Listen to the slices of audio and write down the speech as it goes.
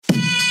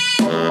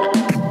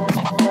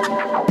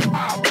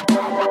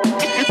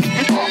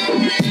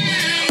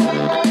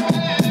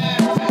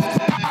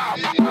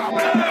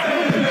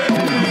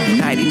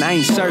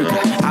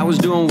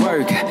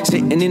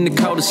in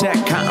the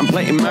cul-de-sac,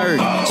 contemplating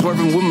murder.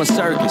 Swerving with my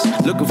circus,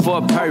 looking for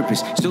a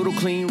purpose. Pseudo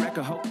clean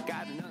record, hope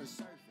got another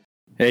surface.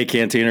 Hey,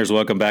 Canteeners,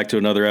 welcome back to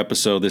another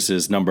episode. This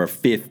is number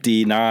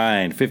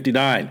 59.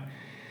 59.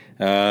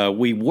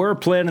 We were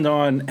planning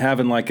on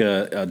having like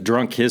a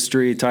drunk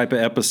history type of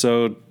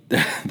episode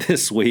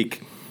this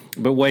week,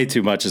 but way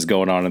too much is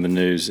going on in the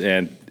news.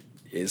 And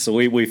so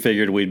we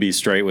figured we'd be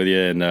straight with you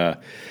and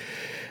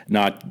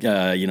not,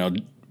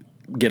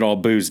 get all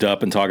boozed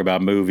up and talk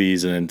about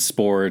movies and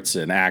sports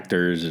and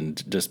actors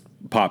and just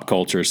pop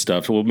culture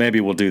stuff. Well,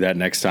 maybe we'll do that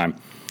next time.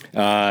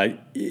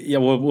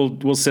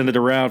 We'll send it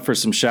around for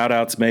some shout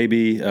outs,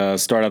 maybe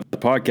start out the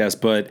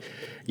podcast. But,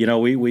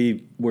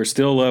 we're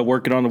still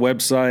working on the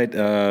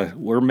website.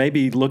 We're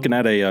maybe looking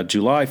at a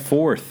July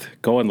 4th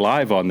going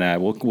live on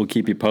that. We'll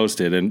keep you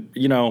posted. And,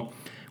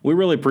 we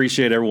really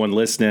appreciate everyone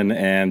listening.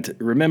 And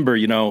remember,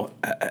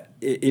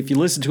 if you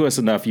listen to us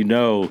enough, you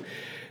know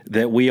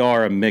that we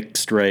are a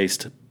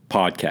mixed-race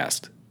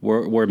podcast.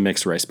 We're a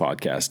mixed-race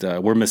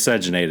podcast. We're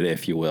miscegenated,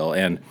 if you will.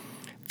 And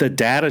the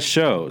data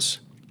shows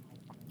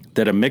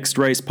that a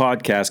mixed-race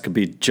podcast could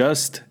be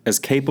just as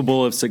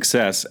capable of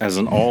success as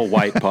an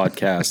all-white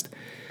podcast,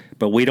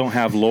 but we don't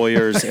have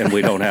lawyers and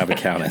we don't have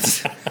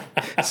accountants.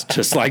 It's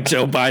just like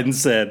Joe Biden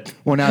said.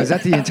 Well, now, is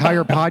that the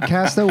entire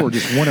podcast, though, or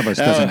just one of us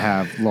doesn't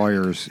have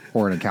lawyers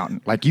or an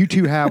accountant? Like you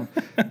two have,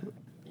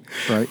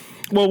 right?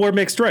 Well, we're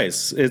mixed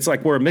race. It's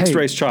like we're a mixed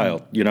race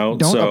child,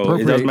 Don't so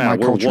it doesn't matter.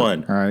 We're culture,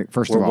 one. All right,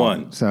 first we're of all.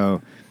 One.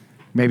 So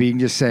maybe you can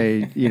just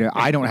say,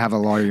 I don't have a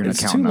lawyer and It's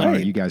accountant. too I know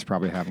late. you guys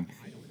probably have them.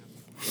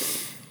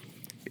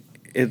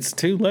 It's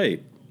too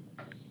late.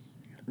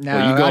 No,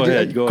 Well, you go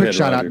ahead. Go quick ahead,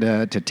 shout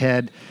Roger. out to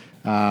Ted,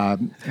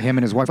 him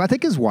and his wife. I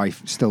think his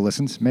wife still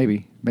listens.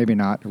 Maybe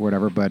not, or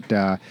whatever.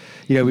 But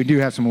we do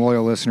have some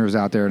loyal listeners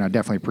out there, and I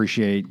definitely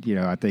appreciate.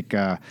 I think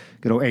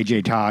good old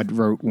AJ Todd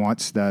wrote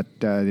once that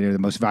the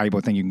most valuable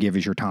thing you can give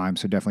is your time.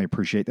 So definitely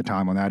appreciate the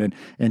time on that.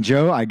 And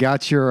Joe, I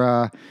got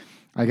your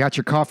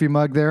coffee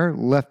mug there,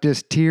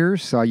 Leftist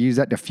Tears. So I use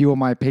that to fuel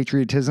my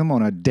patriotism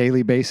on a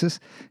daily basis.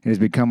 It has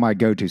become my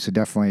go-to. So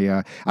definitely,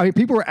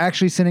 people are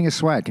actually sending us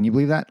swag. Can you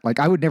believe that? Like,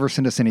 I would never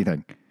send us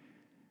anything.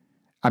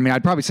 I mean,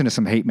 I'd probably send us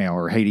some hate mail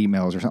or hate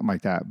emails or something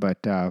like that.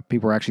 But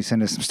people are actually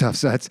sending us some stuff.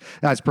 So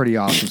that's pretty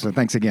awesome. So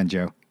thanks again,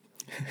 Joe.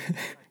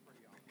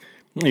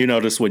 You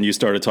notice when you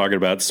started talking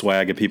about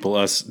swag and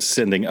people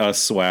sending us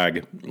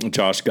swag,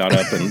 Josh got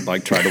up and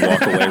tried to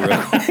walk away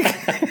real quick.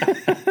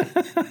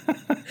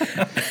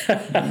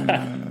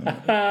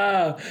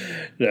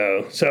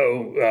 No.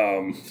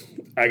 So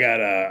I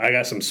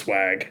got some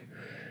swag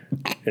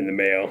in the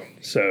mail.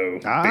 So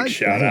big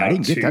shout out I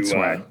didn't get to that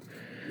swag.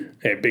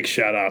 big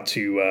shout out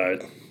to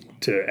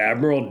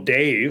Admiral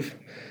Dave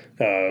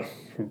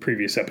from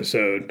previous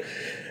episode.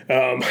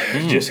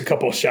 Just a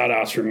couple of shout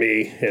outs from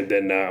me, and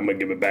then I'm gonna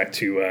give it back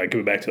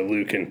to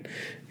Luke, and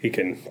he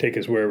can take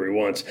us wherever he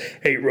wants.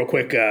 Hey, real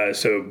quick,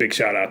 so big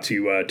shout out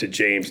to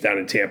James down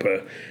in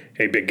Tampa.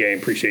 Hey, Big Game,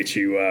 appreciate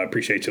you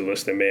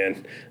listening,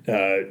 man.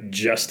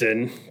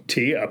 Justin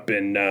T up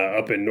in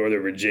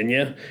Northern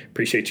Virginia,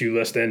 appreciate you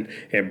listening,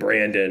 and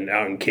Brandon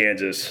out in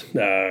Kansas,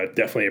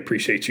 definitely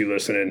appreciate you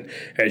listening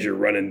as you're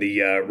running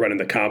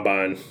the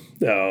combine.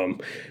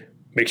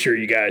 Make sure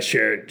you guys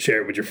share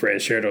it with your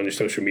friends, share it on your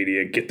social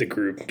media, get the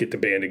group, get the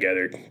band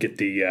together, get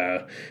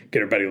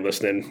everybody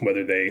listening,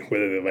 whether they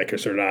like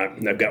us or not.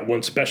 And I've got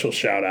one special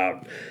shout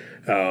out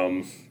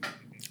to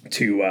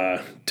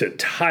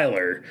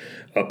Tyler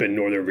up in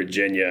Northern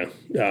Virginia.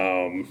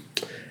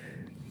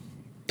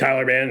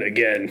 Tyler, man,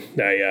 again,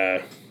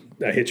 I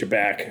hit you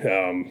back.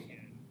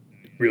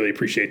 Really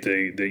appreciate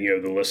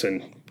the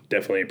listen.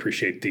 Definitely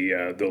appreciate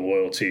the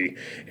loyalty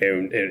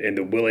and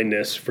the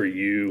willingness for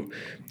you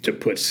to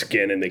put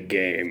skin in the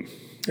game.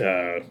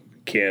 We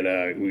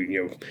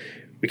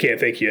can't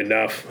thank you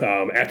enough.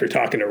 After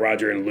talking to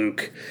Roger and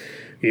Luke,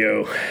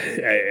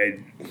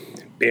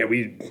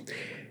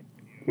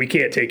 we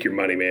can't take your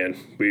money, man.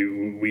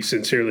 We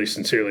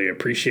sincerely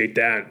appreciate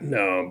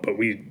that, but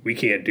we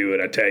can't do it.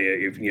 I tell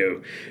you,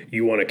 if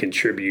you want to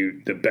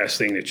contribute, the best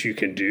thing that you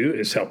can do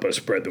is help us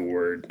spread the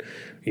word.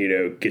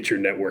 Get your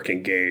network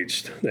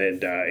engaged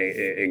and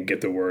get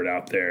the word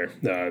out there.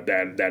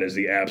 That is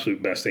the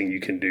absolute best thing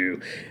you can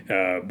do.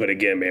 But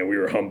again, man, we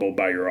were humbled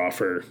by your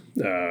offer.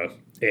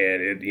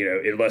 And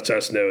it lets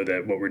us know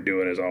that what we're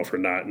doing is all for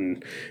naught.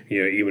 And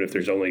even if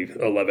there's only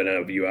 11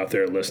 of you out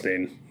there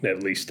listening,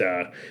 at least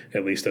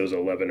those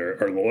 11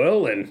 are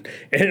loyal, and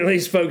at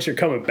least folks are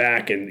coming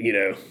back, and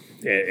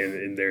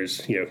and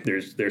there's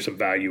some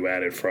value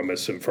added from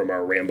us and from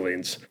our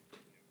ramblings.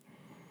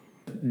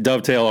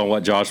 Dovetail on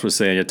what Josh was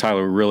saying,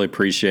 Tyler, we really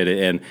appreciate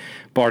it. And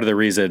part of the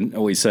reason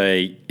we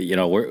say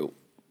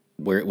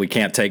we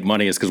can't take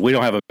money is because we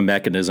don't have a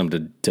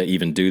mechanism to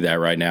even do that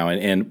right now.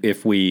 And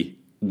if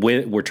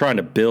we're trying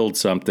to build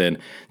something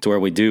to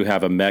where we do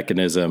have a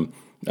mechanism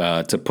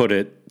to put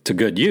it to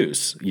good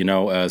use,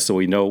 so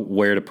we know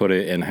where to put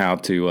it and how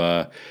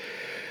to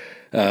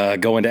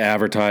go into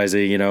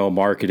advertising,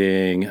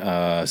 marketing,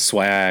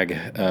 swag.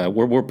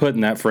 We're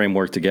putting that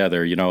framework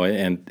together,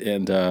 and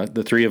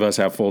the three of us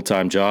have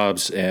full-time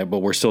jobs, but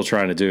we're still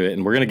trying to do it,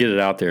 and we're going to get it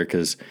out there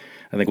because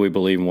I think we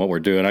believe in what we're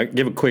doing. I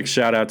give a quick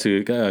shout out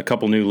to a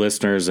couple new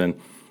listeners, and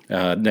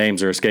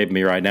names are escaping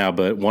me right now,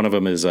 but one of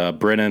them is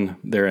Brennan.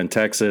 They're in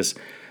Texas.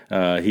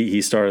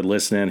 He started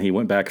listening. He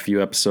went back a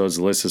few episodes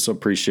to listen, so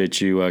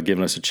appreciate you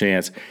giving us a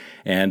chance.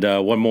 And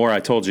one more, I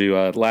told you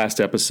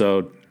last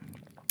episode,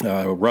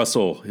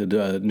 Russell,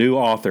 a new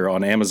author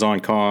on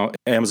Amazon.com,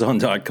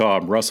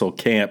 Russell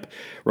Camp,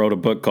 wrote a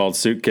book called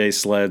Suitcase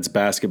Sleds,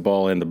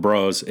 Basketball, and the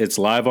Bros. It's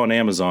live on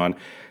Amazon.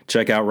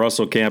 Check out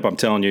Russell Camp. I'm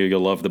telling you, you'll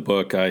love the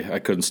book. I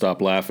couldn't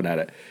stop laughing at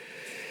it.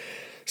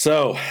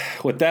 So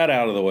with that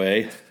out of the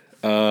way,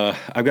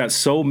 I've got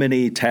so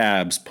many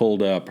tabs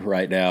pulled up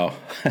right now.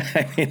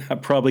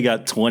 I've probably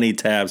got 20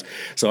 tabs,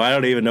 so I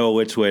don't even know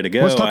which way to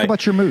go. Let's talk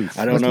about your move.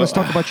 I don't know. Let's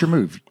talk about your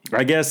move.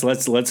 I guess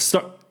let's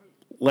start.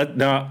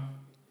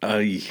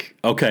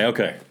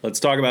 Okay. Let's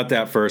talk about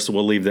that first.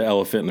 We'll leave the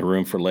elephant in the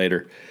room for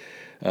later.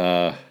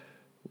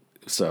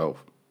 So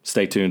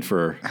stay tuned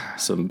for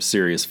some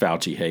serious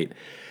Fauci hate.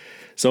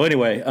 So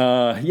anyway,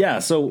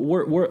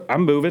 so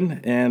I'm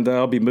moving, and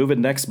I'll be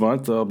moving next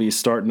month. I'll be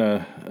starting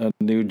a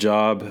new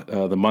job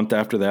the month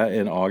after that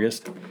in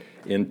August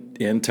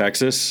in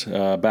Texas,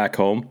 back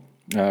home.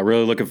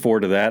 Really looking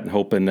forward to that, and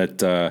hoping that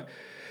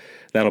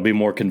that'll be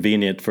more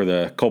convenient for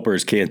the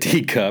Culper's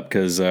Canteen Cup,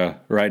 because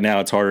right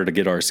now it's harder to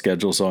get our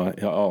schedules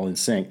all in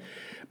sync.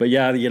 But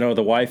yeah,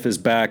 the wife is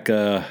back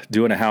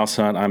doing a house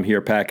hunt. I'm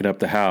here packing up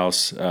the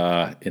house,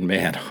 and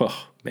man,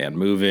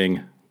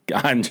 moving.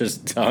 I'm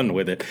just done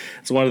with it.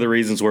 It's one of the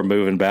reasons we're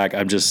moving back.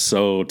 I'm just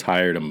so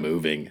tired of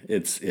moving.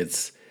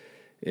 It's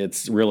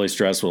really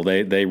stressful.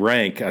 They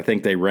rank. I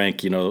think they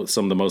rank.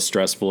 Some of the most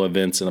stressful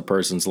events in a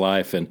person's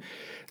life, and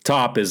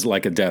top is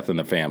like a death in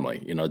the family.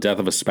 Death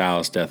of a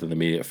spouse, death of the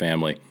immediate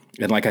family,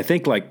 and I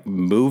think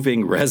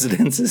moving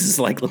residences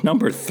is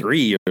number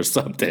 3 or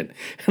something.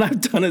 And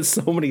I've done it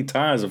so many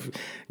times. I've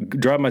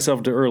driven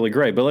myself to early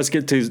grave. But let's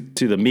get to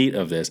the meat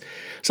of this.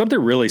 Something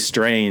really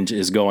strange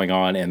is going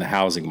on in the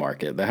housing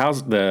market.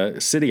 The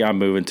city I'm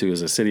moving to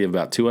is a city of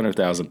about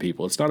 200,000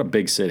 people. It's not a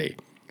big city,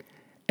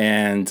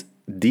 and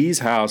these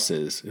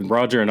houses. And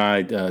Roger and I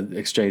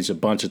exchanged a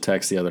bunch of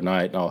texts the other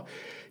night, and I'll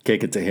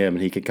kick it to him,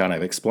 and he can kind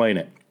of explain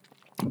it.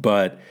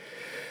 But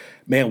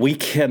man,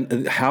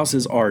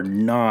 houses are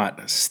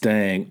not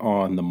staying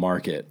on the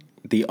market.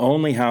 The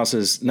only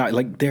houses,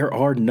 there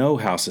are no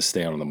houses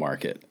staying on the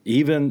market.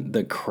 Even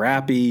the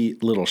crappy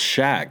little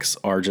shacks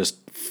are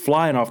just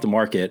flying off the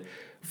market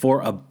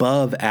for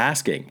above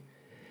asking.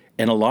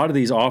 And a lot of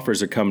these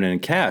offers are coming in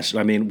cash.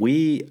 I mean,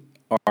 we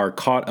are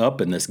caught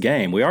up in this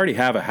game. We already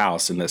have a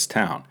house in this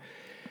town.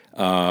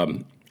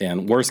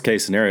 And worst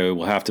case scenario,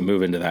 we'll have to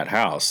move into that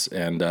house.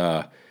 And,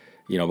 but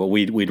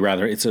we'd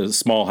rather, it's a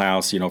small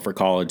house, for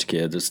college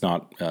kids. It's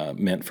not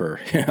meant for,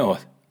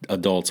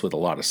 adults with a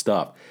lot of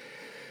stuff.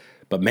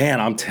 But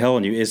man, I'm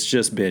telling you, it's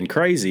just been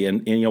crazy.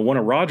 And one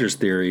of Roger's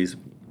theories,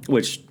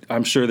 which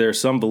I'm sure there's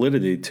some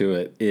validity to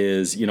it,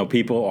 is,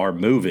 people are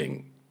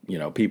moving.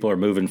 People are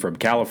moving from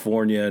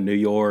California, New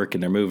York,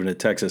 and they're moving to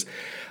Texas.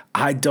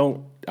 I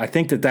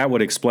think that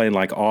would explain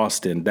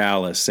Austin,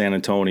 Dallas, San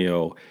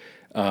Antonio,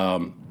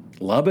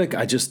 Lubbock.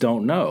 I just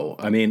don't know.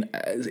 I mean,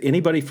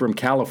 anybody from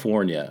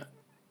California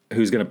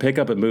who's going to pick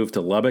up and move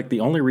to Lubbock, the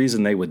only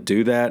reason they would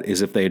do that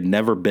is if they had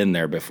never been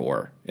there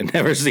before and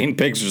never seen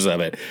pictures of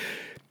it.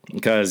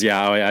 Because,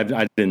 I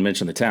didn't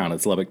mention the town.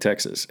 It's Lubbock,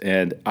 Texas.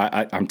 And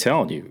I'm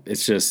telling you,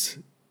 it's just,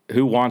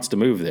 who wants to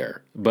move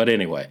there? But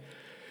anyway,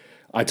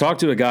 I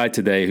talked to a guy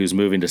today who's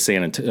moving to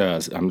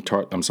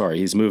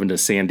he's moving to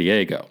San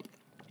Diego.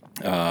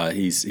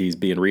 He's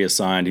being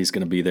reassigned. He's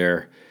going to be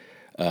there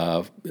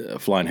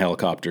flying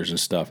helicopters and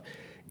stuff.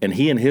 And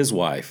he and his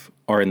wife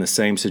are in the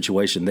same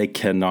situation. They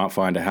cannot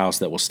find a house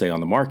that will stay on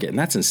the market. And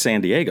that's in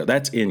San Diego.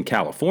 That's in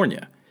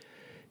California.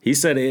 He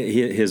said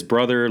his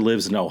brother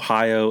lives in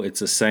Ohio.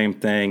 It's the same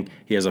thing.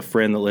 He has a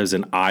friend that lives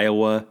in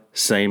Iowa.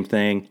 Same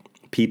thing.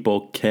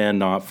 People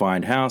cannot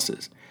find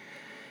houses.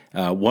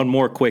 One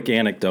more quick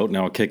anecdote, and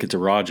I'll kick it to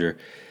Roger,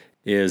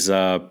 is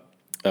a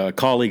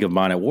colleague of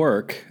mine at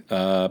work.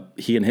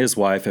 He and his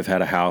wife have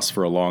had a house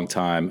for a long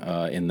time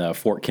in the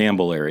Fort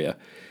Campbell area,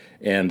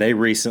 and they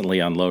recently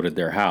unloaded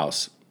their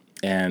house.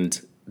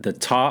 And the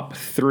top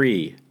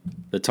three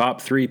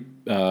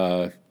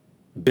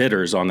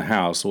bidders on the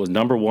house was,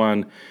 number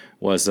one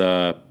was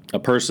a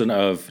person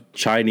of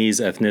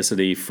Chinese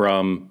ethnicity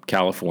from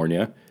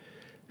California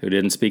who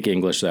didn't speak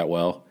English that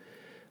well.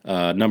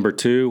 Number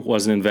two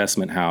was an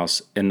investment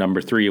house, and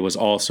number three was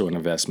also an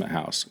investment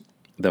house.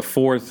 The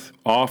fourth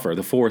offer,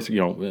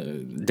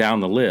 down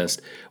the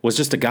list, was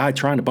just a guy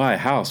trying to buy a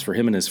house for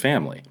him and his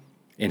family,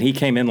 and he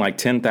came in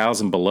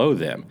 $10,000 below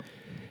them.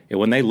 And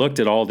when they looked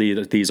at all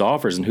these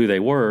offers and who they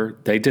were,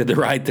 they did the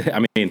right thing.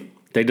 I mean,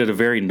 they did a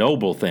very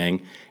noble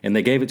thing, and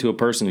they gave it to a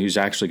person who's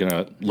actually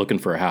looking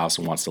for a house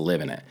and wants to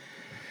live in it.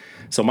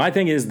 So my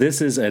thing is,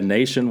 this is a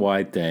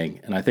nationwide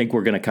thing, and I think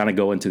we're going to kind of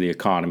go into the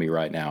economy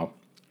right now.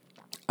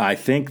 I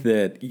think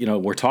that,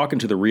 we're talking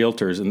to the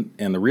realtors,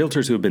 and the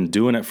realtors who have been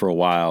doing it for a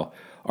while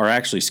are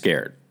actually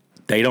scared.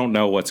 They don't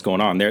know what's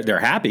going on. They're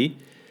happy,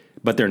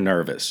 but they're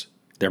nervous.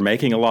 They're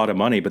making a lot of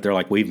money, but they're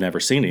like, we've never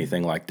seen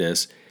anything like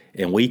this,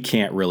 and we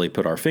can't really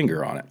put our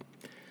finger on it.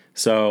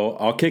 So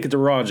I'll kick it to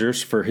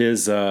Rogers for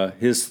his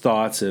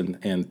thoughts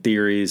and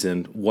theories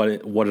and what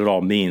it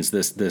all means,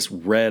 this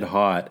red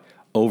hot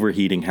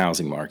overheating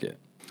housing market.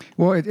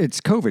 Well, it's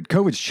COVID.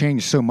 COVID's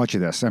changed so much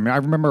of this. I mean, I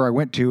remember I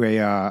went to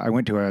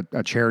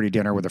a charity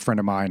dinner with a friend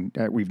of mine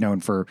that we've known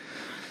for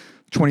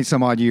 20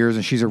 some odd years,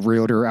 and she's a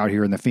realtor out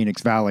here in the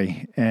Phoenix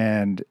Valley.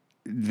 And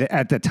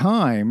at the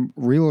time,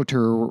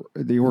 Realtor,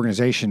 the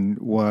organization,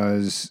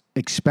 was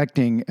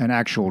expecting an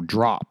actual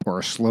drop or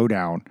a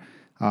slowdown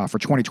for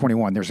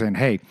 2021. They're saying,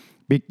 hey,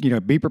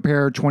 be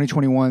prepared.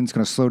 2021 is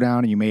going to slow down,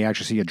 and you may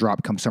actually see a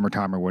drop come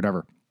summertime or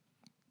whatever.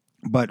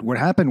 But what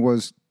happened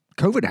was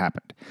COVID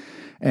happened.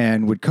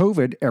 And with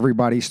COVID,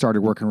 everybody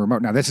started working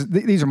remote. Now,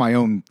 these are my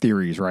own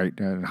theories, right?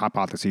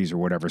 Hypotheses or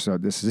whatever. So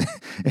this is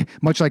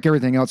much like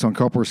everything else on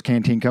Culper's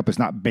Canteen Cup. It's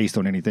not based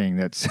on anything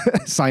that's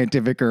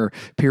scientific or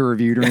peer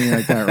reviewed or anything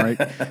like that, right?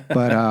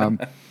 But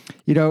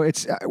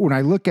it's when I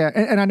look at,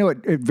 and I know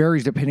it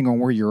varies depending on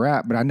where you're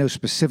at, but I know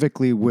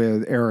specifically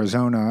with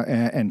Arizona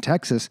and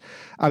Texas,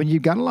 I mean,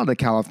 you've got a lot of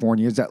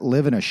Californians that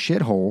live in a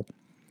shithole,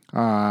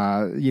 for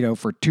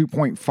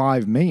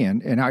 $2.5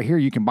 million, and out here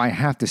you can buy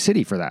half the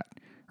city for that.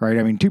 Right,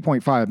 I mean,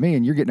 $2.5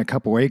 million, you're getting a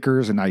couple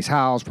acres, a nice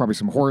house, probably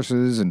some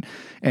horses, and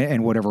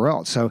whatever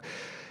else. So,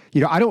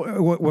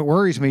 what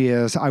worries me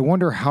is I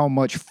wonder how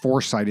much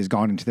foresight has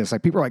gone into this.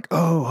 Like, people are like,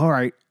 oh, all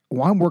right,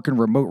 well, I'm working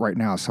remote right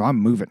now, so I'm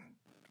moving.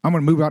 I'm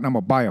going to move out and I'm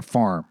going to buy a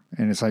farm.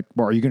 And it's like,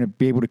 well, are you going to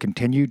be able to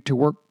continue to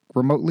work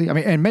remotely? I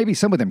mean, and maybe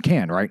some of them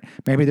can, right?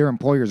 Maybe their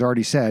employers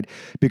already said,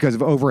 because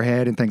of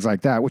overhead and things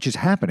like that, which is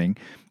happening,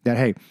 that,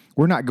 hey,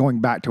 we're not going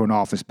back to an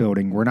office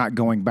building. We're not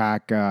going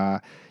back.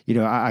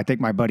 I think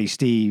my buddy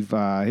Steve,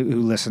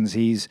 who listens,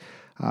 he's,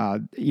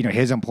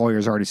 his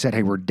employers already said,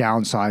 hey, we're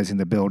downsizing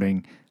the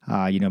building,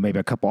 maybe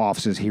a couple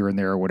offices here and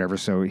there or whatever.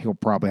 So he'll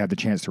probably have the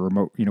chance to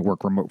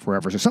work remote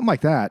forever. So something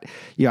like that.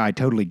 Yeah, I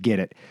totally get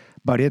it.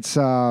 But it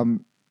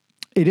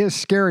is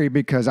scary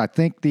because I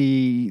think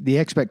the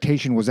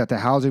expectation was that the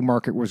housing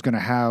market was going to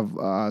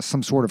have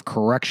some sort of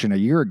correction a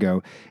year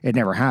ago. It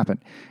never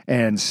happened.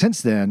 And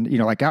since then,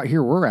 like out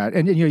here we're at,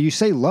 and you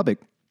say Lubbock,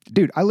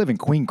 dude, I live in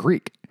Queen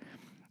Creek.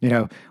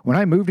 When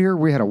I moved here,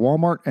 we had a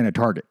Walmart and a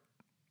Target.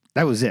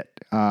 That was it.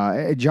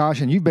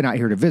 Josh, and you've been out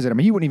here to visit. I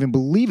mean, you wouldn't even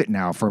believe it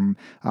now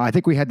I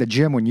think we had the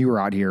gym when you were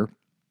out here.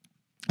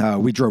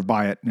 We drove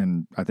by it,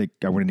 and I think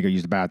I went in to go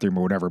use the bathroom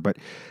or whatever. But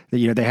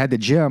they had the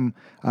gym.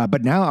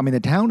 But now, I mean, the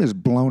town is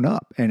blown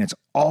up, and it's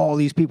all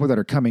these people that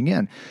are coming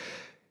in.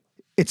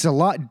 It's a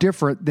lot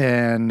different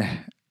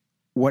than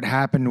what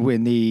happened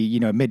in the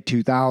mid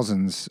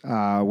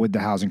 2000s with the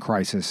housing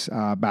crisis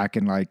back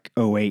in like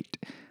 2008.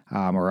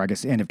 Or I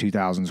guess the end of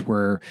 2000s,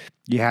 where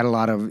you had a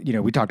lot of,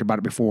 we talked about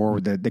it before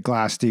with the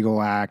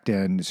Glass-Steagall Act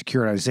and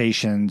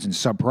securitizations and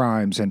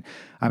subprimes. And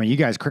I mean, you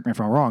guys correct me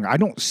if I'm wrong, I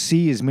don't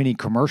see as many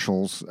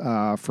commercials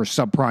for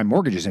subprime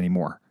mortgages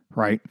anymore,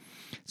 right?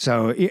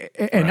 So,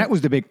 that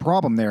was the big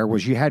problem there,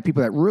 was you had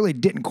people that really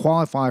didn't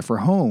qualify for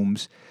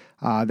homes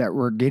that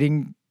were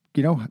getting,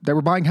 they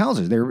were buying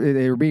houses. They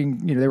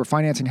were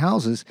financing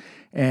houses,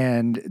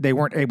 and they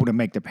weren't able to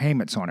make the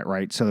payments on it,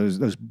 right? So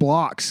those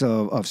blocks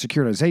of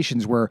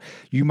securitizations where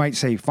you might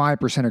say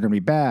 5% are going to be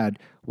bad.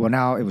 Well,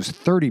 now it was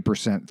 30%,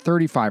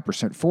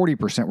 35%,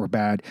 40% were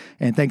bad.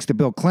 And thanks to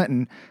Bill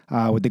Clinton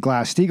with the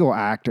Glass-Steagall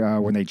Act,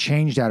 when they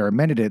changed that or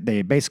amended it,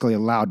 they basically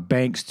allowed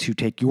banks to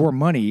take your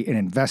money and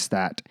invest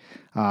that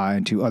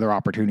into other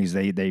opportunities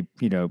they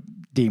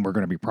deem were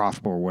going to be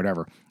profitable or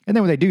whatever. And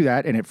then when they do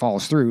that and it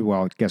falls through,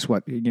 well, guess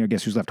what?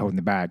 Guess who's left holding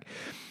the bag?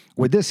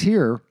 With this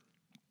here,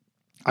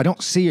 I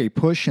don't see a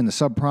push in the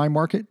subprime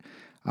market,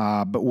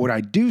 but what I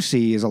do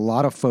see is a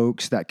lot of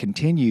folks that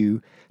continue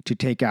to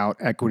take out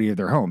equity of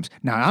their homes.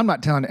 Now, I'm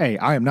not telling, hey,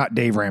 I am not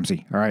Dave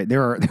Ramsey, all right?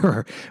 There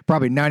are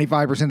probably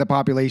 95% of the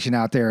population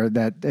out there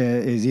that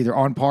is either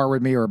on par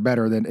with me or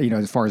better than,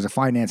 as far as the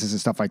finances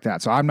and stuff like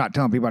that. So I'm not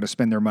telling people how to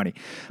spend their money.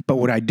 But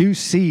what I do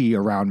see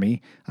around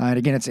me, and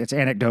again, it's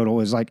anecdotal,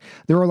 is like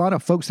there are a lot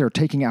of folks that are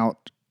taking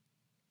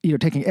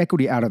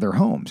equity out of their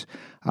homes,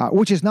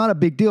 which is not a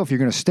big deal if you're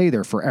going to stay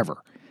there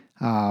forever.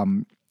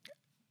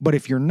 But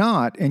if you're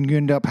not, and you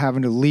end up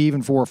having to leave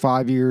in 4 or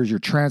 5 years, you're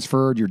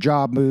transferred, your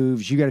job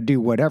moves, you got to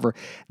do whatever,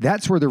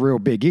 that's where the real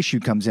big issue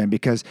comes in.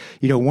 Because,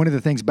 one of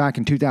the things back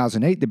in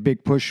 2008, the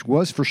big push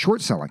was for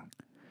short selling.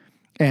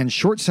 And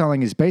short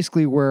selling is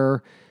basically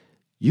where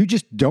you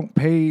just don't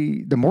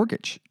pay the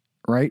mortgage,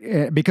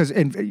 right? Because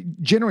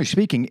generally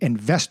speaking,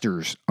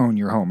 investors own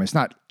your home. It's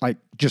not like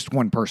just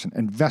one person.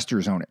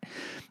 Investors own it.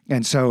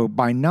 And so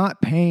by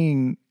not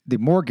paying the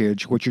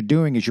mortgage, what you're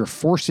doing is you're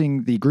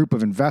forcing the group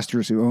of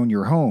investors who own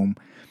your home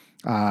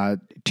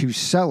to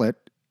sell it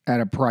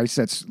at a price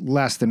that's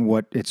less than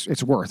what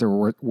it's worth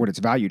or what it's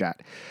valued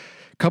at.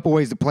 A couple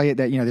ways to play it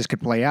that this could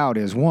play out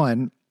is,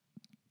 one,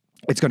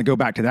 it's going to go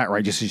back to that,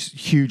 right? Just this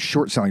huge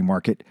short selling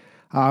market.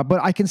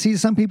 But I can see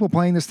some people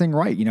playing this thing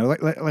right.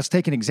 Let's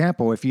take an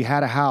example. If you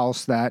had a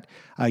house that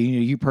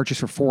you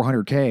purchased for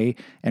 $400K,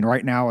 and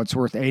right now it's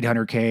worth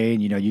 $800K,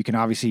 and you can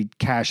obviously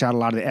cash out a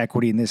lot of the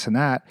equity and this and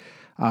that.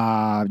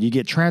 You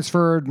get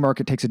transferred,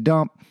 market takes a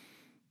dump,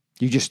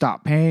 you just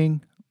stop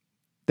paying.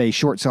 They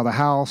short sell the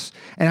house.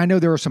 And I know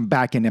there are some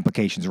back end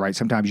implications, right?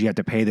 Sometimes you have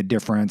to pay the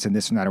difference and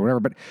this and that or whatever.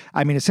 But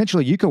I mean,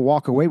 essentially, you could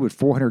walk away with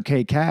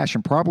 $400K cash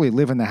and probably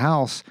live in the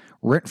house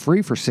rent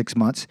free for 6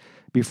 months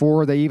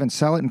before they even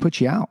sell it and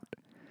put you out.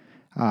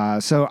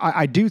 So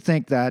I do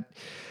think that,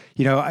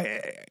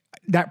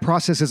 that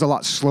process is a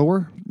lot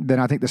slower than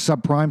I think the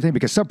subprime thing,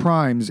 because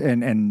subprimes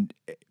and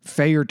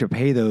failure to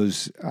pay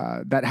those,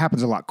 that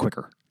happens a lot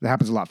quicker. That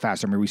happens a lot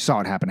faster. I mean, we saw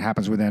it happen. It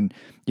happens within,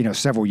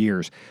 several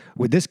years.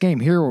 With this game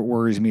here, what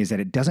worries me is that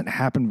it doesn't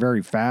happen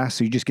very fast.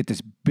 So you just get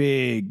this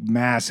big,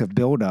 massive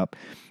buildup.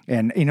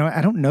 And,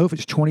 I don't know if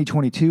it's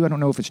 2022. I don't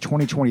know if it's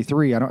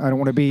 2023. I don't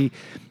want to be,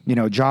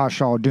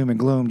 Josh all doom and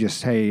gloom,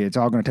 just, hey, it's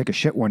all going to take a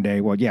shit one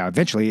day. Well, yeah,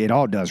 eventually it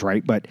all does,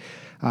 right? But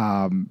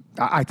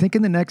I think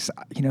in the next,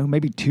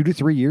 maybe 2 to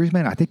 3 years,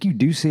 man, I think you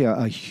do see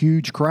a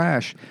huge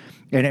crash.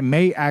 And it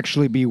may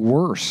actually be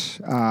worse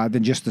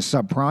than just the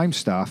subprime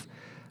stuff.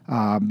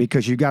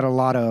 Because you got a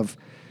lot of,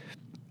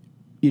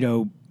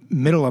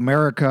 middle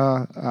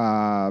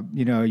America,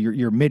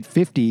 your mid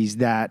 50s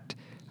that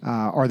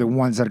are the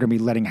ones that are going to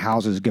be letting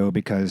houses go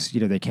because,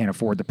 they can't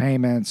afford the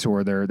payments,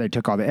 or they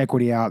took all the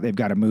equity out, they've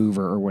got to move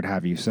or what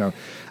have you. So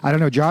I don't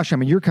know, Josh, I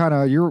mean,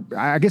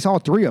 I guess all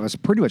three of us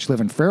pretty much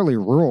live in fairly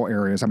rural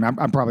areas. I mean,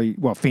 I'm probably,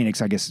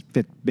 Phoenix, I guess,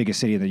 fifth biggest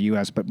city in the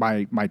U.S., but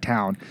my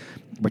town.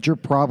 But you're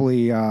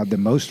probably the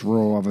most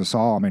rural of us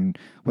all. I mean,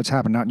 what's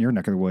happened out in your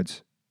neck of the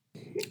woods?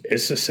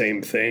 It's the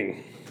same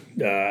thing.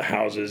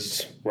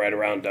 Houses right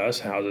around us,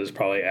 houses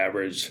probably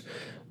average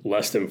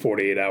less than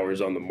 48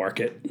 hours on the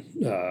market.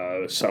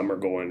 Some are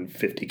going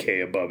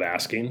 50K above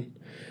asking.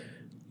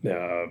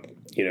 So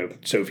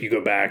if you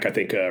go back, I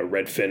think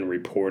Redfin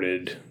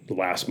reported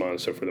last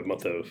month, so for the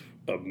month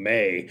of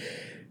May,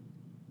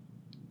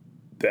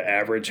 the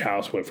average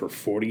house went for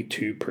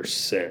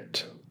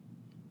 42%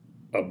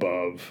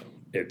 above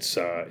its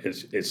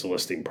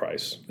listing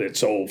price. It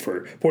sold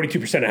for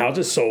 42% of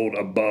houses sold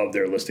above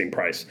their listing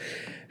price.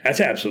 That's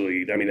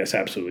absolutely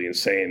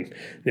insane.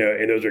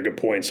 And those are good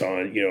points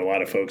on, a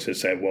lot of folks have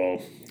said,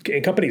 well,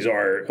 and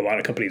a lot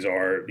of companies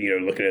are,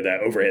 looking at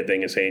that overhead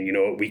thing and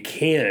saying, we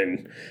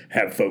can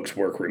have folks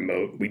work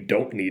remote. We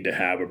don't need to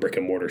have a brick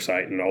and mortar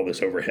site and all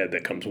this overhead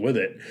that comes with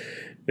it,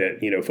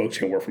 that, folks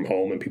can work from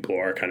home and people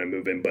are kind of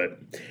moving. But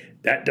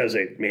that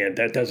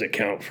doesn't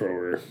count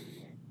for,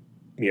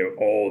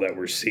 all that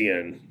we're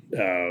seeing.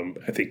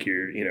 I think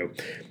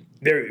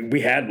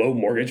we had low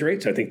mortgage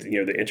rates. I think,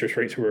 the interest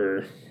rates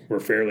were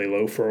fairly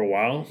low for a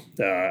while.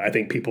 I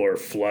think people are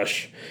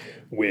flush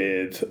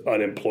with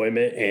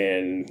unemployment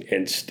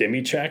and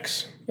stimmy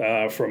checks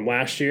from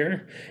last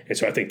year. And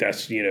so I think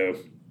that's,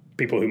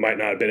 people who might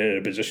not have been in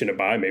a position to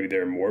buy, maybe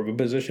they're in more of a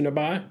position to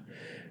buy.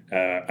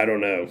 I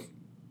don't know.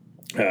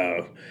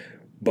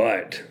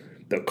 But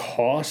the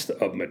cost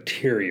of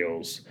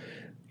materials,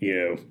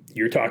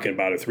 you're talking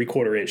about a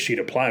 3/4 inch sheet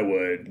of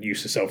plywood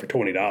used to sell for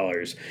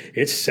 $20.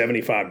 It's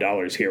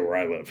 $75 here where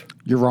I live.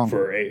 You're wrong.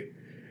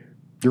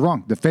 You're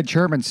wrong. The Fed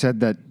chairman said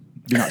that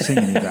you're not seeing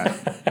any of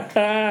that.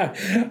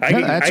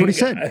 That's what he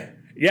said.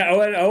 Yeah.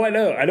 I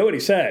know. I know what he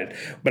said,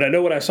 but I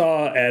know what I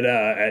saw at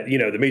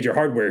the major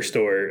hardware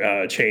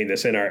store chain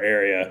that's in our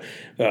area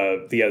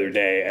the other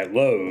day at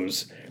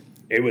Lowe's.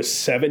 It was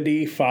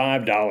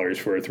 $75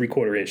 for a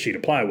 3/4 inch sheet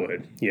of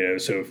plywood.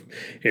 So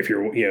if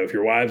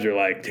your wives are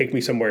like, take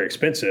me somewhere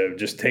expensive,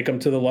 just take them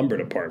to the lumber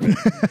department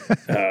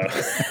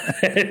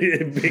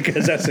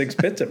because that's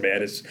expensive,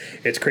 man.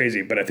 It's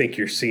crazy. But I think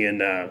you're seeing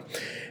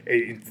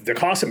the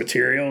cost of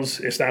materials.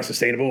 It's not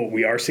sustainable.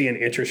 We are seeing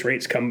interest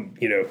rates come.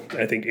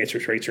 I think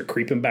interest rates are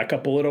creeping back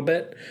up a little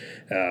bit.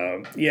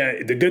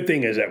 The good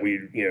thing is that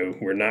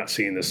we're not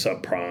seeing the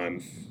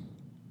subprime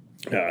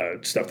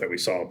stuff that we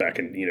saw back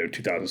in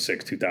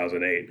 2006,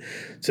 2008.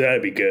 So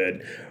that'd be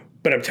good.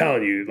 But I'm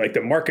telling you, like,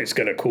 the market's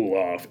going to cool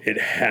off. It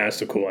has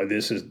to cool off.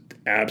 This is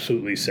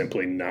absolutely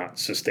simply not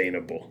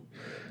sustainable.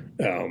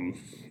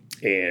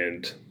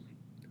 And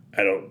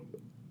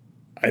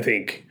I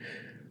think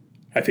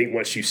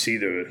once you see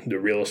the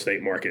real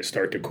estate market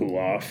start to cool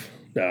off,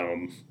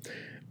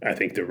 I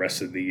think the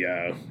rest of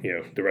the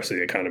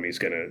economy is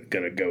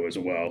gonna go as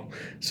well.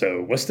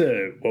 So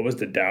what was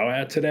the Dow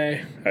at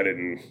today? I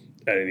didn't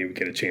even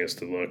get a chance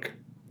to look.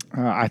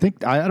 I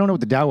don't know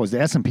what the Dow was.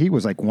 The S&P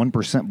was like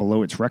 1%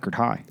 below its record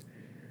high.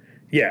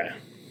 Yeah.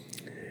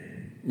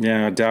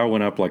 Yeah, Dow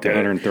went up like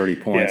 130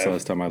 points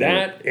last time I looked.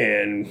 That,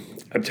 and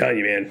I'm telling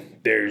you, man,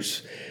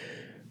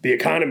 the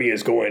economy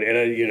is going,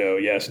 and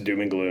yes, doom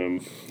and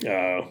gloom,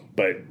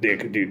 but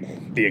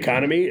the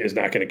economy is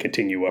not going to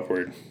continue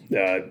upward.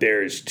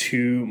 There is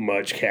too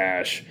much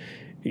cash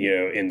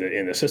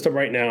in the system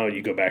right now.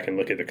 You go back and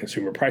look at the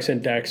consumer price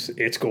index;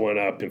 it's going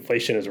up.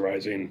 Inflation is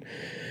rising.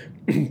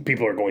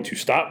 People are going to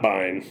stop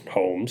buying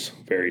homes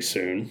very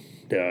soon.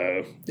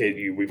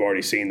 We've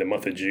already seen the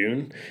month of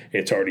June.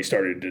 It's already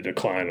started to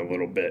decline a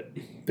little bit.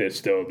 It's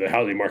still, the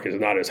housing market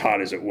is not as hot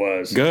as it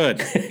was. Good.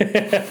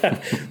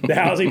 The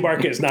housing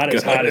market is not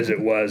as hot as it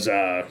was,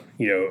 over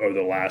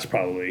the last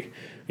probably,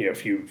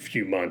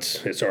 few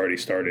months. It's already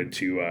started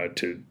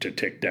to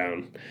tick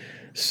down.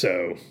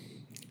 So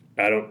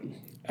I don't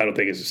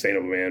think it's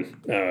sustainable, man.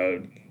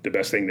 The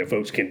best thing that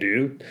folks can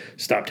do: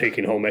 stop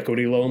taking home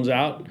equity loans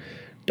out.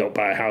 Don't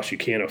buy a house you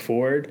can't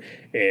afford,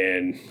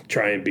 and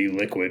try and be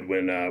liquid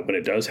when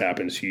it does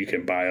happen, so you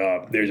can buy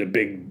up. There's a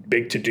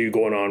big to do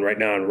going on right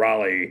now in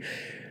Raleigh.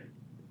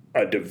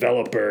 A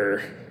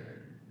developer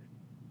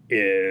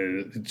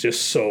is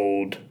just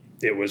sold.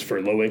 It was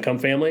for low income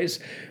families.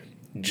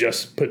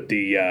 Just put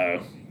the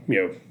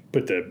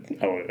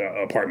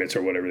apartments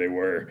or whatever they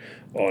were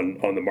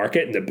on the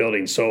market, and the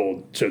building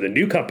sold. So the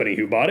new company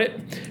who bought it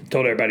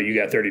told everybody, "You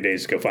got 30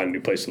 days to go find a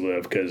new place to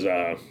live, because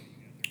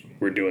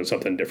we're doing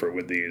something different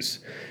with these."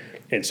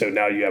 And so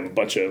now you have a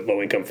bunch of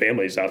low-income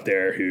families out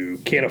there who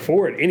can't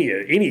afford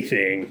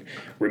anything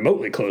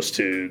remotely close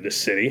to the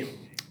city.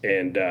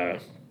 And,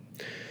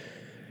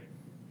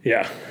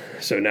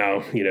 so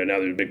now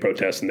there's a big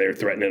protest, and they're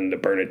threatening to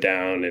burn it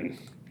down and,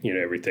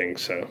 everything.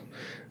 So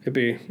it'd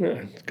be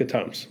good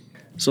times.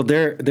 So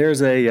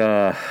there's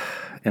a,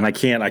 and I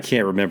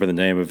can't remember the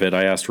name of it.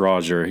 I asked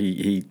Roger.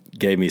 He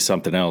gave me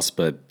something else,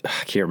 but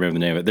I can't remember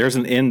the name of it. There's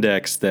an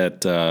index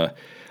that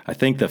I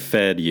think the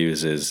Fed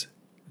uses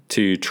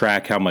to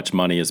track how much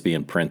money is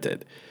being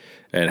printed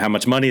and how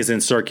much money is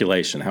in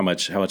circulation, how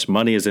much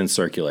money is in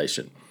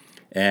circulation.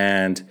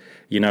 And,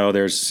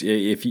 there's,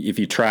 if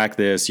you track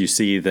this, you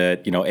see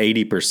that,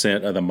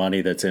 80% of the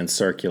money that's in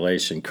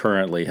circulation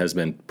currently has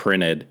been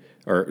printed,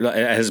 or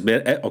has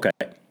been,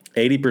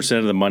 80%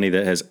 of the money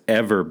that has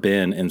ever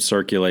been in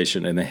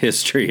circulation in the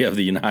history of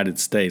the United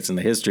States, in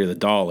the history of the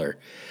dollar,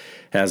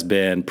 has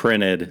been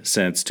printed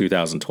since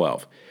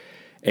 2012.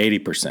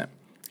 80%.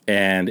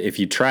 And if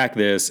you track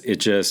this,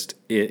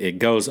 it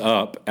goes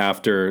up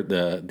after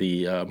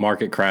the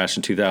market crash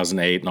in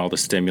 2008 and all the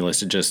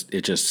stimulus. It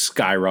just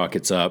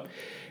skyrockets up,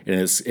 and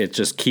it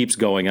just keeps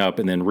going up.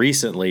 And then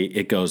recently,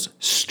 it goes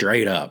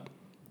straight up,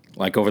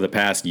 like over the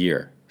past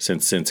year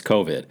since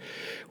COVID.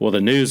 Well,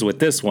 the news with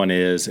this one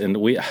is, and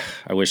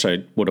I wish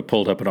I would have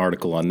pulled up an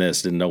article on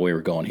this. Didn't know we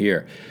were going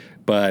here,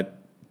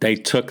 but they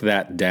took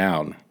that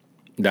down.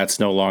 That's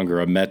no longer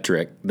a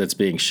metric that's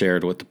being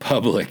shared with the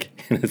public.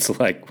 And it's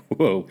like,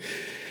 whoa.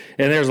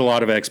 And there's a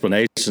lot of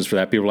explanations for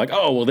that. People are like,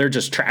 oh, well, they're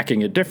just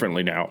tracking it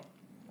differently now.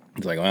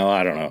 It's like, well,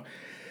 I don't know.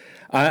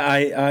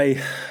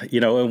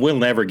 And we'll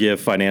never give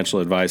financial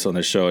advice on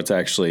this show. It's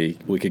actually,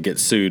 we could get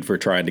sued for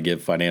trying to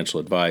give financial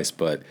advice.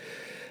 But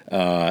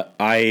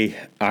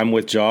I'm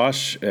with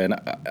Josh, and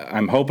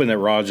I'm hoping that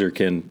Roger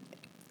can,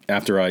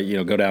 after I,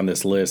 go down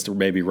this list,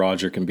 maybe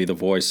Roger can be the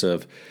voice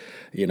of,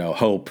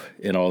 hope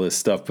and all this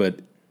stuff. But,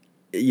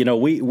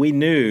 we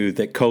knew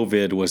that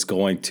COVID was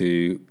going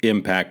to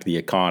impact the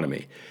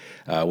economy.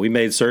 We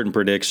made certain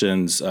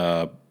predictions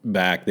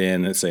back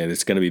then that saying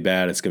it's going to be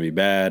bad, it's going to be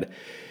bad.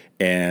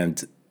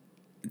 And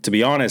to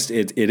be honest,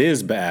 it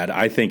is bad.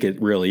 I think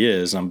it really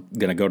is. I'm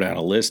going to go down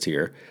a list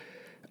here.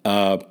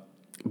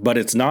 But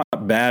it's not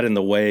bad in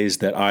the ways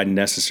that I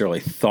necessarily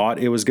thought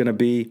it was going to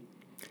be.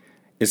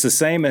 It's the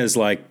same as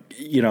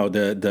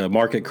the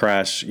market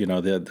crash,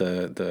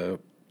 the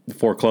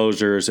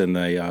foreclosures and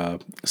the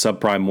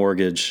subprime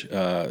mortgage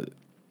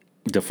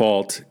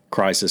default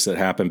crisis that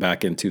happened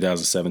back in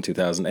 2007,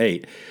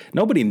 2008.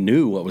 Nobody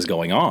knew what was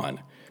going on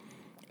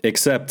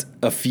except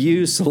a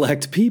few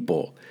select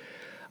people.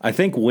 I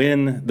think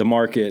when the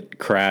market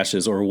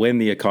crashes or when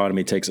the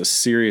economy takes a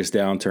serious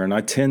downturn,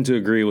 I tend to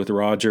agree with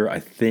Roger. I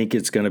think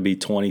it's going to be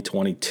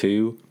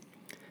 2022.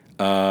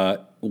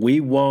 We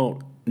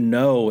won't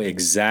know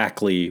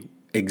exactly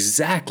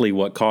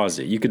what caused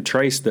it. You could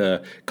trace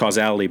the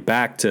causality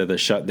back to the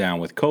shutdown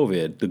with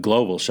COVID, the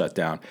global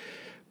shutdown.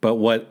 But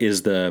what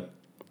is the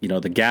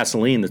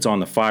gasoline that's on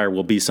the fire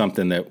will be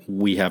something that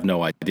we have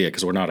no idea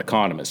because we're not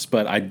economists.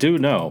 But I do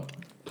know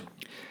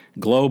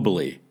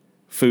globally,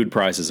 food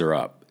prices are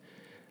up.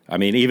 I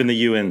mean, even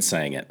the UN's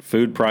saying it.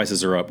 Food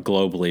prices are up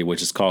globally,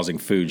 which is causing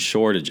food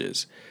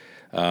shortages.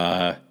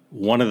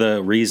 One of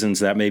the reasons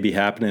that may be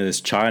happening is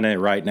China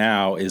right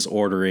now is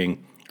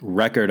ordering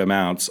record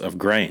amounts of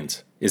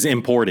grains, is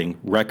importing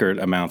record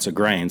amounts of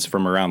grains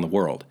from around the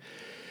world.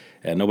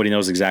 And nobody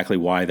knows exactly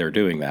why they're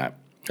doing that.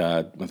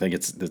 I think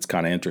it's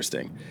kind of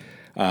interesting.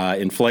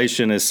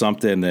 Inflation is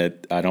something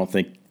that I don't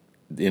think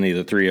any of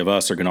the three of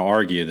us are going to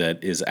argue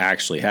that is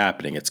actually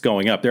happening. It's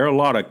going up. There are a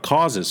lot of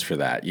causes for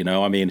that.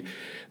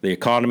 The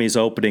economy is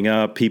opening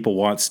up. People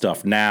want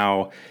stuff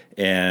now.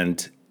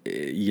 And,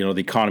 the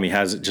economy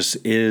just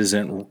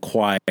isn't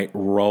quite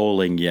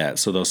rolling yet.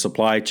 So those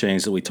supply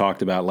chains that we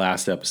talked about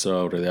last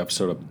episode or the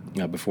episode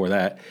before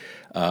that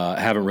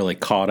haven't really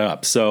caught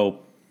up.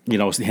 So,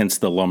 hence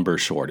the lumber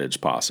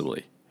shortage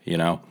possibly,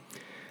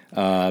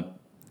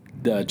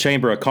 the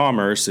Chamber of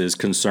Commerce is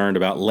concerned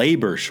about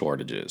labor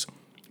shortages.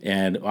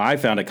 And I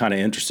found it kind of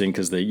interesting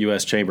because the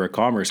U.S. Chamber of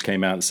Commerce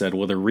came out and said,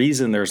 well, the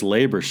reason there's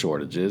labor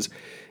shortages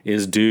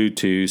is due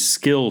to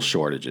skill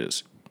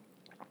shortages.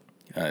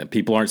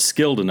 People aren't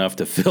skilled enough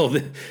to fill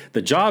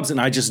the jobs, and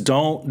I just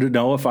don't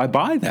know if I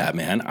buy that,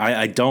 man.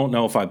 I don't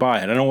know if I buy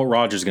it. I know what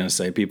Roger's going to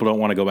say. People don't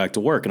want to go back to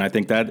work, and I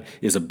think that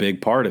is a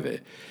big part of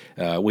it.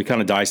 We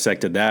kind of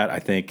dissected that, I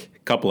think, a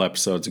couple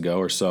episodes ago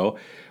or so,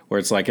 where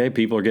it's like, hey,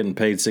 people are getting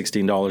paid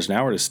 $16 an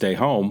hour to stay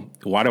home.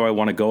 Why do I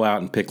want to go out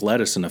and pick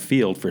lettuce in a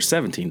field for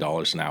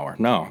 $17 an hour?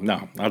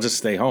 No, I'll just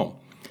stay home.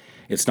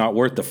 It's not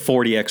worth the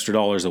 $40 extra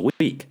a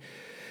week.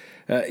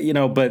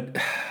 But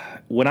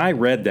when I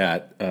read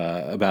that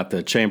about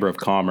the Chamber of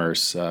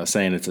Commerce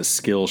saying it's a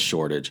skills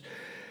shortage,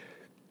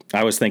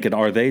 I was thinking,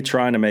 are they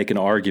trying to make an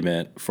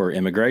argument for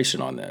immigration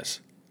on this?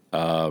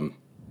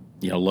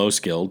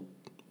 Low-skilled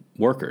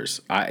workers.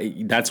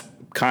 That's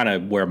kind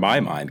of where my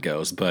mind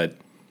goes, but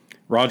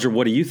Roger,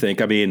 what do you think?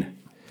 I mean,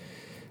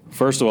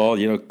 first of all,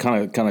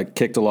 kind of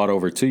kicked a lot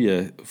over to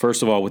you.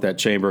 First of all, with that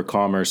Chamber of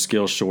Commerce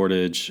skills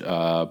shortage,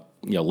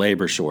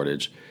 labor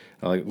shortage,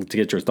 to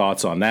get your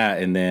thoughts on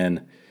that. And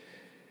then,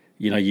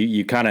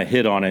 you kind of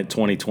hit on it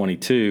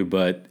 2022,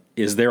 but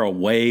is there a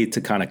way to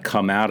kind of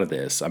come out of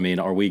this? I mean,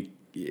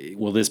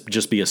 will this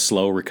just be a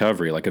slow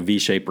recovery, like a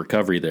V-shaped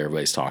recovery that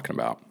everybody's talking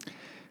about?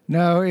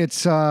 No,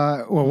 it's,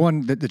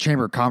 the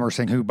Chamber of Commerce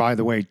thing, who, by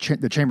the way,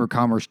 the Chamber of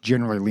Commerce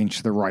generally leans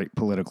to the right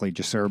politically,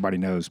 just so everybody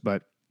knows,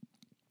 but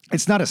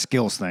it's not a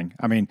skills thing.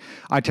 I mean,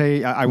 I tell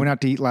you, I went out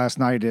to eat last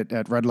night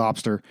at Red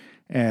Lobster,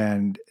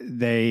 and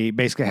they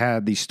basically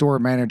had the store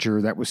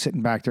manager that was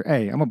sitting back there.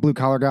 Hey, I'm a blue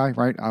collar guy,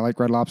 right? I like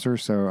Red Lobster,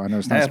 so I know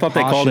it's not. I thought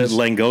they called it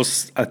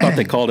Langosta. I thought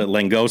they called it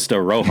Langosta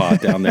Roja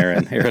down there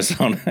in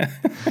Arizona.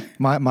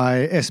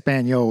 my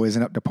Espanol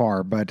isn't up to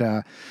par, but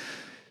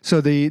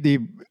so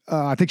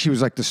I think she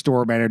was like the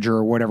store manager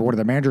or whatever. One of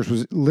the managers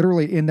was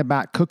literally in the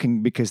back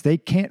cooking because they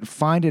can't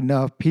find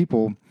enough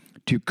people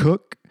to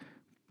cook,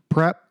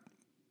 prep,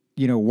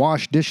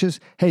 wash dishes.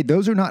 Hey,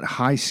 those are not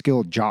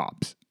high-skilled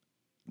jobs.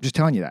 I'm just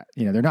telling you that.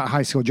 They're not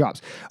high-skilled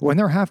jobs. When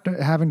they're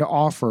having to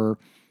offer,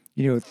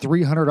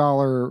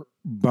 $300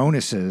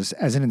 bonuses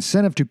as an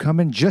incentive to come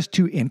in just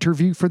to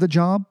interview for the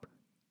job,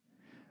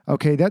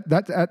 okay,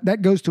 that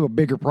goes to a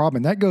bigger problem.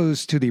 And that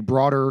goes to the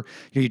broader,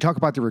 you talk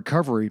about the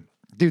recovery.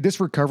 Dude, this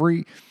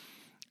recovery,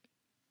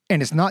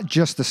 and it's not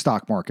just the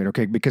stock market,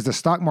 okay, because the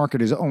stock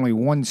market is only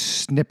one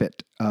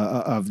snippet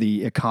of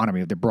the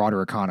economy, of the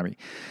broader economy.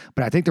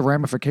 But I think the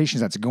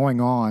ramifications that's going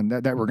on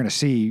that we're going to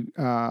see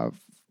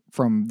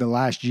from the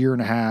last year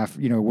and a half,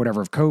 whatever,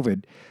 of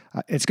COVID,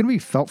 it's going to be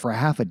felt for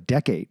half a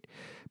decade.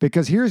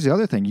 Because here's the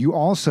other thing. You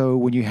also,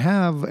 when you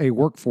have a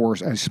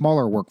workforce, a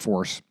smaller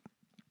workforce,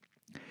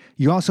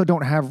 you also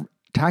don't have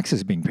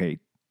taxes being paid,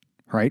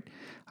 right?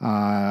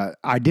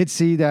 I did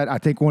see that. I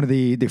think one of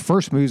the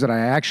first moves that I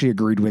actually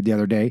agreed with the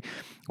other day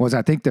was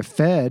I think the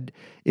Fed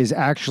is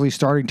actually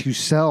starting to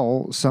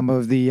sell some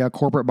of the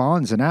corporate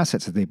bonds and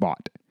assets that they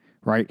bought,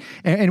 right?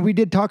 And we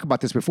did talk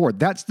about this before.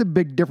 That's the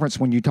big difference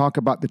when you talk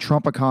about the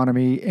Trump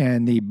economy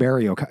and the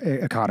Barry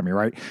economy,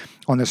 right?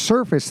 On the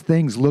surface,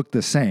 things look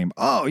the same.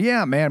 Oh,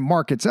 yeah, man,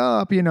 market's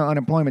up,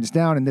 unemployment's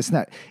down and this and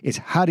that. It's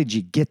how did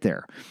you get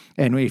there?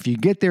 And if you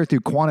get there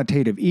through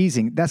quantitative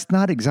easing, that's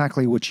not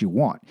exactly what you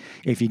want.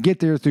 If you get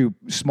there through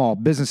small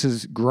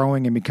businesses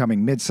growing and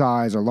becoming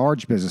mid-size or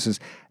large businesses,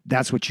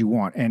 that's what you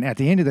want. And at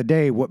the end of the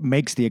day, what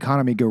makes the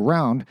economy go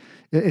round,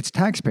 it's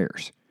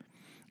taxpayers.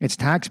 It's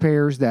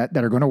taxpayers that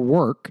are going to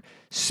work,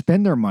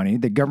 spend their money,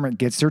 the government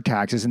gets their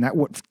taxes, and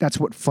that's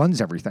what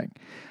funds everything.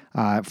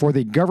 For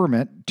the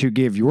government to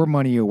give your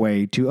money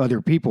away to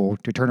other people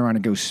to turn around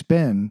and go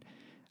spend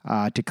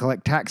to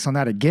collect tax on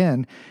that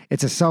again,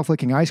 it's a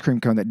self-licking ice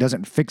cream cone that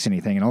doesn't fix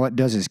anything, and all it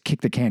does is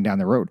kick the can down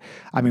the road.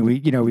 I mean,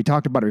 we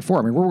talked about it before.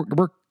 I mean,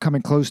 we're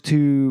coming close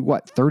to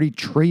 $30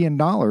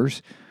 trillion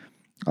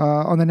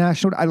on the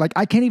national.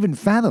 I can't even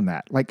fathom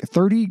that. Like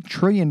 $30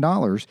 trillion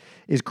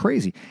is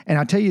crazy. And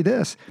I'll tell you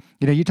this.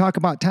 You talk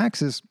about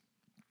taxes.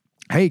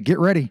 Hey, get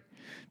ready,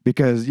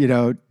 because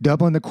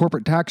doubling the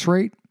corporate tax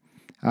rate.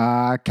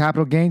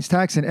 Capital gains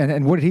tax.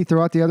 And what did he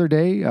throw out the other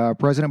day?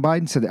 President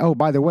Biden said, oh,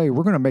 by the way,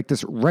 we're going to make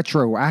this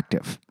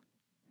retroactive.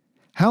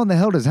 How in the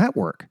hell does that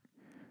work?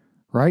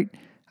 Right?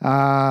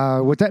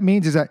 What that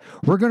means is that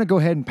we're going to go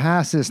ahead and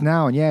pass this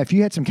now. And yeah, if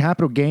you had some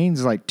capital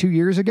gains like 2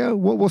 years ago,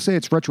 we'll say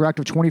it's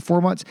retroactive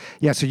 24 months.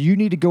 Yeah, so you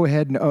need to go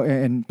ahead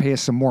and pay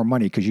us some more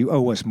money because you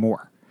owe us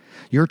more.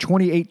 Your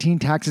 2018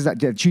 taxes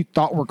that you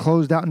thought were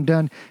closed out and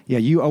done, yeah,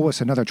 you owe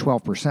us another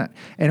 12%.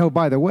 And oh,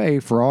 by the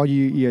way, for all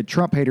you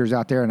Trump haters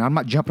out there, and I'm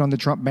not jumping on the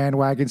Trump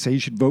bandwagon, say you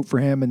should vote for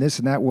him and this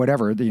and that,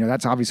 whatever.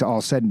 That's obviously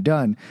all said and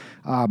done.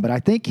 But I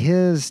think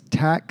his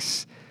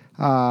tax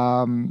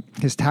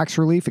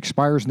relief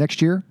expires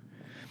next year.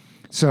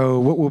 So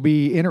what will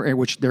be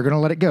which they're going to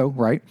let it go,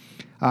 right?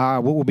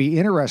 What will be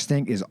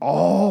interesting is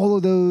all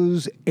of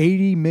those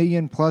 80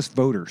 million plus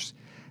voters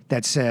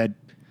that said,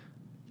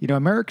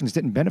 Americans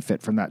didn't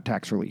benefit from that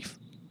tax relief.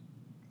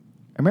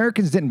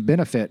 Americans didn't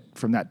benefit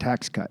from that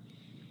tax cut.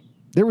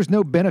 There was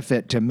no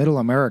benefit to middle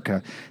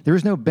America. There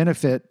was no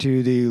benefit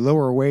to the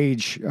lower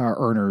wage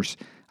earners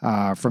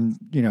from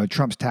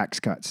Trump's tax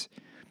cuts.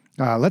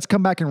 Let's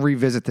come back and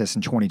revisit this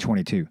in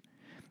 2022.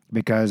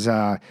 Because,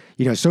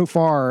 so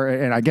far,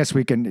 and I guess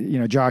we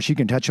can, Josh, you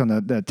can touch on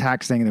the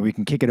tax thing and then we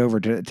can kick it over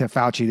to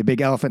Fauci, the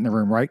big elephant in the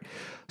room, right?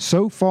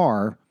 So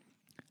far,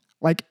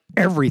 like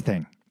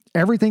everything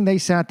they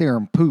sat there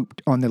and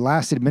pooped on the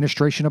last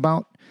administration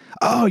about,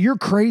 oh, you're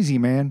crazy,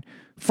 man.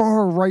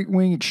 Far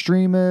right-wing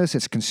extremists,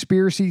 it's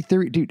conspiracy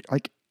theory. Dude,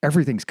 like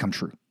everything's come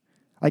true.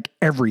 Like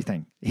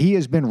everything. He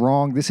has been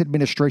wrong. This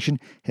administration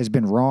has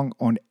been wrong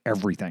on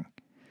everything.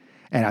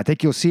 And I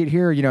think you'll see it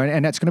here,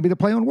 and that's going to be the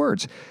play on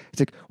words. It's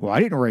like, well, I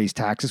didn't raise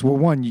taxes. Well,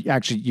 one,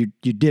 you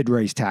did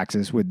raise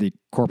taxes with the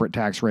corporate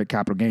tax rate,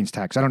 capital gains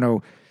tax. I don't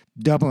know,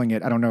 doubling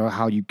it, I don't know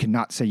how you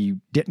cannot say you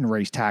didn't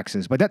raise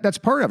taxes, but that's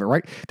part of it,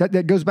 right?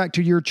 That goes back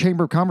to your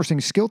Chamber of Commerce thing,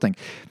 skill thing.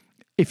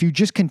 If you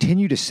just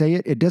continue to say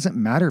it, it doesn't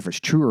matter if it's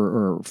true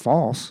or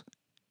false.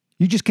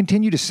 You just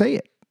continue to say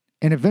it,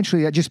 and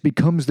eventually that just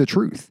becomes the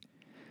truth.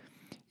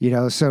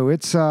 So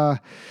it's...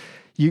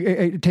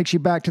 it takes you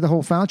back to the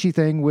whole Fauci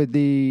thing with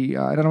the,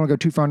 I don't want to go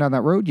too far down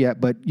that road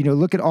yet, but,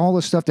 look at all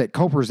the stuff that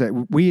Culper's that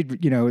we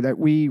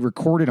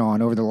recorded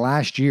on over the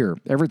last year,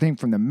 everything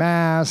from the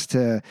mask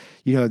to,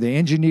 the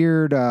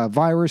engineered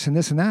virus and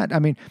this and that. I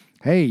mean,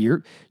 hey,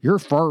 you're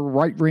far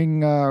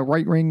right-wing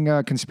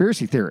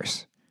conspiracy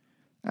theorists.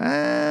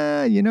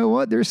 You know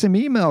what? There's some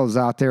emails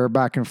out there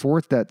back and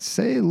forth that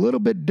say a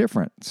little bit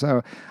different.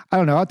 So I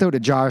don't know. I'll throw it to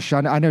Josh.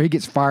 I know he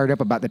gets fired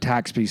up about the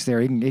tax piece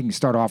there. He can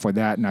start off with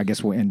that, and I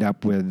guess we'll end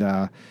up with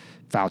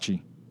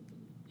Fauci.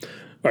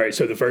 All right.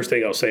 So the first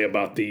thing I'll say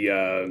about the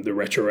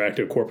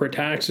retroactive corporate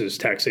tax is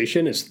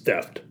taxation is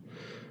theft.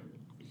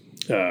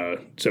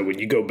 So when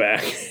you go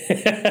back,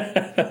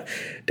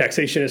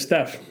 taxation is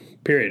theft.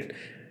 Period.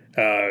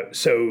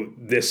 So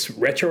this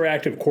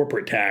retroactive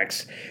corporate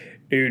tax,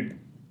 dude.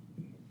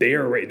 They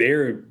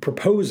are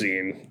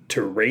proposing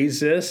to raise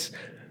this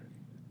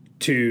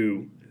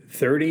to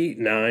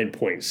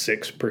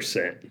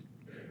 39.6%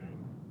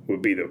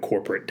 would be the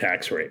corporate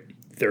tax rate.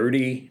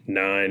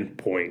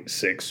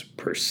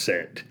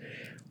 39.6%.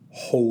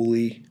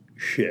 Holy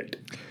shit.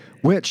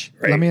 Which,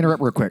 right? Let me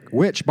interrupt real quick.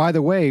 Which, by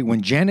the way,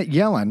 when Janet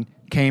Yellen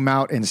came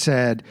out and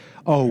said,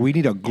 oh, we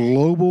need a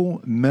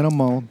global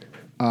minimum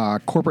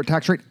corporate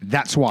tax rate,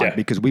 that's why,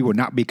 because we would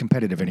not be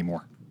competitive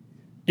anymore.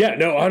 Yeah,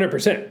 no,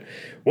 100%.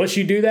 Once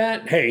you do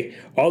that, hey,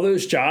 all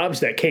those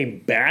jobs that came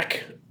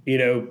back,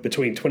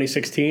 between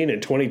 2016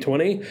 and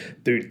 2020,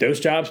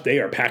 those jobs, they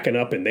are packing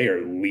up and they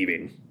are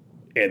leaving.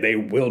 And they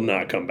will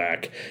not come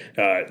back.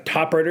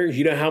 Top earners,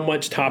 you know how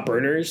much top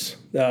earners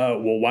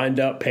will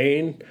wind up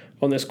paying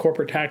on this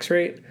corporate tax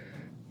rate?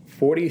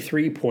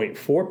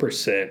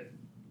 43.4%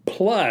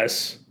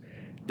 plus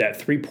that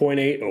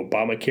 3.8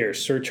 Obamacare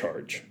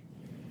surcharge.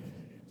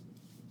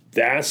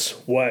 That's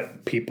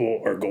what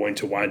people are going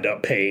to wind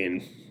up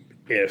paying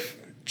if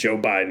Joe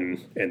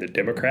Biden and the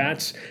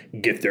Democrats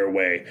get their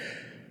way.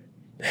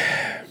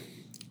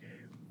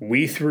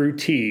 We threw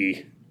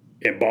tea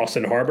in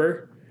Boston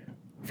Harbor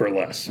for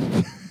less.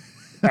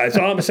 That's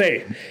all I'm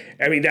saying.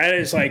 I mean, that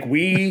is like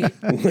we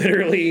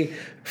literally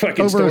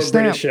fucking stole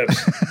British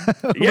ships.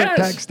 Yes.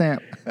 Tax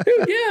stamp.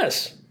 Dude,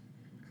 yes.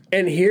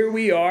 And here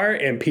we are,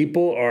 and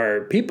people,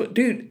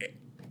 dude,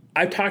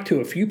 I've talked to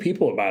a few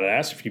people about it. I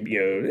asked a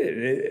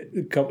few,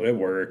 a couple at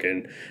work,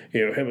 and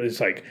it's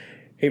like,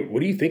 hey, what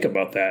do you think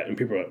about that? And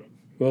people are like,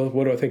 well,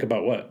 what do I think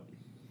about what?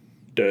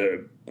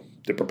 The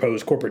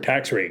proposed corporate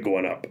tax rate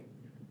going up,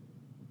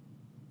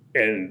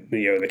 and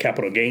the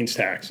capital gains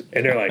tax,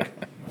 and they're like,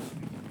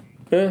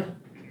 huh?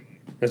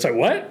 It's like,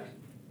 what?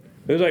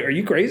 It was like, are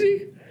you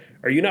crazy?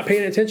 Are you not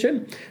paying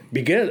attention?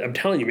 Because I'm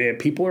telling you, man,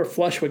 people are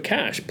flush with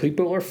cash.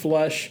 People are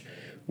flush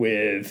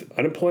with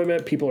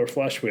unemployment. People are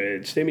flush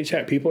with stimmy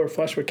check. People are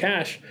flush with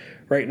cash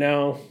right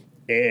now.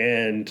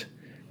 And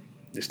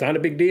it's not a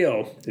big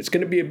deal. It's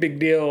going to be a big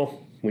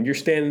deal when you're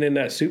standing in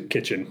that soup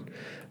kitchen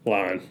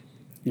line.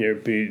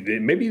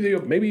 Maybe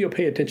you'll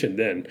pay attention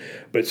then.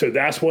 But so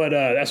that's what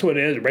it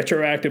is.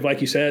 Retroactive,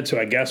 like you said. So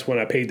I guess when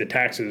I paid the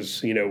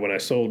taxes, when I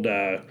sold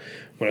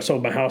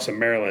my house in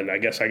Maryland, I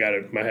guess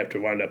might have to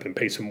wind up and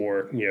pay some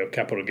more,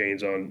 capital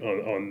gains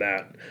on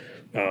that.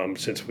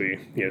 Since we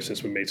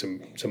made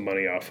some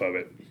money off of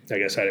it. I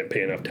guess I didn't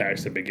pay enough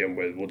tax to begin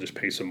with. We'll just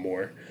pay some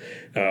more.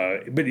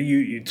 But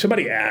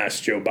somebody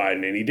asked Joe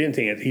Biden, and he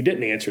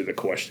didn't answer the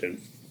question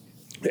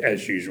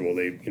as usual.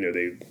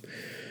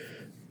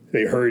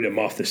 They hurried him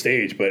off the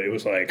stage, but it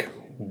was like,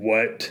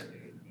 what?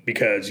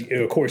 Because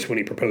of course when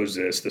he proposed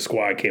this, the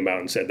squad came out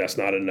and said that's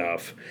not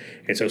enough,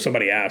 and so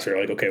somebody asked her,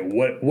 like, okay,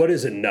 what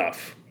is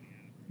enough?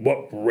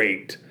 What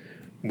rate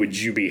would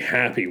you be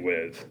happy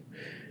with?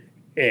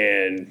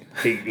 And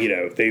he,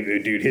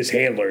 his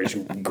handlers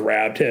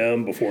grabbed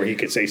him before he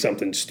could say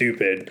something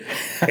stupid,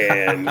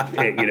 and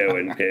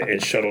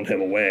shuttled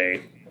him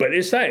away. But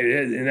it's not,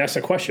 and that's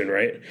the question,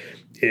 right?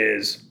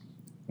 Is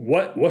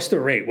what's the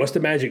rate? What's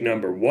the magic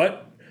number?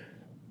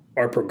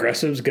 are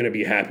progressives going to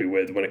be happy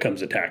with when it comes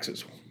to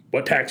taxes?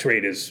 What tax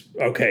rate is,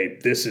 okay,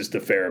 this is the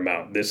fair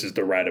amount, this is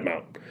the right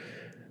amount?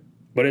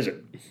 What is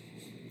it?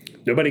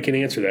 Nobody can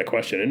answer that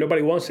question, and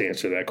nobody wants to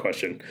answer that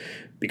question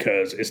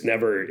because it's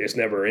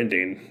never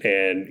ending.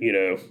 And,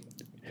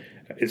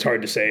 it's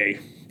hard to say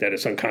that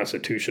it's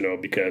unconstitutional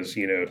because,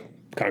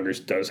 Congress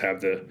does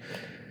have the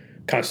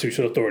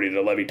constitutional authority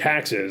to levy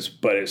taxes,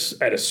 but it's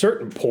at a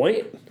certain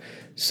point,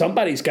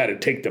 somebody's got to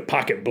take the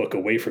pocketbook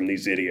away from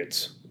these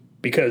idiots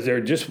because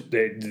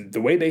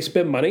the way they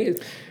spend money,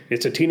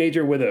 it's a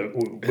teenager with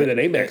an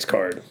Amex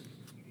card.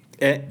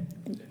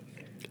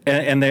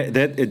 And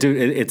that dude,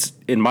 it's,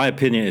 in my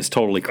opinion, is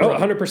totally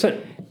correct.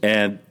 100%.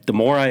 And the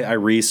more I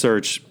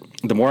research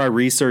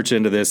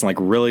into this and like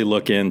really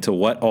look into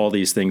what all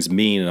these things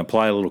mean and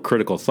apply a little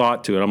critical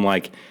thought to it, I'm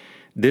like,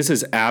 this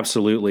is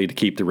absolutely to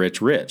keep the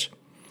rich rich,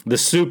 the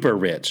super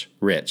rich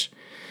rich.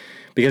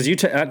 Because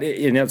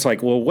and it's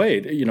like, well,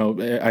 wait,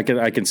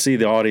 I can see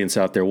the audience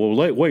out there. Well,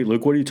 wait,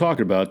 Luke, what are you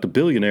talking about? The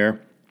billionaire,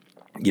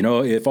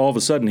 if all of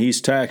a sudden he's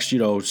taxed,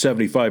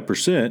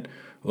 75%,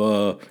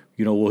 well,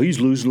 he's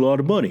losing a lot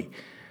of money.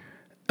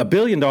 $1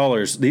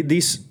 billion,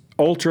 these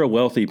ultra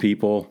wealthy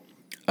people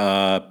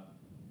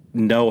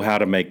know how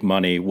to make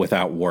money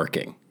without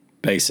working,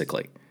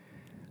 basically.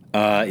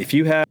 If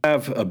you have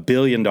 $1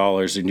 billion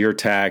and you're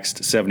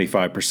taxed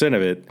 75%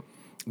 of it,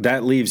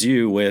 that leaves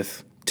you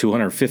with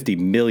 $250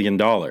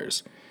 million.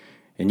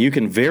 And you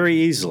can very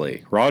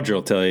easily, Roger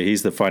will tell you,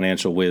 he's the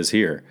financial whiz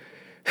here.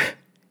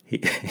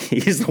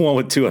 He's the one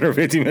with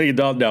 $250 million.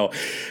 No,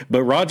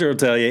 but Roger will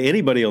tell you,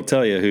 anybody will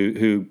tell you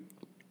who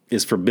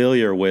is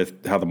familiar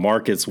with how the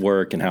markets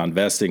work and how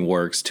investing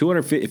works.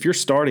 If you're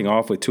starting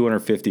off with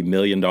 $250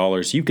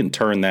 million, you can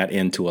turn that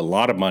into a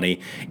lot of money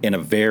in a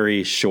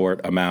very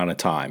short amount of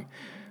time.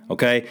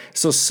 Okay,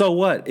 so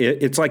what?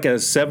 It's like a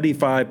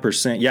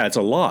 75%. Yeah, it's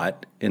a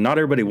lot, and not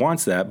everybody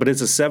wants that, but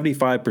it's a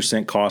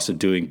 75% cost of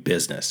doing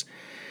business.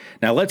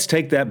 Now let's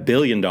take that $1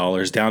 billion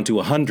down to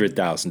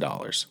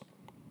 $100,000.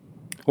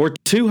 Or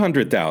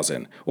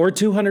 $200,000, or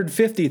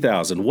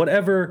 $250,000,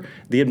 whatever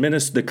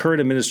the current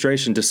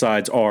administration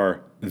decides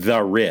are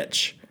the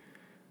rich.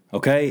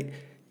 Okay,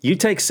 you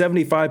take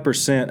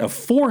 75% of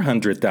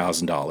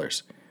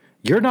 $400,000.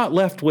 You're not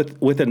left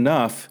with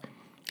enough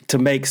to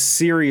make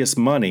serious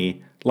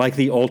money like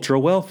the ultra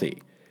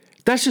wealthy.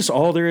 That's just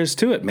all there is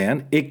to it,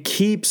 man. It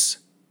keeps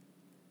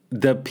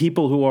the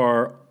people who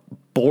are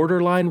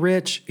borderline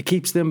rich, it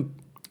keeps them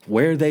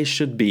where they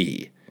should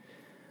be,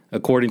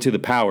 according to the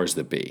powers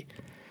that be.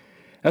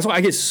 That's why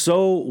I get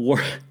so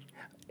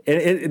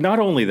worried. Not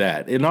only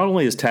that, it not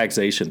only is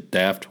taxation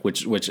theft,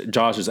 which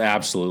Josh is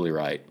absolutely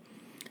right,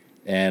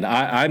 and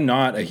I'm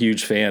not a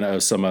huge fan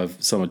of some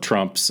of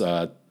Trump's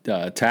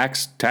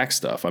tax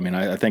stuff. I mean,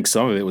 I think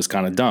some of it was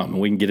kind of dumb,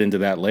 and we can get into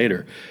that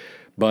later.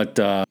 But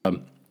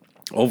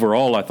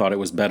overall, I thought it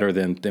was better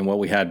than what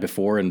we had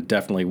before, and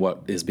definitely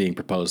what is being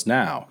proposed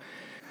now.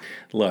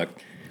 Look,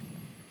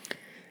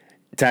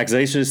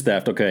 taxation is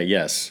theft. Okay,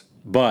 yes,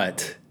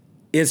 but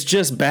it's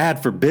just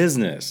bad for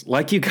business.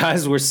 Like you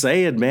guys were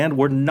saying, man,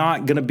 we're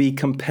not going to be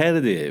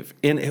competitive.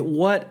 And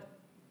what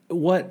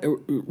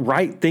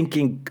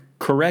right-thinking,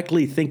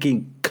 correctly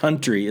thinking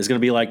country is going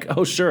to be like,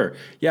 oh, sure,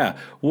 yeah,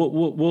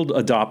 we'll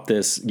adopt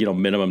this,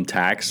 minimum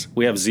tax.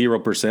 We have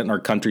 0% and our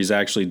country's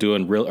actually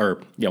doing we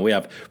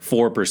have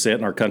 4%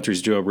 and our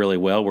country's doing really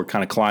well. We're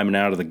kind of climbing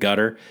out of the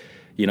gutter.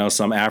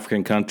 Some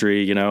African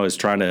country, is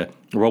trying to,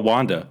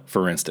 Rwanda,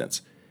 for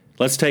instance.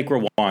 Let's take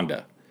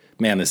Rwanda.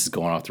 Man, this is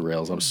going off the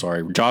rails. I'm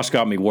sorry. Josh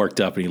got me worked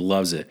up, and he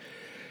loves it.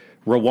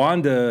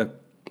 Rwanda,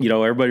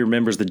 everybody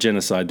remembers the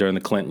genocide during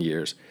the Clinton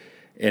years.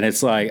 And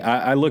it's like,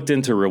 I looked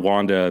into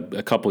Rwanda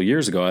a couple of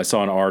years ago. I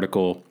saw an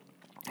article.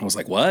 I was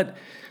like, what?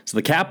 So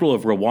the capital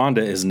of Rwanda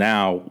is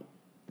now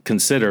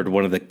considered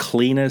one of the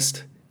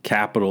cleanest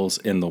capitals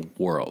in the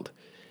world.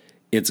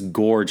 It's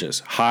gorgeous.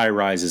 High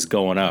rises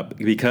going up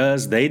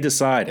because they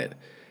decided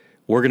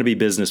we're going to be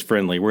business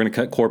friendly. We're going to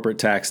cut corporate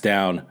tax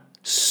down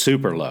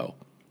super low.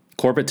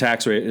 Corporate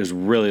tax rate is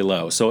really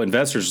low. So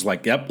investors are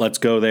like, yep, let's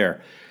go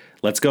there.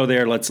 Let's go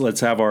there. Let's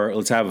have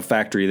a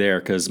factory there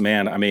because,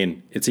 man, I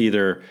mean, it's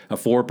either a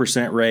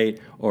 4%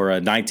 rate or a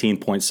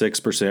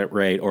 19.6%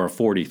 rate or a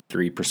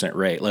 43%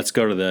 rate.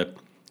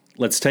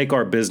 Let's take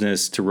our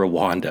business to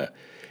Rwanda.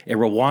 And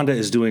Rwanda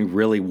is doing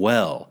really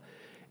well.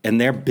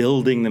 And they're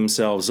building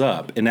themselves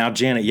up. And now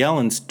Janet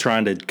Yellen's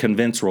trying to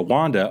convince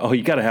Rwanda, oh,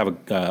 you got to have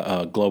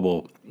a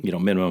global,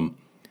 minimum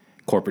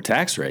corporate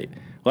tax rate.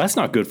 Well, that's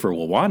not good for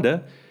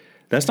Rwanda.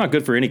 That's not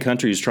good for any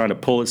country who's trying to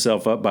pull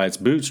itself up by its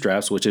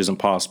bootstraps, which isn't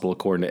possible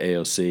according to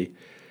AOC.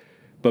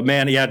 But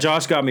man, yeah,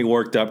 Josh got me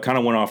worked up. Kind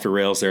of went off the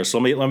rails there. So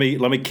let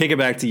me kick it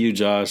back to you,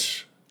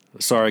 Josh.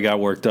 Sorry, I got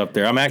worked up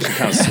there. I'm actually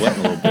kind of sweating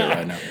a little bit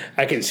right now.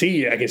 I can see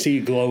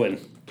you glowing.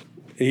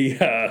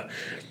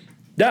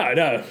 No.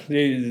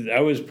 I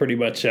was pretty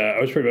much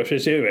the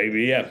same.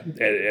 Yeah.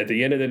 At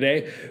the end of the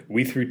day,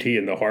 we threw tea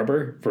in the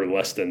harbor for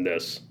less than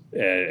this.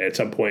 At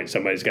some point,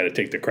 somebody's got to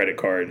take the credit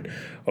card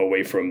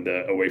away from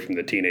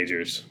the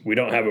teenagers. We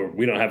don't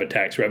have a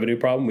tax revenue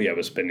problem. We have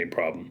a spending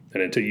problem.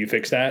 And until you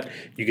fix that,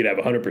 you could have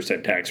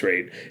 100% tax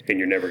rate, and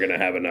you're never going to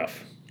have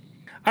enough.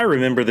 I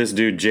remember this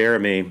dude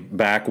Jeremy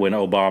back when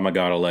Obama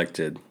got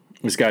elected.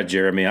 This guy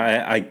Jeremy,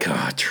 I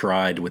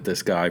tried with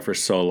this guy for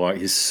so long.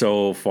 He's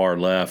so far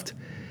left.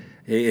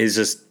 He's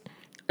just.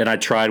 And I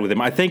tried with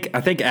him. I think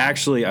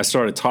actually I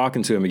started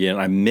talking to him again.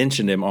 I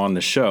mentioned him on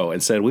the show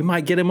and said, we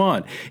might get him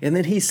on. And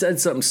then he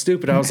said something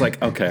stupid. I was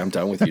like, okay, I'm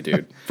done with you,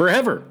 dude.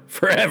 Forever.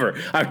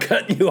 I'm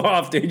cutting you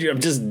off, dude. I'm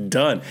just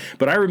done.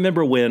 But I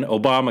remember when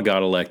Obama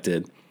got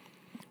elected,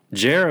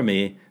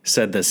 Jeremy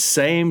said the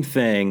same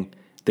thing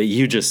that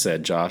you just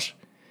said, Josh,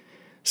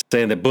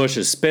 saying that Bush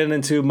is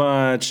spending too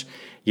much.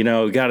 We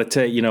got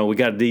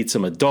to need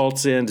some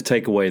adults in to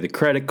take away the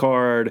credit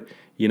card.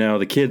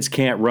 The kids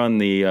can't run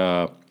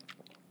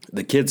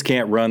the kids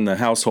can't run the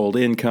household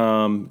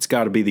income. It's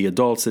got to be the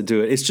adults that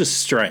do it. It's just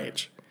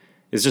strange.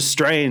 It's just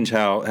strange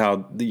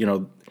how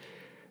the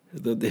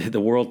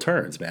world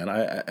turns, man.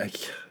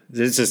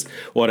 It's just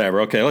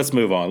whatever. Okay, let's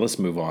move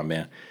on,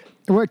 man.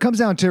 Well, it comes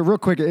down to, real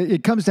quick,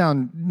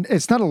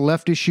 it's not a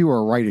left issue or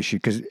a right issue,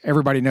 because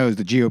everybody knows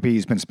the GOP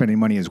has been spending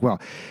money as well.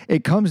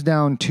 It comes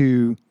down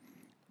to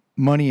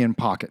money in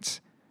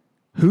pockets.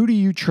 Who do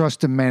you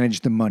trust to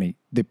manage the money?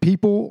 The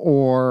people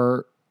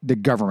or the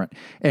government?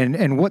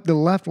 And what the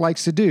left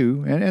likes to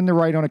do, and the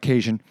right on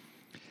occasion,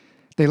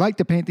 they like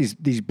to paint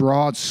these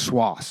broad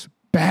swaths.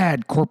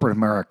 Bad corporate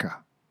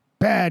America,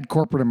 bad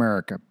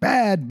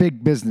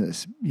big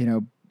business,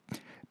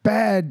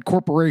 bad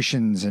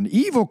corporations and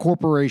evil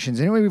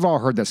corporations. Anyway, we've all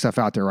heard that stuff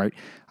out there, right?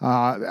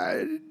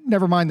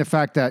 Never mind the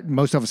fact that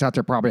most of us out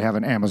there probably have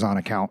an Amazon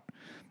account,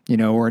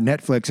 or a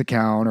Netflix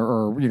account,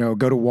 or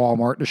go to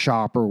Walmart to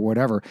shop or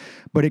whatever.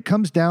 But it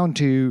comes down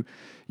to,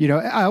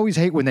 I always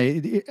hate when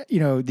they,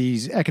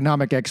 these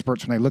economic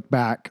experts, when they look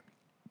back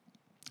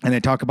and they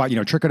talk about,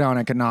 trickle-down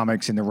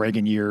economics in the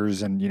Reagan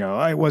years, and,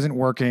 it wasn't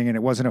working and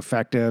it wasn't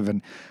effective.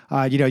 And,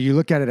 you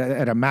look at it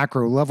at a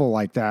macro level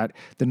like that,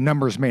 the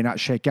numbers may not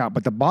shake out.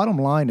 But the bottom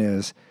line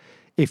is,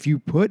 if you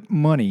put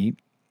more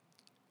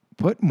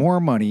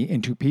money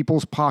into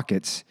people's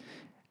pockets,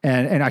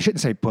 and I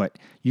shouldn't say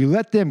you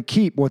let them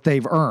keep what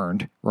they've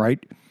earned, right?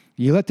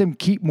 You let them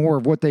keep more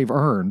of what they've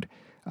earned,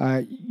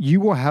 you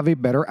will have a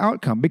better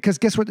outcome, because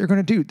guess what they're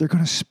going to do? They're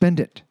going to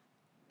spend it.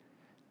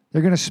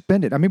 They're going to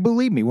spend it. I mean,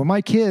 believe me, when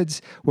my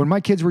kids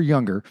were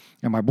younger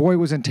and my boy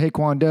was in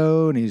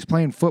taekwondo and he was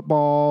playing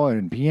football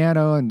and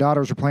piano and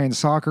daughters were playing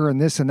soccer and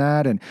this and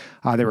that. And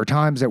there were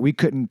times that we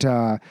couldn't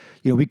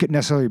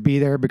necessarily be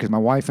there because my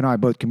wife and I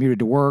both commuted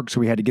to work. So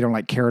we had to get on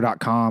like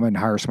care.com and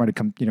hire somebody to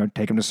come,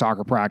 take them to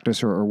soccer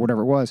practice or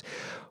whatever it was.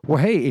 Well,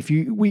 hey,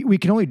 we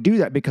can only do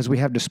that because we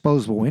have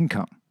disposable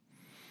income.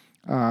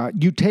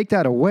 You take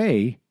that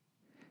away,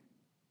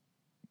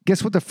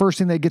 guess what the first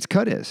thing that gets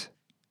cut is?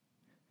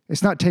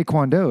 It's not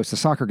taekwondo, it's the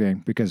soccer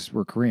game because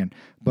we're Korean.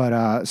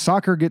 But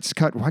soccer gets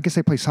cut. Well, I guess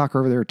they play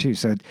soccer over there too.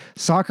 So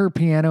soccer,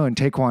 piano, and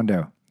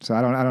taekwondo. So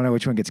I don't know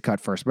which one gets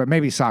cut first, but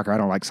maybe soccer. I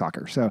don't like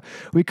soccer. So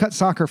we cut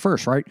soccer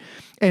first, right?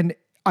 And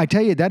I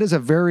tell you, that is a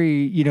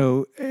very,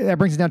 that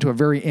brings it down to a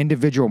very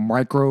individual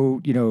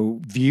micro,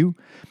 view.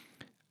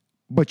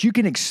 But you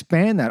can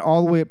expand that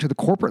all the way up to the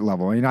corporate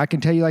level. And I can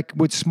tell you, like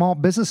with small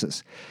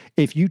businesses,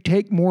 if you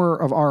take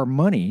more of our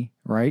money,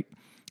 right,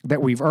 that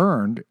we've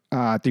earned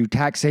through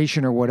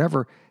taxation or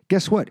whatever,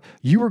 guess what?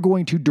 You are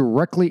going to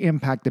directly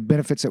impact the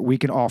benefits that we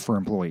can offer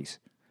employees.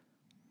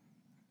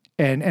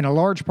 And a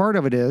large part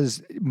of it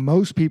is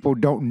most people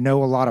don't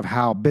know a lot of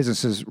how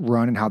businesses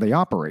run and how they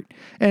operate.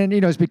 And,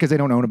 it's because they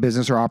don't own a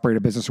business or operate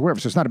a business or whatever.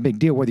 So it's not a big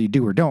deal whether you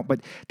do or don't.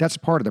 But that's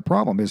part of the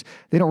problem is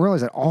they don't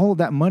realize that all of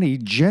that money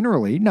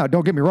generally, now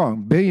don't get me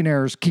wrong,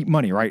 billionaires keep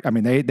money, right? I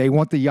mean, they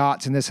want the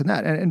yachts and this and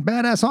that. And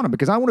badass on them,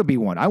 because I want to be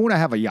one. I want to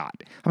have a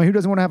yacht. I mean, who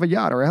doesn't want to have a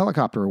yacht or a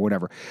helicopter or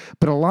whatever?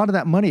 But a lot of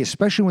that money,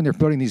 especially when they're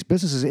building these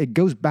businesses, it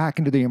goes back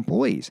into the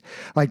employees.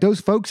 Like those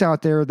folks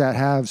out there that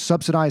have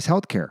subsidized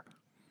healthcare,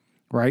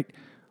 right?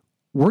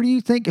 Who do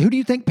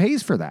you think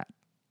pays for that?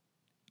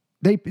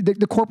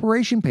 The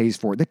corporation pays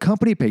for it. The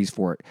company pays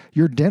for it.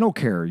 Your dental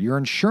care, your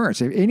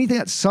insurance, anything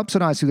that's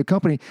subsidized through the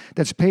company,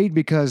 that's paid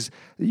because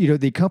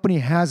the company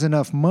has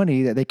enough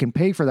money that they can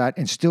pay for that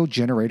and still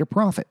generate a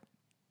profit,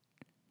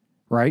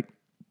 right?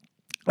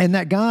 And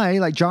that guy,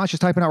 like Josh is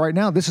typing out right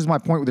now, this is my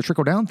point with the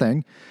trickle down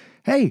thing.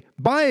 Hey,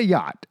 buy a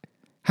yacht.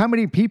 How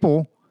many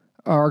people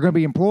are going to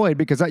be employed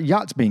because that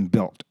yacht's being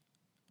built?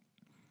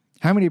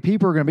 How many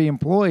people are going to be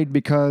employed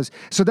because,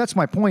 so that's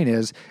my point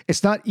is,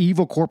 it's not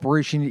evil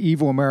corporation,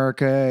 evil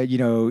America,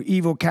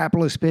 evil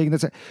capitalist pig.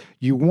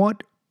 You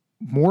want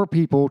more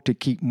people to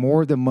keep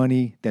more of the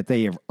money that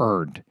they have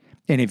earned.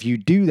 And if you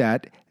do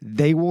that,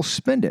 they will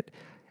spend it.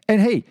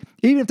 And hey,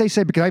 even if they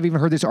say, because I've even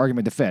heard this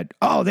argument, the Fed,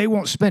 oh, they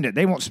won't spend it.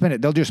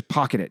 They'll just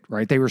pocket it,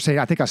 right? They were saying,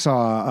 I think I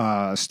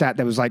saw a stat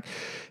that was like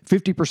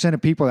 50%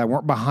 of people that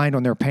weren't behind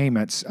on their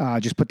payments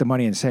just put the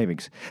money in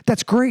savings.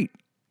 That's great.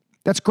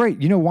 That's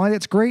great. You know why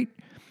that's great?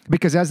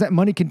 Because as that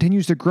money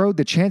continues to grow,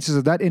 the chances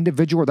of that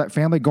individual or that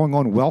family going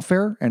on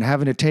welfare and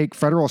having to take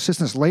federal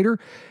assistance later,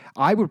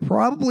 I would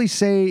probably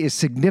say is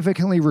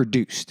significantly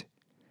reduced.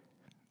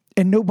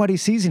 And nobody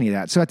sees any of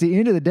that. So at the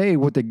end of the day,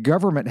 what the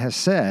government has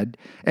said,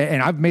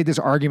 and I've made this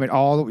argument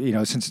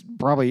since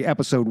probably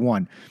episode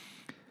 1,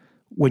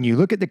 when you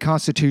look at the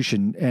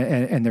Constitution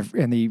and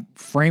the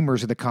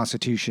framers of the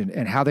Constitution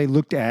and how they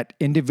looked at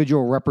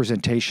individual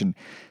representation,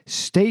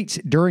 states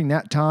during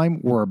that time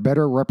were a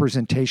better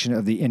representation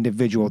of the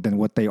individual than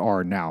what they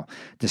are now.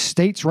 The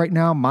states right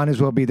now might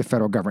as well be the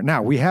federal government.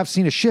 Now, we have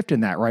seen a shift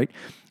in that, right?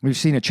 We've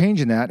seen a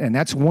change in that, and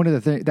that's one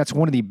of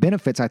the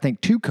benefits, I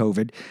think, to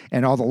COVID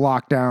and all the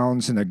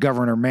lockdowns and the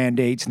governor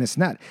mandates and this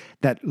and that.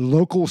 That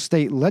local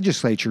state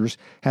legislatures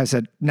have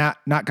said, not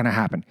going to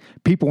happen.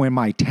 People in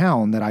my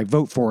town that I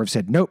vote for have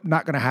said, nope,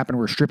 not going to happen.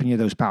 We're stripping you of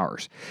those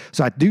powers.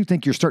 So I do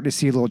think you're starting to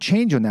see a little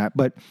change on that.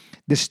 But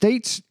the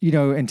states,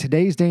 in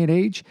today's day and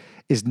age,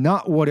 is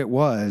not what it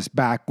was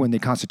back when the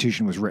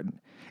Constitution was written.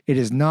 It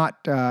is not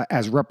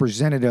as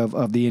representative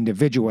of the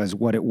individual as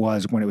what it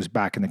was when it was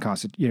back in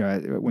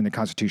the when the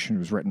Constitution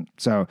was written.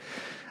 So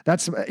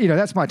that's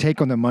my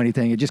take on the money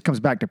thing. It just comes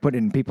back to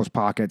putting it in people's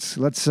pockets.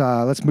 Let's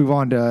move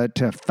on to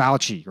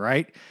Fauci,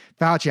 right?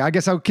 Fauci. I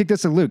guess I'll kick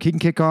this to Luke. He can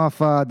kick off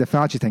the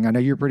Fauci thing. I know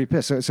you're pretty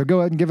pissed. So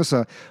go ahead and give us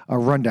a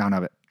rundown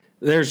of it.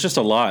 There's just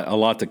a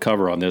lot to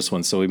cover on this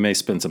one, so we may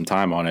spend some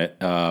time on it.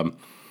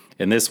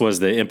 And this was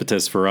the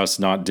impetus for us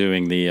not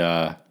doing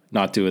the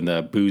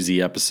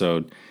boozy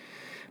episode.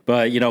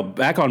 But,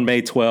 back on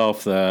May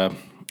 12th,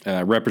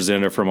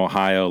 representative from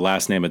Ohio,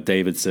 last name of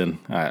Davidson,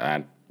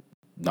 I'm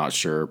not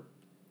sure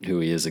who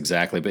he is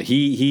exactly, but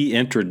he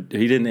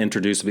didn't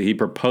introduce it, but he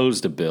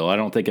proposed a bill. I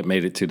don't think it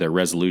made it to the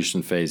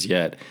resolution phase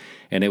yet.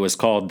 And it was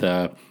called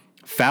the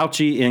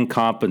Fauci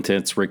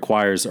Incompetence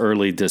Requires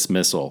Early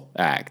Dismissal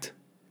Act.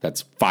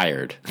 That's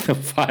fired, the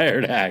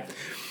Fired Act.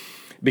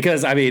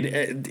 Because, May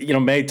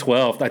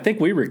 12th, I think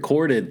we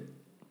recorded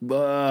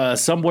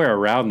somewhere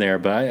around there,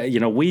 but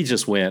we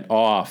just went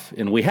off,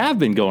 and we have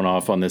been going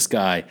off on this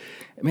guy.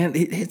 Man,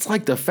 it's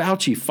like the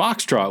Fauci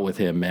foxtrot with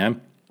him,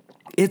 man.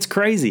 It's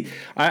crazy.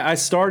 I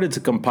started to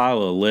compile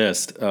a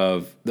list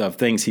of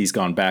things he's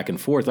gone back and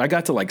forth. I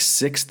got to like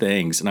 6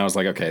 things, and I was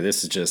like, okay,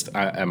 this is just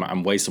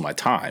I'm wasting my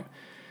time.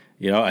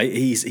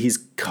 He's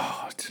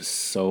just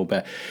so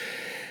bad.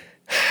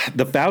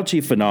 The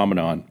Fauci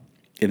phenomenon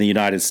in the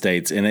United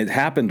States, and it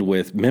happened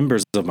with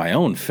members of my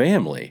own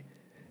family,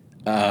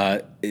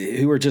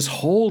 who are just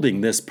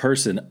holding this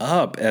person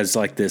up as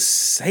like this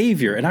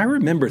savior. And I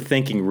remember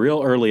thinking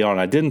real early on,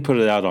 I didn't put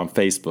it out on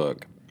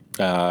Facebook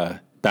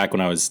back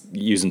when I was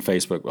using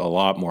Facebook a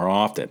lot more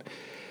often.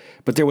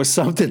 But there was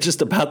something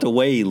just about the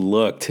way he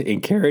looked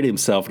and carried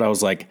himself. And I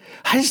was like,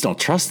 I just don't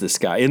trust this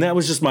guy. And that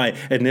was just my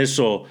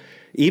initial,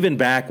 even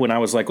back when I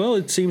was like, well,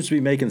 it seems to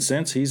be making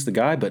sense. He's the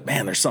guy. But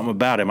man, there's something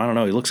about him. I don't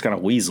know. He looks kind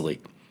of weaselly.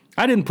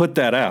 I didn't put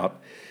that out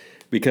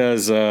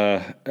because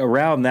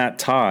around that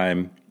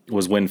time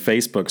was when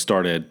Facebook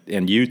started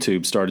and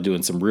YouTube started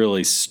doing some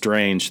really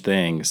strange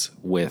things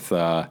with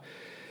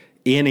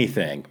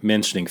anything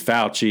mentioning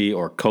Fauci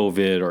or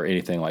COVID or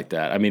anything like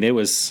that. I mean, there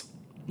was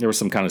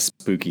some kind of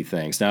spooky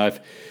things. Now,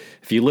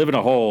 if you live in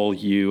a hole,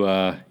 you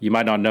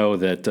might not know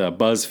that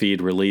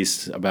BuzzFeed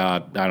released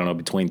about,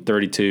 between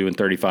 32 and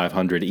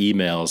 3,500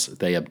 emails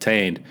they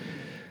obtained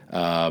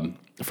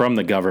from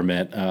the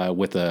government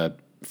with a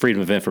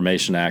Freedom of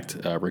Information Act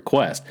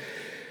request.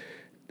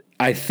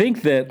 I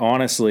think that,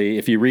 honestly,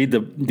 if you read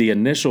the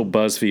initial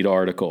BuzzFeed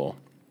article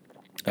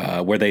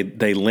where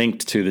they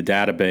linked to the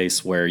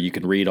database where you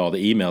can read all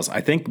the emails, I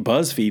think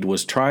BuzzFeed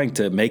was trying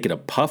to make it a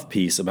puff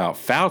piece about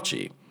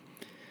Fauci.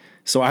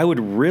 So I would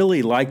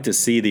really like to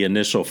see the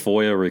initial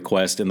FOIA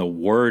request and the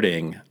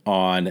wording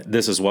on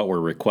this is what we're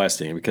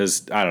requesting,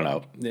 because, I don't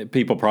know,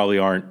 people probably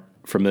aren't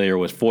familiar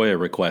with FOIA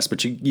requests,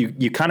 but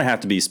you kind of have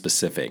to be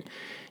specific.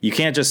 You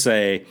can't just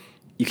say,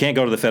 you can't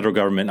go to the federal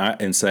government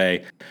and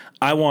say,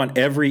 I want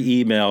every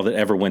email that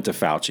ever went to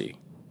Fauci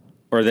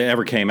or that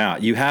ever came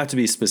out. You have to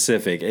be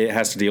specific. It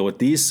has to deal with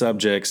these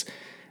subjects.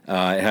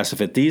 It has to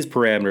fit these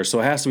parameters, so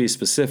it has to be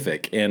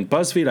specific. And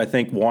BuzzFeed, I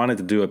think, wanted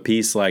to do a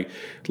piece like,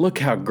 look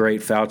how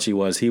great Fauci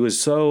was. He was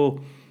so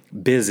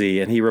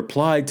busy, and he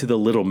replied to the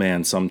little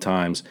man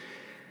sometimes.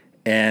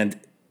 And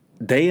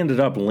they ended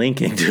up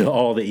linking to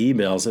all the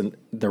emails, and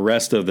the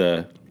rest of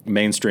the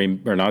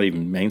mainstream, or not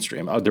even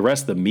mainstream, the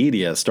rest of the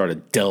media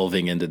started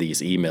delving into these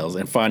emails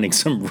and finding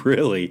some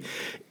really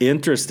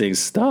interesting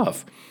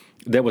stuff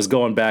that was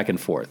going back and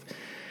forth.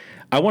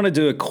 I want to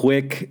do a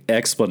quick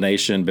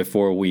explanation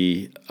before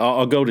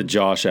I'll go to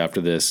Josh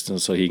after this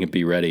so he can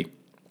be ready.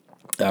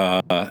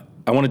 I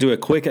want to do a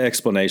quick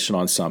explanation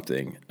on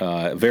something,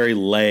 a very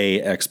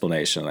lay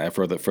explanation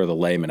for the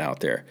layman out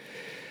there.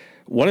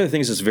 One of the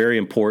things that's very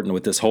important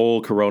with this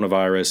whole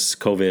coronavirus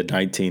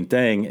COVID-19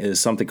 thing is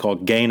something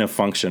called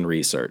gain-of-function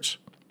research.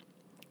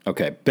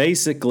 Okay,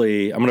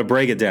 basically, I'm going to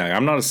break it down.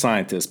 I'm not a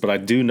scientist, but I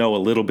do know a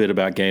little bit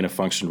about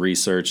gain-of-function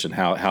research and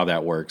how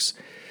that works.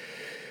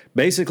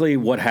 basically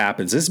what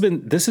happens,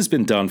 this has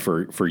been done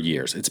for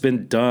years. It's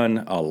been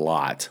done a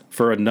lot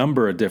for a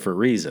number of different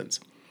reasons.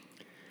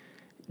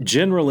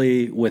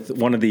 Generally, with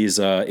one of these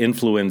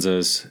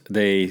influenzas,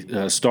 they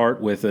start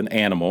with an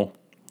animal,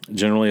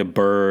 generally a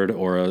bird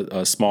or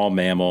a small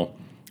mammal,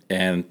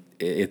 and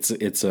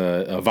it's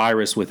a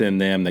virus within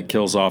them that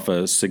kills off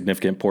a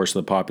significant portion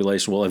of the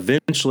population. Well,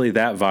 eventually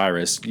that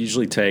virus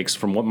usually takes,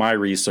 from what my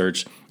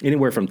research,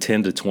 anywhere from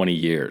 10 to 20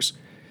 years.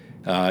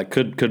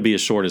 Could be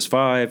as short as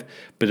 5,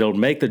 but it'll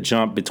make the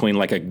jump between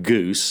like a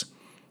goose,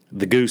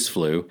 the goose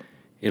flu.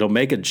 It'll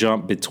make a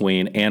jump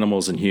between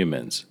animals and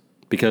humans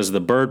because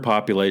the bird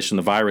population,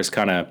 the virus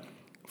kind of,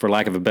 for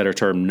lack of a better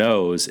term,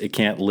 knows it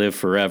can't live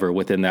forever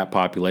within that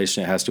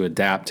population. It has to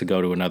adapt to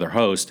go to another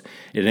host.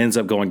 It ends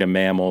up going to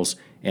mammals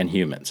and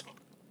humans.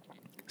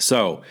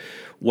 So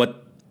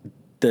what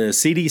the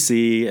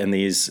CDC and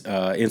these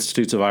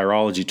institutes of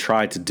virology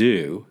try to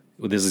do,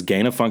 this is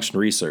gain-of-function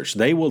research,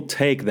 they will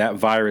take that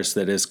virus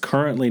that has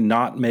currently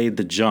not made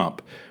the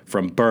jump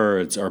from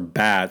birds or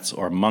bats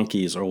or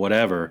monkeys or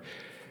whatever.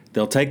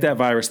 They'll take that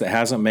virus that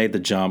hasn't made the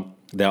jump,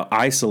 they'll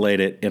isolate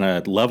it in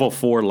a level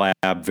 4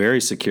 lab,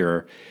 very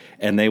secure,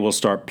 and they will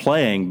start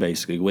playing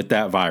basically with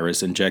that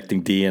virus,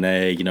 injecting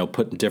DNA,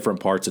 putting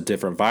different parts of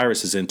different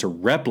viruses in to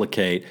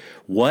replicate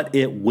what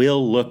it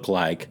will look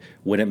like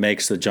when it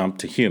makes the jump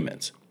to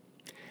humans.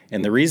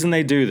 And the reason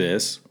they do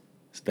this,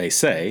 they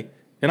say,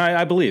 and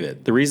I believe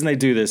it, the reason they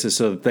do this is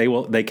so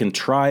that they can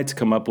try to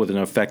come up with an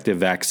effective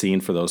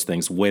vaccine for those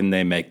things when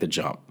they make the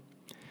jump.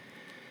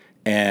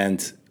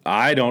 And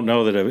I don't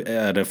know that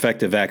an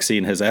effective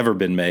vaccine has ever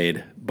been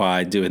made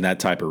by doing that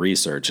type of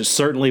research. It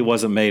certainly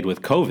wasn't made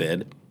with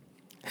COVID.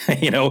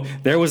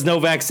 There was no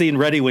vaccine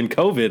ready when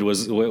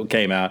COVID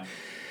came out.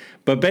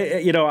 But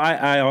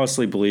I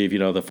honestly believe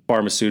the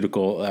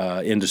pharmaceutical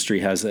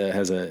industry has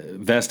a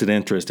vested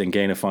interest in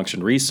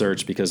gain-of-function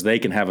research because they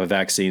can have a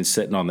vaccine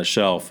sitting on the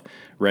shelf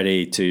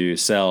ready to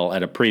sell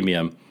at a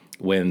premium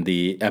when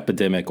the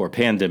epidemic or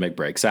pandemic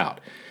breaks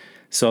out.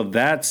 So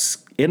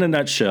that's, in a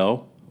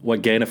nutshell,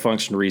 what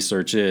gain-of-function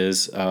research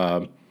is.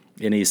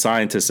 Any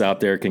scientists out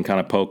there can kind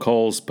of poke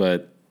holes,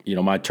 but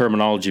my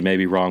terminology may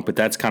be wrong, but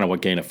that's kind of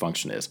what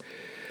gain-of-function is.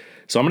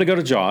 So I'm going to go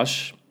to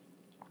Josh.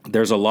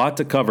 There's a lot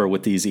to cover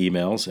with these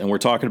emails, and we're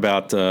talking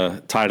about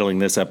titling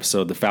this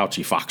episode "The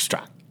Fauci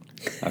Foxtrot."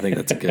 I think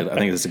that's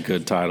a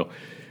good title.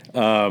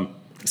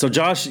 So,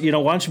 Josh, why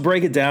don't you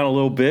break it down a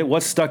little bit?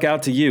 What stuck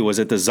out to you? Was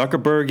it the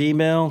Zuckerberg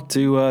email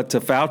to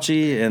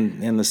Fauci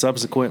and the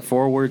subsequent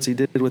forwards he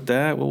did with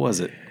that? What was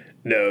it?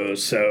 No,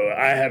 so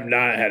I have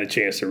not had a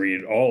chance to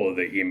read all of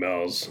the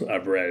emails.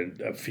 I've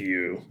read a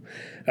few.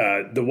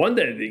 The one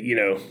that,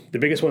 the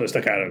biggest one that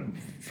stuck out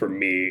for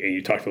me, and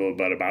you talked a little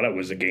bit about it,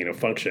 was the gain of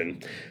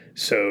function.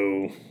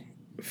 So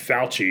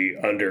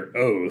Fauci, under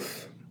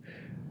oath,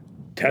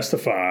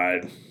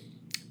 testified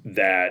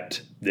that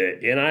the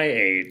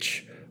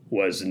NIH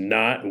was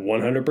not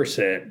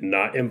 100%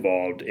 not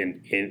involved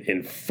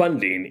in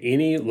funding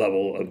any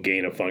level of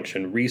gain of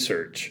function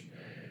research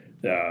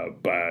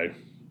by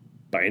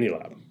any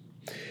lab.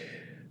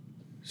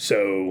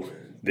 So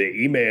the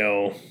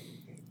email,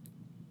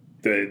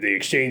 the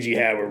exchange he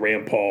had with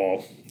Rand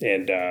Paul,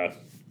 and the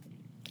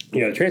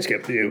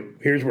transcript.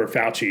 Here's where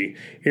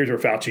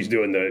Fauci's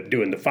doing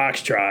the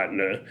foxtrot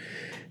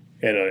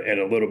and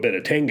a little bit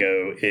of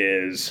tango.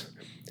 Is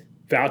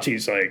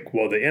Fauci's like,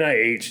 well, the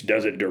NIH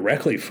doesn't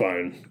directly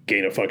fund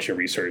gain of function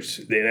research.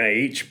 The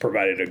NIH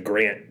provided a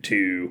grant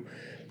to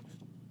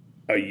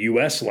a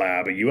U.S.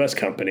 lab, a U.S.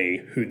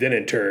 company, who then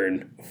in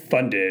turn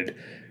funded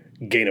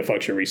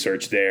gain-of-function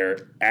research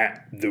there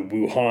at the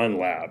Wuhan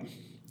lab.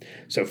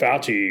 So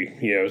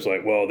Fauci, was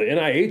like, well, the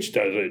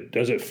NIH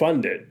does it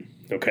fund it.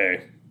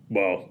 Okay,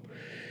 well,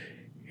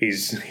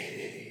 he's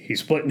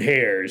splitting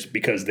hairs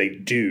because they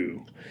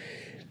do.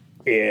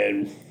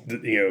 And,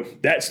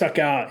 that stuck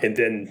out. And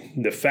then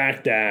the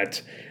fact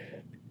that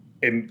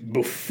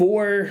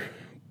before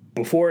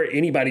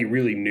anybody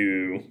really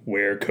knew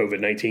where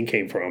COVID-19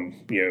 came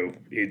from,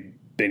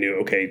 they knew,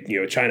 okay,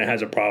 China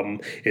has a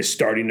problem. It's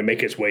starting to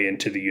make its way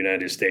into the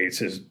United States.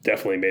 Has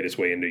definitely made its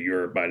way into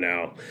Europe by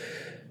now.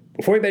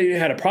 Before anybody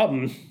had a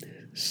problem,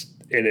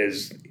 in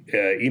his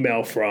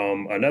email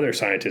from another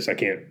scientist, I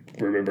can't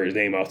remember his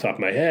name off the top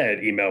of my head,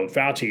 emailed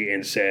Fauci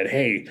and said,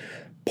 hey,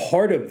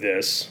 part of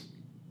this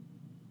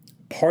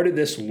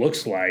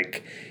looks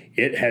like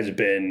it has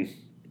been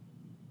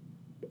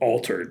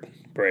altered,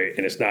 right?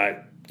 And it's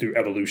not through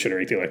evolution or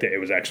anything like that. It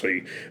was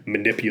actually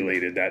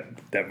manipulated.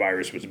 That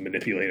virus was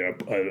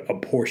manipulated, a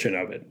portion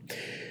of it.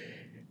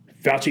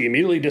 Fauci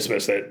immediately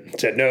dismissed it,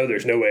 said, no,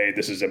 there's no way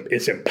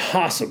it's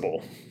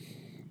impossible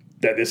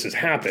that this has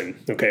happened.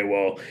 Okay,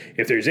 well,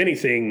 if there's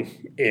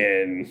anything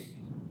in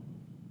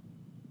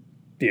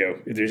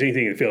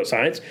the field of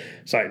science,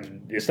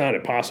 it's not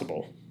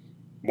impossible.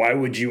 Why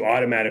would you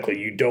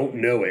you don't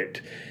know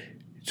it,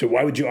 so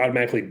why would you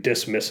automatically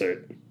dismiss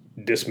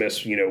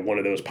one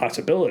of those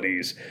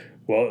possibilities?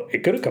 Well,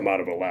 it could have come out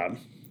of a lab.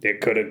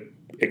 It could have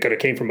It could have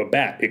came from a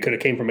bat. It could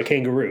have came from a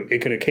kangaroo. It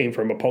could have came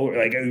from a polar.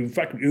 Like,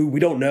 we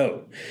don't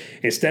know.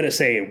 Instead of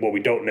saying, well, we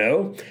don't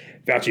know,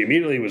 Fauci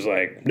immediately was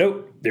like,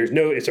 nope,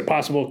 it's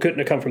impossible. Couldn't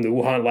have come from the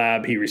Wuhan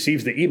lab. He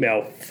receives the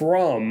email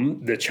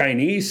from the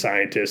Chinese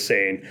scientist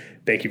saying,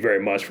 thank you very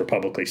much for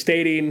publicly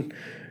stating,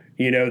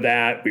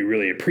 that. We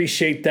really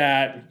appreciate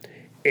that.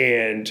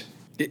 And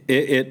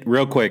it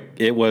real quick,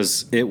 it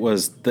was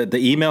the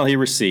email he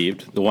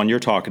received, the one you're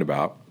talking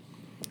about,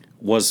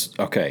 was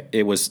okay.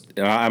 It was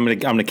I'm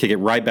gonna kick it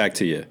right back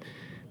to you,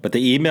 but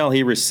the email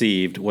he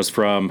received was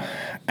from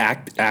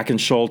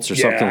Schultz or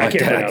something like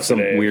that, some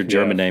weird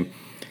German name.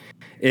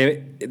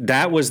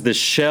 That was the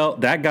shell.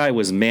 That guy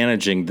was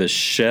managing the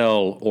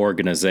shell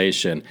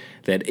organization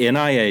that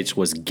NIH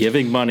was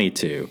giving money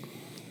to.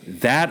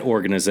 That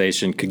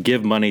organization could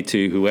give money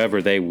to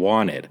whoever they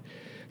wanted.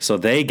 So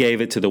they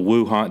gave it to the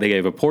Wuhan. They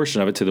gave a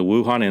portion of it to the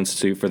Wuhan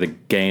Institute for the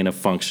Gain of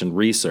Function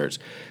Research.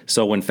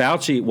 So when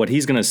Fauci, what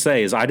he's going to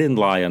say is, I didn't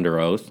lie under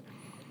oath.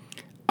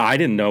 I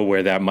didn't know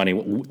where that money.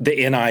 The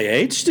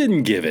NIH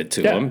didn't give it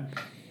to him.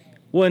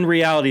 Well, in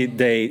reality,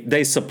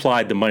 they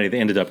supplied the money that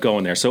ended up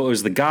going there. So it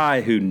was the guy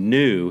who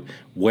knew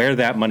where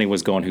that money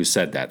was going who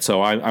said that.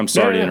 So I'm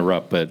sorry to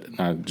interrupt, but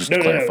just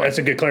to clarify. No, that's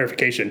a good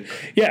clarification.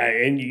 Yeah,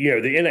 and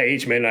the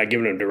NIH may not have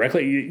given them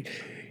directly.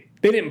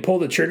 They didn't pull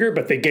the trigger,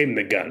 but they gave him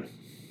the gun.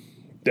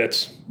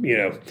 That's,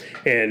 and,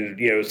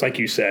 it's like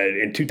you said,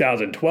 in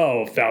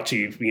 2012,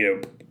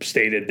 Fauci,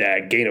 stated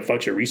that gain of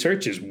function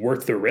research is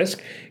worth the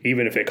risk,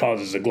 even if it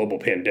causes a global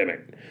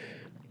pandemic.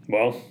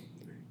 Well,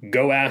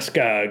 ask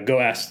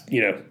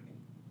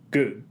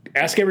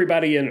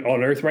everybody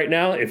on Earth right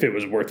now if it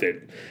was worth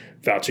it,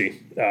 Fauci.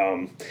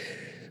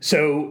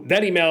 So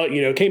that email,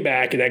 came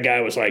back, and that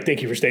guy was like,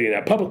 thank you for stating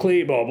that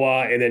publicly, blah,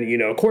 blah. And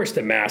then, of course,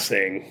 the mask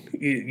thing,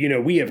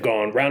 we have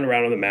gone round and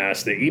round on the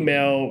mask. The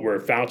email where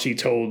Fauci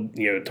told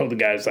the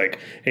guys, like,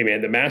 hey, man,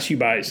 the mask you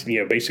buy,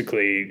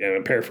 basically, and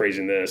I'm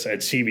paraphrasing this, at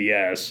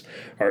CVS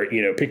or,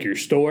 pick your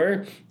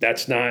store,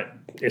 it's not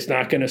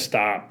going to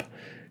stop.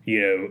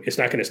 It's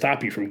not going to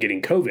stop you from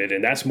getting COVID.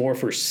 And that's more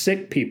for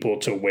sick people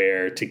to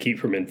wear to keep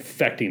from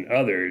infecting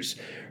others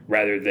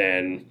rather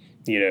than,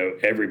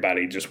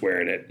 everybody just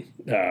wearing it.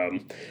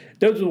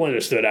 Those are the ones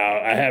that stood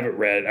out. I've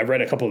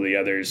read a couple of the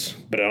others,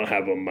 but I don't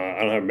have them.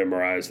 I don't have them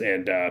memorized.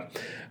 And I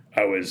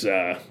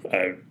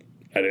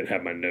didn't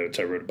have my notes.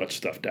 I wrote a bunch of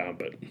stuff down,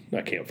 but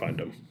I can't find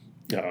them.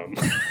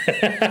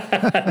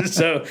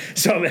 So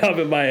I'm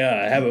having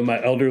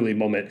my elderly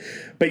moment.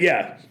 But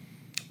yeah,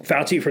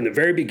 Fauci from the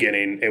very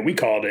beginning, and we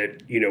called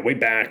it, way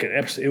back,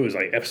 it was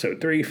like episode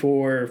 3,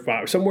 4,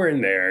 5, somewhere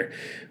in there.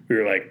 We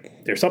were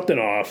like, there's something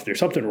off, there's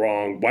something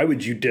wrong. Why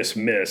would you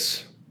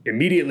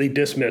immediately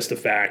dismiss the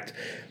fact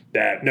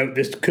that, no,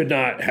 this could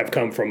not have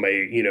come from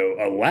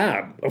a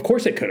lab? Of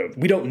course it could have.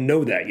 We don't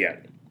know that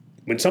yet.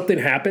 When something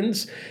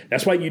happens,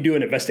 that's why you do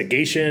an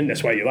investigation.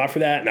 That's why you allow for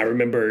that. And I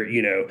remember,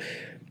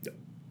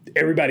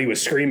 everybody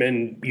was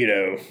screaming,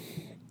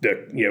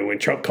 when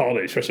Trump called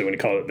it, especially when he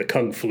called it the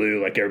Kung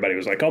flu, like everybody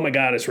was like, oh my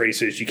God, it's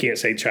racist. You can't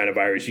say China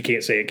virus. You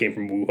can't say it came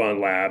from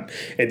Wuhan lab.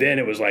 And then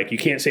it was like, you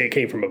can't say it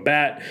came from a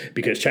bat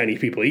because Chinese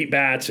people eat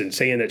bats, and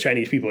saying that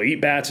Chinese people eat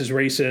bats is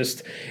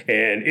racist.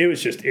 And it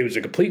was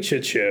a complete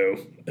shit show.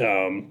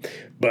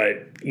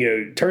 But,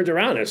 it turns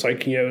around. It's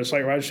like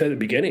Roger said at the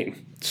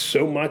beginning,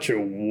 so much of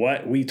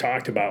what we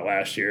talked about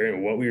last year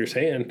and what we were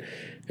saying,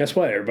 guess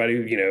what?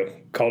 Everybody,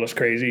 called us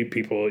crazy.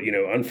 People,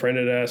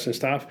 unfriended us and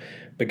stuff.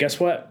 But guess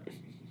what?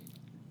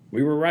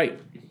 We were right.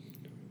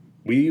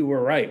 We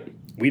were right.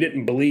 We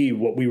didn't believe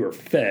what we were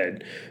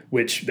fed,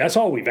 which that's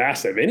all we've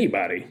asked of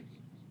anybody.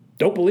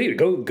 Don't believe it.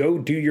 Go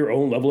do your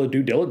own level of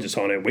due diligence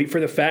on it. Wait for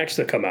the facts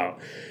to come out.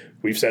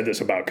 We've said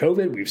this about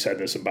COVID. We've said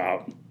this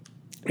about,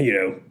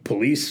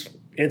 police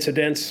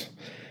incidents.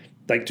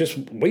 Like, just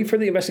wait for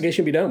the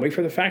investigation to be done. Wait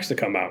for the facts to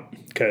come out,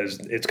 because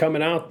it's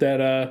coming out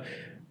that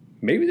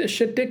maybe this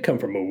shit did come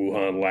from a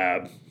Wuhan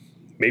lab.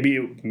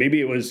 Maybe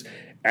it was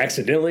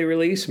accidentally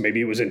released. Maybe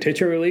it was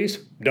intentionally released.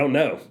 Don't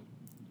know.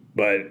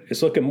 But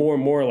it's looking more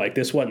and more like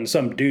this wasn't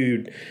some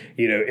dude,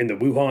 in the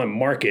Wuhan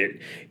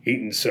market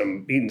eating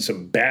some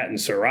bat and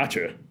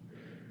sriracha.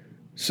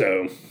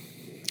 So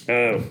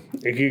I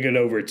could get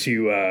over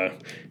to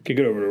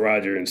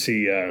Roger and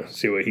see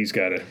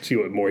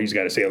what more he's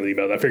got to say on the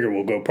email. I figure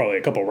we'll go probably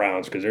a couple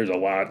rounds because there's a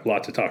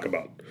lot to talk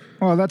about.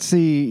 Well,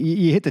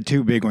 you hit the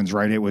two big ones,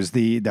 right? It was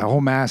the whole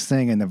mask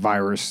thing and the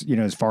virus,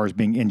 as far as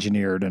being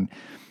engineered. And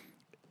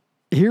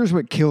here's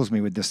what kills me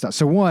with this stuff.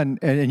 So one,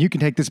 and you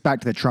can take this back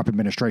to the Trump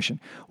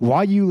administration.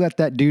 Why you let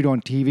that dude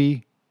on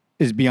TV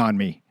is beyond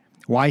me.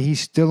 Why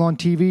he's still on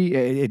TV,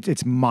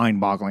 it's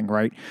mind-boggling,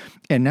 right?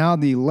 And now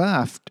the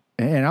left,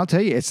 and I'll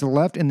tell you, it's the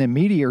left and the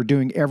media are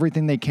doing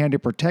everything they can to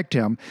protect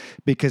him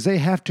because they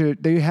have to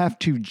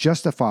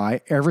justify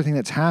everything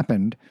that's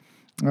happened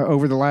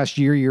over the last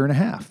year and a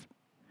half,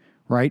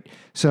 right?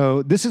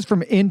 So this is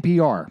from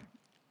NPR.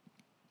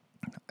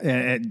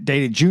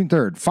 Dated June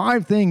 3rd,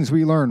 5 things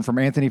we learned from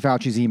Anthony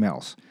Fauci's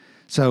emails.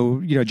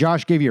 So,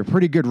 Josh gave you a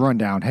pretty good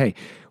rundown. Hey,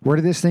 where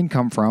did this thing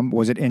come from?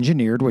 Was it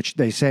engineered? Which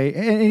they say,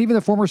 and even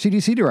the former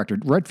CDC director,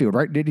 Redfield,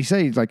 right? Did he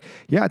say, he's like,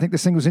 yeah, I think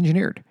this thing was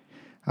engineered.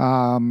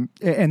 And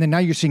then now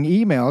you're seeing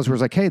emails where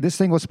it's like, hey, this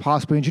thing was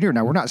possibly engineered.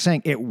 Now, we're not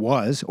saying it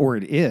was or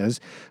it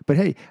is, but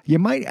hey, you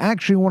might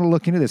actually want to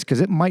look into this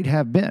because it might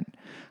have been.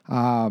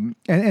 And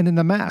then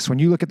the mask, when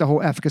you look at the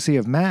whole efficacy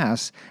of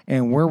masks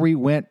and where we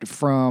went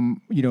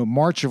from,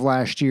 March of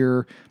last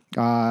year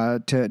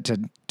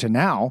to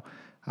now,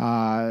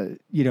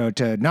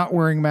 to not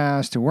wearing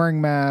masks, to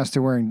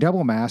wearing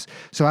double masks.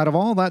 So out of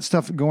all that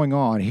stuff going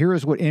on, here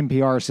is what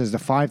NPR says, the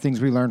 5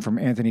 things we learned from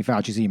Anthony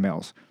Fauci's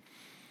emails.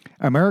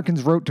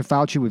 Americans wrote to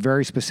Fauci with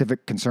very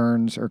specific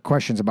concerns or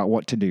questions about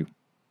what to do.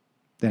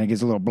 Then it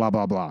gives a little blah,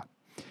 blah, blah.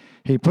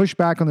 He pushed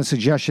back on the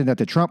suggestion that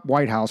the Trump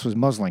White House was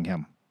muzzling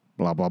him.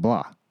 Blah, blah,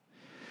 blah.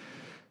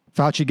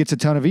 Fauci gets a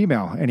ton of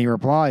email, and he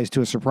replies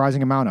to a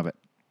surprising amount of it.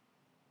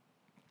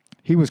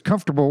 He was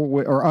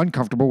comfortable or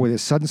uncomfortable with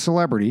his sudden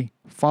celebrity,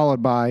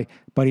 followed by,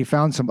 but he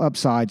found some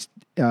upsides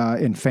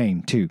in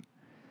fame, too.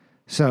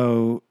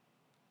 So,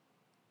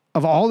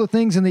 of all the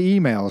things in the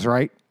emails,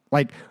 right?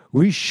 Like,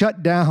 we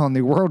shut down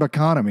the world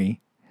economy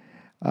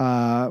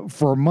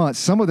for months.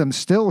 Some of them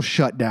still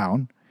shut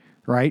down,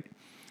 right?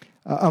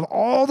 Of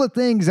all the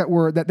things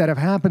that have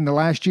happened the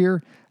last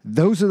year,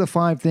 those are the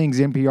 5 things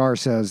NPR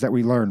says that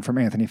we learned from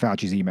Anthony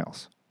Fauci's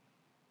emails.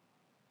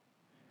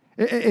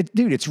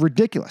 Dude, it's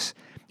ridiculous.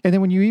 And then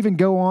when you even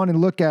go on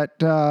and look at,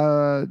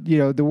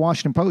 the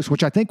Washington Post,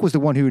 which I think was the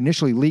one who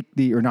initially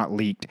not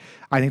leaked.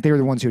 I think they were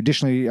the ones who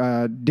additionally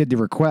did the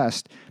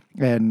request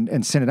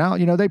and sent it out.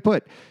 They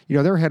put,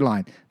 their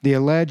headline, the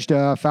alleged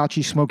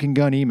Fauci smoking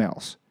gun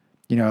emails.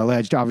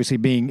 Alleged obviously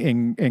being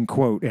in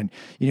quote. And,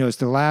 it's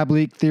the lab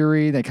leak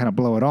theory. They kind of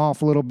blow it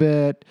off a little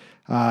bit.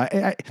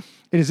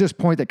 It is this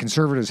point that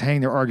conservatives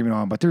hang their argument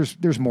on, but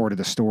there's more to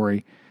the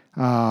story.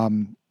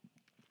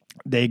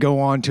 They go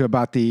on to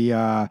about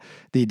the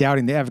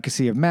doubting the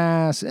efficacy of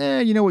masks.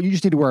 You know what? You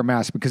just need to wear a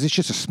mask because it's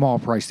just a small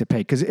price to pay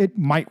because it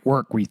might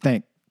work, we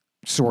think,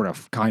 sort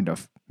of, kind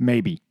of,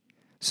 maybe.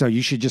 So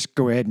you should just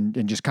go ahead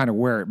and just kind of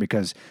wear it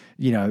because,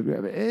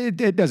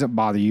 it doesn't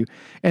bother you.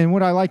 And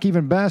what I like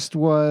even best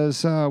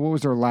was, what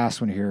was their last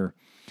one here?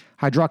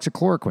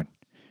 Hydroxychloroquine,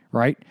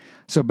 right?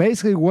 So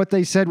basically what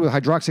they said with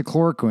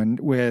hydroxychloroquine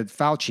with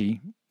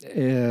Fauci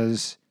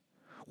is,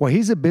 well,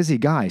 he's a busy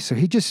guy. So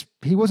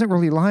he wasn't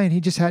really lying.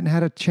 He just hadn't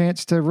had a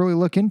chance to really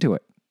look into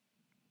it.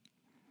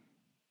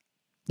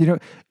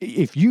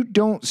 If you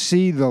don't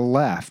see the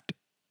left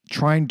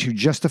trying to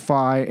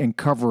justify and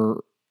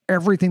cover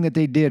everything that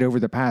they did over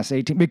the past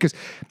 18, because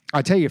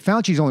I tell you,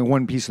 Fauci's only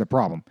one piece of the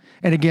problem.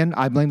 And again,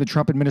 I blame the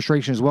Trump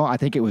administration as well. I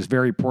think it was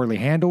very poorly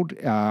handled.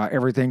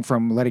 Everything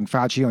from letting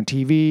Fauci on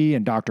TV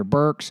and Dr.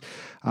 Birx.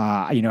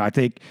 I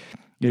think,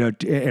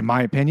 in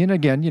my opinion,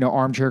 again,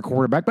 armchair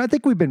quarterback, but I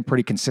think we've been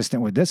pretty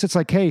consistent with this. It's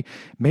like, hey,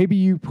 maybe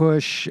you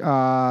push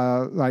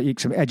like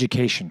some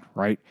education,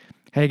 right?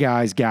 Hey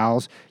guys,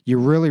 gals, you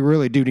really,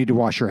 really do need to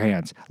wash your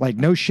hands. Like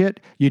no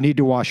shit, you need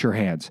to wash your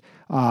hands.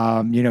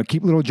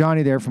 Keep little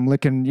Johnny there from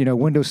licking,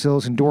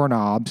 windowsills and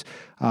doorknobs.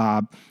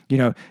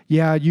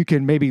 Yeah, you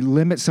can maybe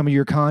limit some of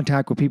your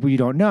contact with people you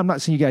don't know. I'm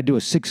not saying you got to do a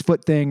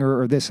 6-foot thing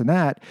or this and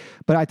that,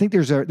 but I think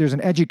there's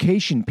an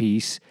education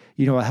piece,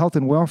 a health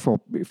and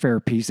welfare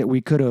piece that we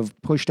could have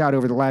pushed out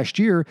over the last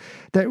year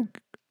that,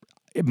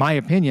 in my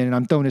opinion, and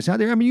I'm throwing this out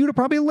there, you'd have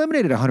probably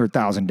eliminated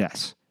 100,000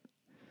 deaths.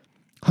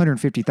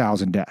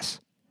 150,000 deaths.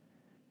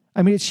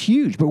 It's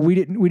huge, but we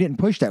didn't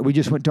push that. We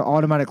just went to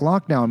automatic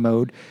lockdown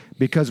mode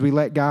because we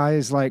let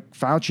guys like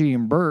Fauci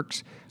and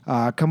Birx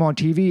come on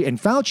TV. And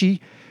Fauci,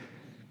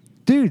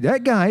 dude,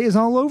 that guy is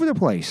all over the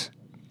place.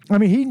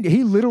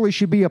 He literally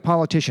should be a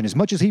politician. As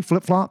much as he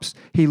flip-flops,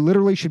 he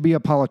literally should be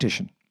a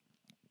politician.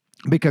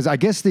 Because I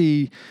guess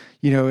it's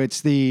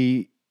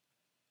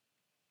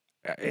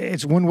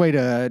one way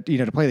to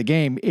play the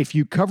game. If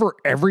you cover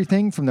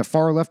everything from the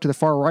far left to the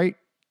far right,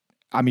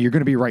 you're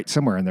going to be right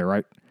somewhere in there,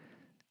 right?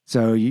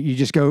 So you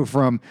just go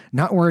from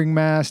not wearing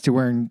masks to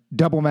wearing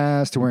double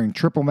masks to wearing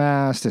triple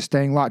masks to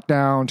staying locked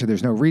down to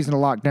there's no reason to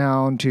lock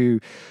down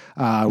to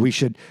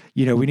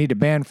we need to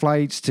ban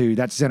flights to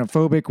that's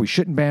xenophobic. We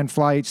shouldn't ban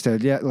flights to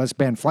let's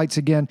ban flights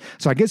again.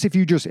 So I guess if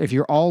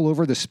you're all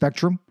over the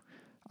spectrum,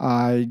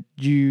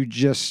 you're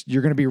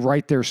going to be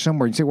right there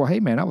somewhere. You say, well, hey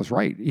man, I was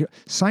right.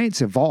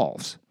 Science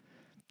evolves.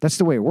 That's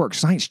the way it works.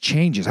 Science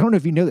changes. I don't know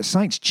if you know that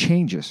science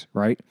changes,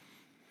 right?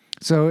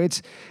 So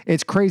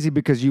it's crazy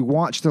because you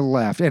watch the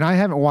left, and I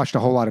haven't watched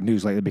a whole lot of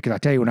news lately because I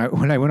tell you,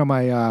 when I went on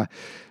my,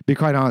 be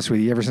quite honest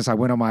with you, ever since I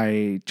went on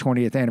my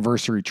 20th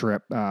anniversary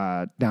trip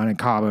down in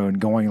Cabo and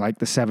going like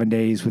the 7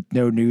 days with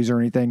no news or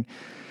anything,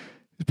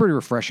 it's pretty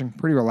refreshing,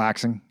 pretty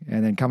relaxing.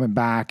 And then coming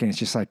back and it's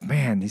just like,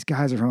 man, these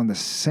guys are on the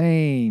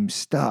same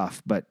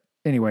stuff. But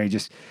anyway,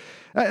 just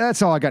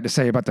that's all I got to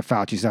say about the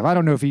Fauci stuff. I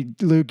don't know if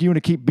Luke, you want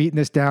to keep beating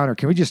this down, or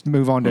can we just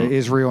move on to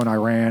Israel and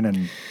Iran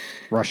and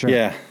Russia?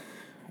 Yeah.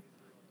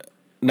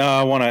 No,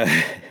 I want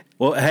to.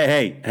 Well,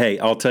 hey,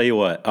 I'll tell you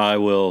what. I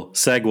will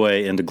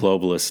segue into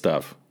globalist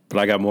stuff. but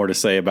I got more to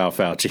say about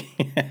Fauci.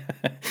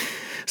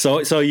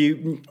 So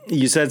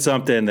you said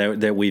something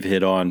that we've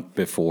hit on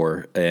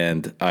before,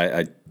 and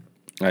I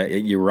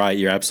you're right.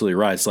 You're absolutely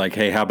right. It's like,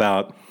 hey, how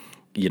about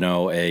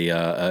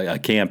a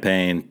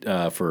campaign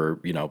for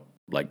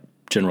like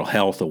general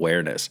health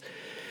awareness?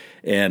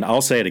 And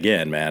I'll say it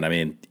again, man. I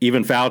mean,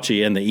 even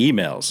Fauci in the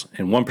emails,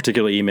 in one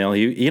particular email,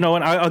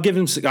 and I'll give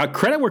him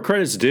credit where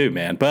credit's due,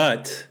 man.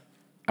 But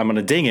I'm going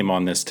to ding him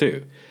on this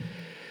too.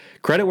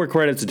 Credit where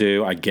credit's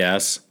due, I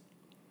guess,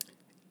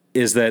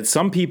 is that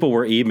some people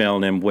were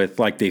emailing him with,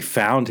 like, they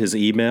found his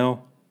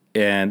email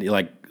and,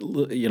 like,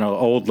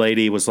 old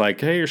lady was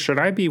like, hey, should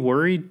I be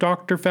worried,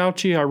 Dr.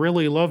 Fauci? I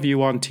really love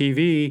you on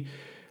TV.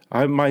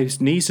 My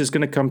niece is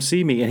going to come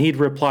see me. And he'd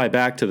reply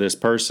back to this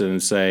person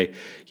and say,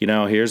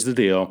 here's the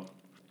deal.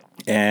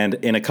 And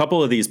in a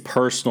couple of these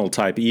personal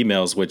type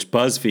emails, which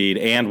BuzzFeed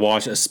and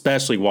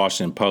especially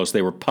Washington Post,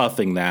 they were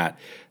puffing that.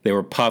 They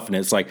were puffing it.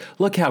 It's like,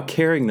 look how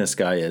caring this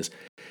guy is.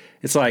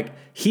 It's like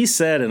he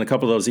said in a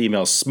couple of those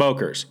emails,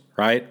 smokers,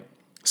 right?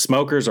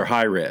 Smokers are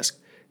high risk.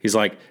 He's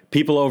like,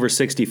 people over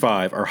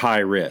 65 are high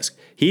risk.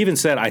 He even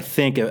said, I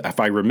think,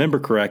 if I remember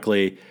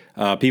correctly,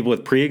 people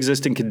with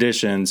pre-existing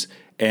conditions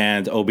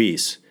and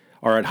obese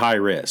are at high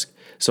risk.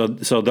 So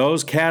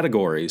those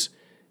categories,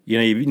 you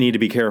need to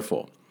be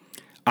careful.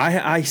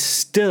 I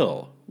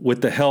still,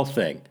 with the health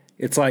thing,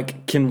 it's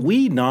like, can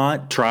we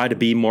not try to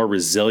be more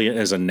resilient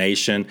as a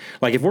nation?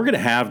 Like, if we're going to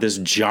have this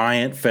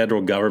giant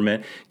federal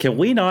government, can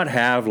we not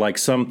have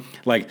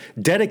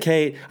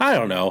dedicate, I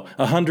don't know,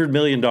 $100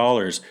 million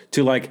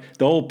to like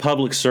the old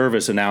public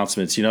service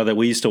announcements, that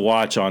we used to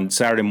watch on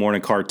Saturday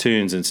morning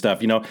cartoons and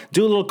stuff, do a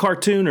little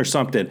cartoon or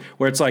something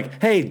where it's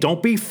like, hey,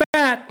 don't be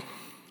fat.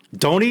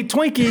 Don't eat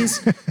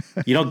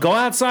Twinkies. Go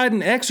outside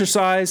and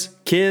exercise,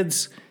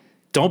 kids.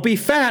 Don't be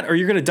fat or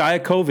you're going to die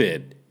of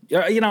COVID.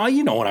 You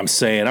know what I'm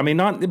saying. I mean,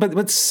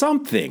 but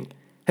something.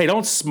 Hey,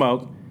 don't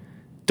smoke.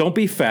 Don't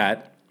be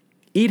fat.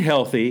 Eat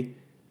healthy.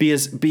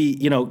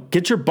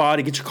 Get your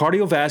body, get your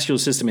cardiovascular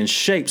system in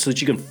shape so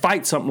that you can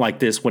fight something like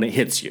this when it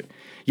hits you.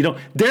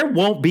 There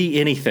won't be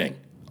anything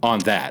on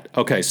that.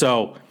 Okay,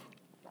 so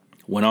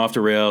went off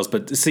the rails.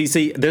 But see,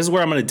 this is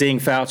where I'm going to ding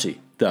Fauci,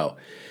 though.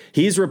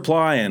 He's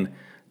replying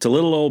to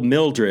little old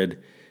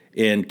Mildred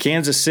in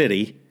Kansas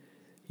City,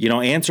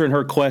 answering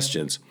her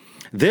questions.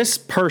 This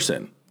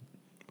person,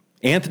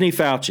 Anthony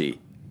Fauci,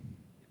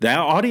 the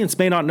audience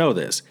may not know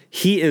this.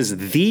 He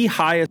is the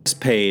highest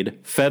paid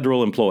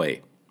federal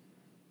employee.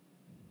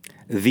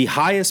 The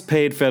highest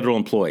paid federal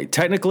employee.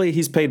 Technically,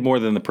 he's paid more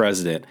than the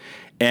president.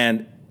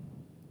 And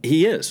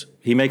he is.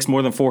 He makes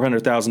more than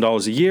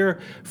 $400,000 a year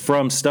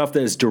from stuff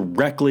that is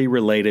directly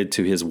related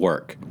to his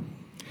work.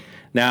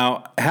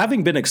 Now,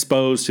 having been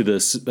exposed to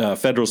this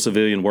federal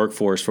civilian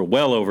workforce for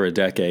well over a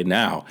decade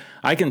now,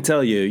 I can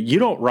tell you, you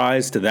don't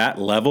rise to that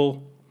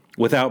level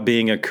without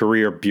being a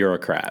career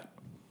bureaucrat.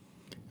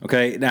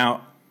 Okay,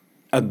 now,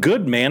 a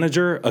good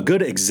manager, a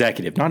good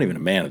executive, not even a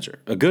manager,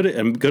 a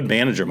good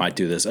manager might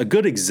do this. A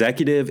good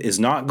executive is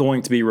not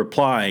going to be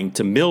replying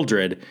to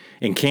Mildred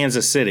in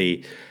Kansas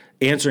City,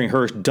 answering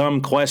her dumb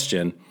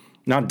question,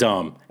 not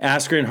dumb,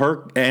 answering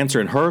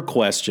her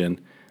question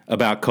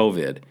about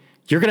COVID.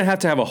 You're going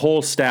to have a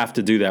whole staff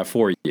to do that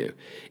for you.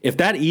 If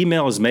that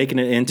email is making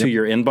it into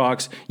your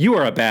inbox, you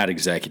are a bad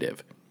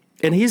executive.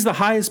 And he's the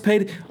highest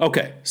paid.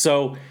 Okay,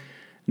 so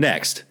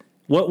next,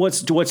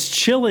 what's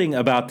chilling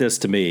about this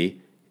to me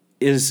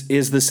is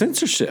the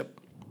censorship.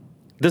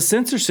 The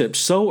censorship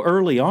so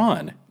early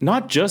on,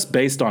 not just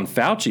based on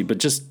Fauci, but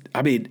just,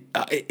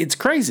 it's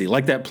crazy.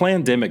 Like that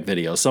plandemic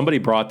video, somebody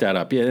brought that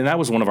up. Yeah, and that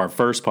was one of our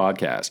first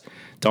podcasts.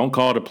 Don't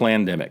call it a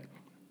plandemic.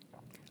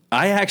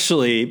 I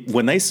actually,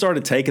 when they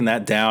started taking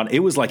that down, it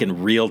was like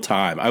in real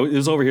time. It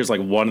was over here, it's like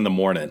 1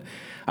 a.m.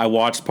 I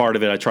watched part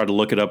of it. I tried to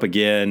look it up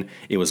again.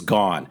 It was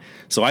gone.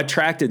 So I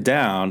tracked it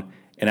down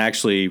and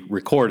actually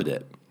recorded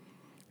it.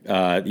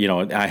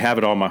 I have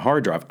it on my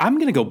hard drive. I'm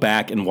going to go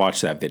back and watch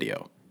that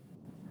video.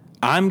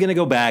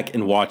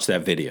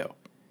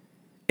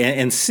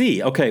 And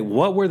see, okay,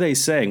 what were they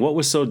saying? What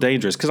was so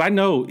dangerous? Because I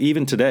know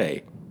even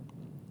today,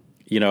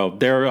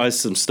 there is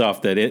some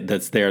stuff that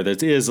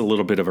is a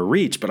little bit of a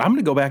reach, but I'm going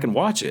to go back and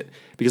watch it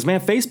because,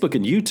 man, Facebook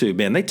and YouTube,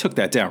 man, they took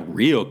that down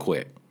real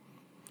quick.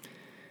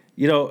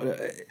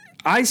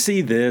 I see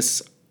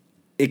this.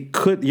 It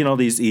could,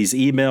 these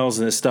emails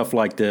and this stuff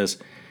like this,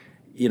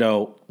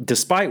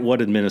 despite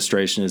what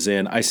administration is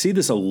in, I see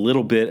this a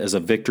little bit as a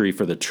victory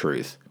for the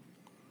truth,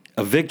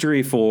 a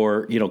victory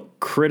for,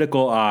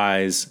 critical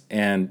eyes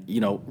and,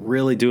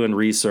 really doing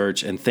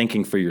research and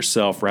thinking for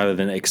yourself rather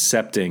than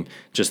accepting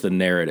just the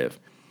narrative.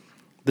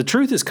 The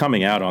truth is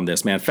coming out on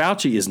this, man.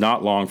 Fauci is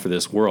not long for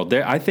this world.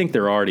 I think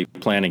they're already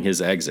planning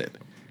his exit.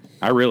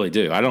 I really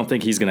do. I don't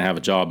think he's going to have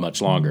a job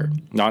much longer,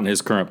 not in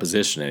his current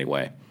position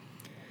anyway.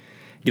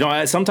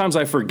 Sometimes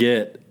I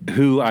forget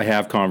who I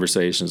have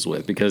conversations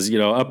with because,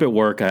 up at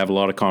work, I have a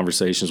lot of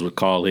conversations with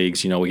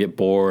colleagues. We get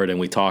bored and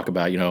we talk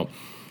about,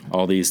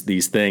 all these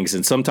things.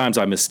 And sometimes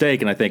I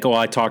mistake and I think,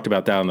 I talked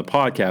about that on the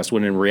podcast,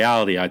 when in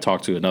reality, I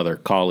talked to another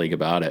colleague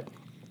about it,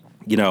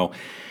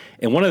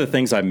 And one of the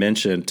things I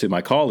mentioned to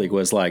my colleague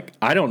was like,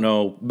 I don't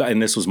know,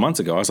 and this was months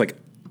ago. I was like,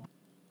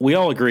 we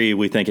all agree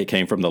we think it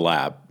came from the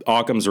lab.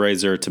 Occam's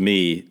razor, to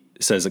me,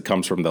 says it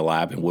comes from the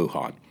lab in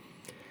Wuhan.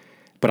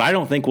 But I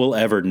don't think we'll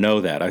ever know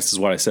that. This is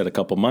what I said a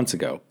couple months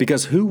ago.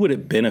 Because who would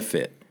it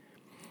benefit?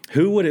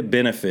 Who would it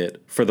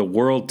benefit for the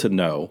world to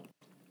know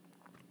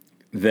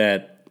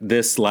that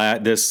this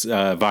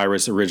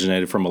virus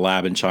originated from a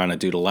lab in China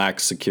due to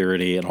lax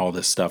security and all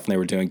this stuff, and they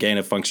were doing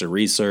gain-of-function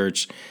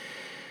research?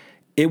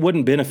 It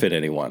wouldn't benefit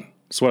anyone.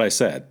 That's what I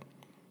said.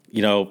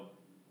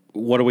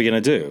 What are we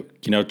going to do?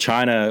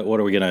 China, what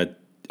are we going to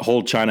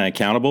hold China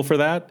accountable for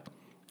that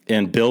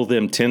and bill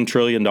them $10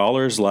 trillion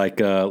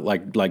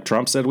like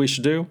Trump said we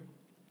should do?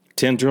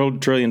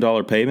 $10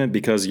 trillion payment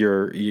because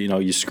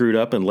you screwed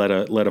up and let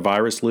a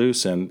virus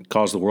loose and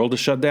caused the world to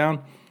shut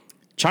down?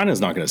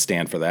 China's not going to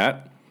stand for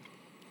that.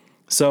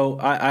 So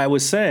I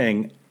was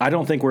saying, I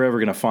don't think we're ever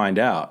going to find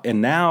out.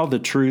 And now the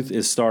truth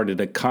is started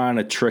to kind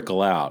of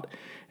trickle out.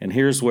 And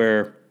here's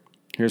where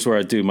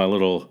I do my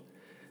little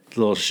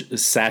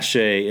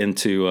sachet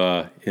into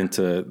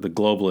the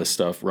globalist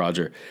stuff,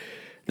 Roger.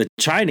 The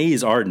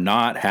Chinese are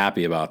not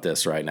happy about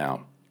this right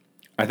now.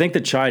 I think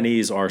the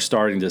Chinese are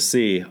starting to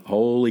see,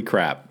 holy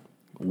crap,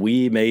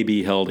 we may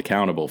be held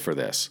accountable for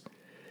this.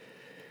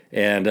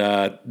 And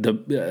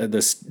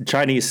the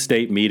Chinese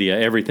state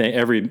media,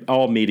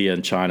 all media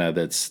in China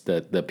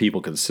that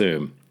people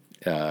consume,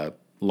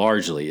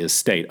 largely is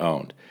state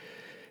owned,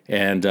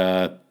 and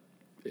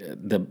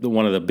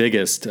one of the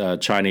biggest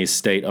Chinese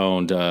state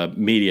owned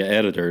media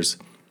editors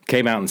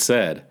came out and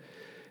said,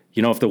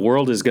 if the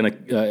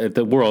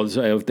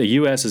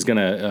U.S. is going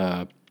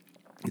to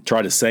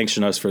try to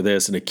sanction us for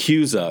this and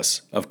accuse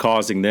us of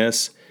causing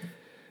this,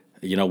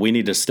 we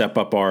need to step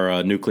up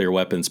our nuclear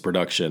weapons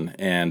production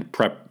and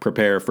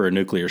prepare for a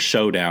nuclear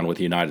showdown with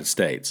the United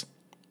States.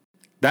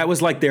 That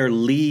was like their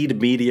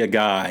lead media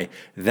guy.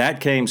 That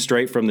came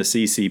straight from the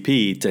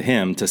CCP to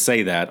him to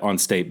say that on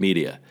state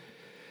media.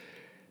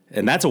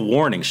 And that's a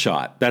warning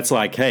shot. That's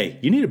like, hey,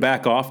 you need to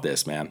back off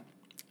this, man.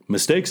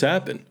 Mistakes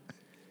happen.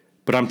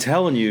 But I'm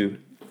telling you,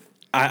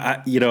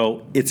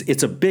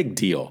 it's a big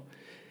deal.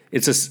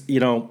 It's just,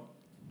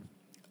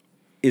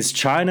 is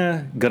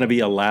China going to be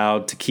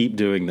allowed to keep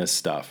doing this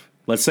stuff?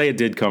 Let's say it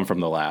did come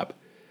from the lab.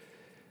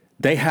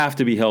 They have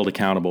to be held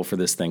accountable for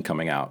this thing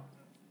coming out.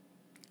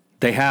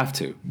 They have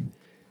to.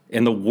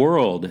 And the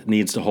world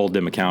needs to hold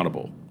them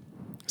accountable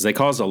because they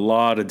cause a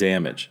lot of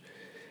damage.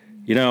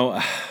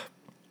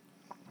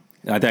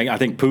 I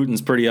think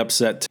Putin's pretty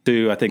upset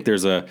too. I think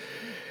there's a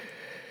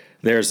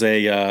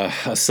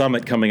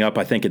summit coming up,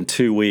 I think, in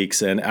 2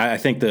 weeks, and I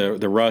think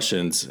the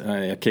Russians.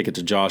 I'll kick it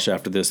to Josh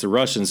after this. The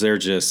Russians,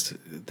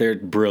 they're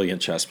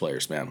brilliant chess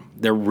players, man.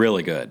 They're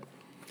really good,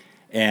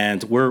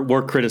 and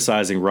we're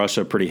criticizing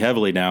Russia pretty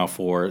heavily now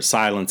for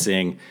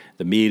silencing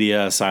the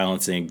media,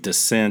 silencing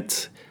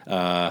dissent,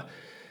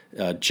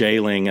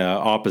 jailing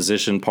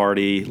opposition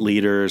party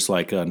leaders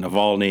like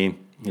Navalny.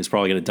 He's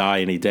probably going to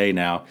die any day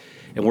now.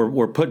 And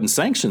we're putting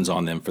sanctions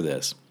on them for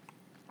this.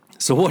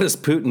 So what does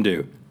Putin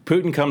do?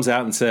 Putin comes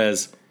out and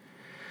says,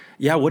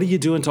 yeah, what are you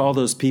doing to all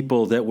those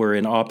people that were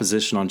in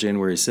opposition on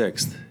January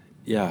 6th?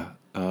 Yeah,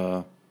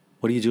 what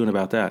are you doing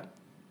about that?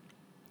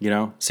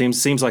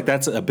 Seems like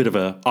that's a bit of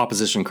a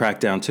opposition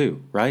crackdown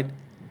too, right?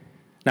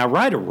 Now,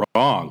 right or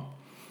wrong,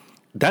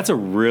 that's a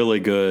really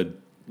good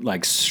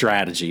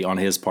strategy on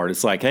his part.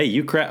 It's like,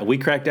 hey, we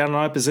crack down on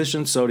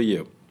opposition, so do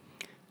you.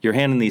 You're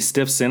handing these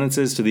stiff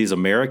sentences to these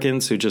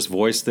Americans who just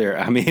voiced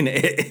their.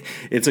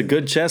 It's a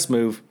good chess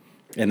move,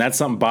 and that's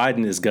something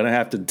Biden is going to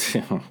have to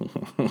do.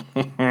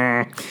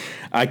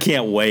 I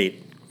can't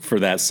wait for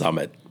that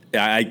summit.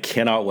 I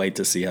cannot wait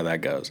to see how that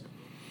goes.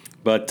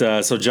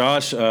 But so,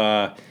 Josh,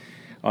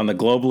 on the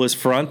globalist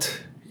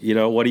front,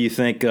 what do you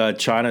think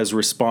China's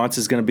response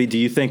is going to be? Do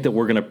you think that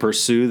we're going to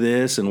pursue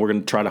this and we're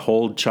going to try to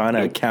hold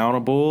China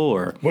accountable,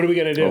 or what are we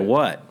going to do? Or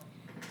what?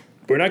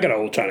 We're not going to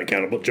hold China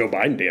accountable. Joe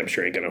Biden damn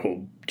sure ain't going to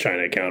hold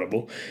China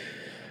accountable.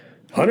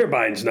 Hunter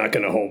Biden's not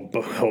going to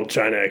hold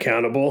China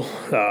accountable,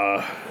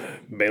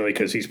 mainly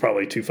because he's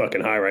probably too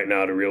fucking high right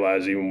now to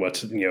realize even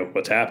what's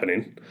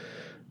happening.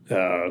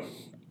 But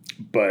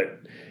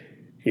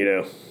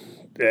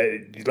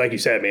like you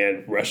said,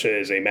 man, Russia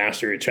is a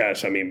master at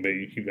chess.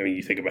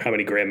 You think about how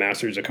many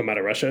grandmasters have come out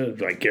of Russia,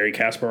 like Garry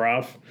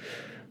Kasparov.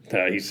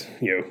 He's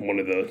one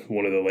of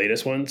the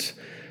latest ones.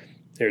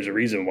 There's a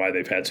reason why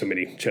they've had so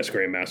many chess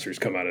grandmasters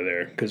come out of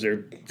there, because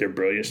they're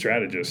brilliant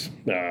strategists,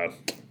 for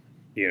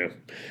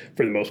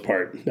the most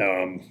part.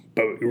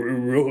 But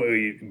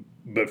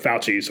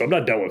Fauci. So I'm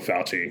not done with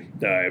Fauci.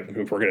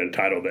 If we're going to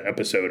entitle the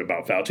episode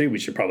about Fauci, we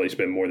should probably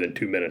spend more than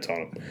 2 minutes on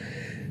him.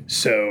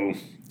 So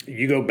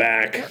you go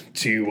back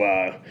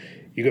to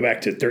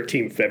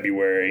 13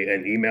 February,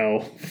 an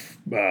email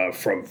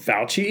from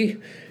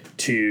Fauci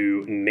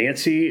to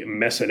Nancy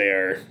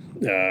Messonnier.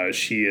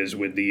 She is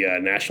with the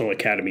National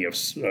Academy of,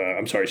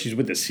 she's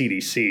with the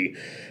CDC.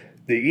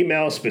 The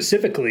email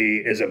specifically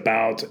is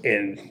about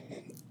a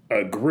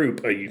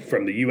group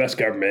from the U.S.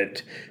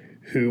 government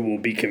who will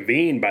be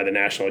convened by the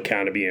National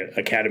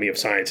Academy of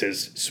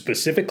Sciences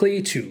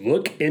specifically to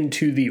look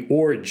into the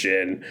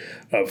origin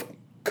of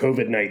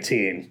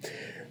COVID-19.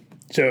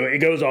 So it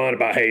goes on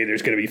about, hey,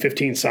 there's going to be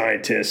 15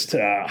 scientists,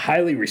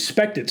 highly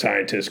respected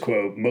scientists,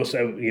 quote, most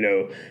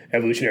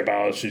evolutionary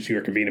biologists who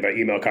are convened by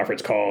email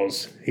conference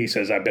calls. He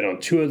says, I've been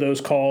on 2 of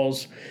those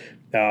calls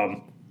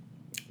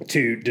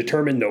to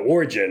determine the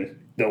origin.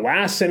 The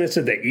last sentence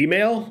of the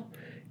email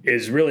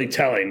is really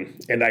telling,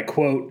 and I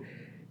quote,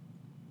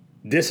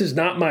 "This is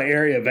not my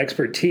area of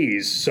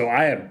expertise, so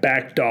I have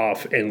backed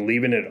off and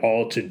leaving it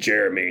all to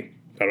Jeremy."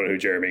 I don't know who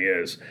Jeremy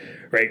is,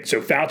 right?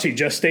 So Fauci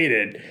just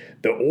stated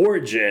the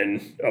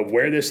origin of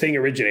where this thing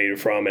originated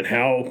from and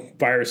how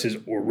viruses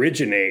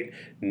originate,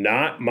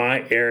 not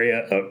my area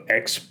of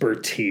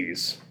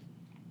expertise.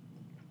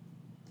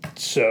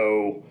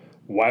 So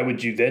why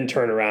would you then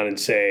turn around and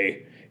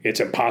say it's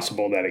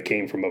impossible that it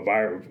came from a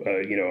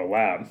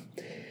lab?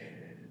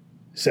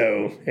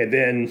 So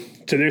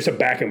there's a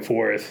back and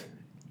forth,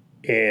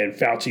 and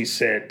Fauci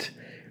sent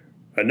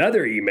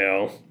another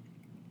email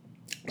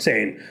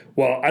saying,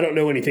 well, I don't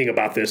know anything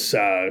about this,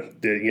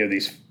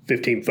 these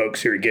 15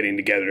 folks who are getting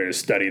together to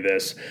study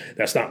this.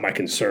 That's not my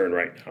concern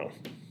right now.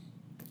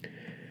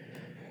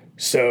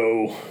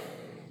 So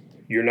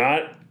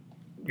you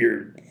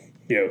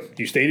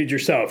stated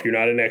yourself, you're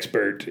not an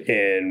expert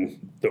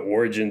in the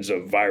origins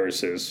of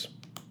viruses,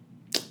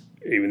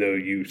 even though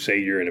you say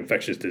you're an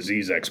infectious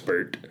disease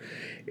expert.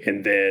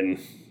 And then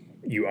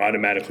you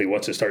automatically,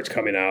 once it starts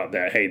coming out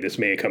that, hey, this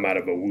may come out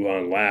of a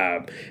Wuhan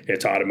lab,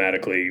 it's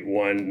automatically,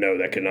 1, no,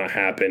 that could not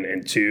happen,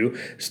 and 2,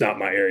 it's not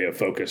my area of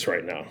focus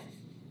right now.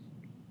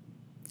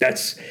 That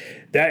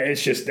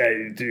is just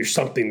that there's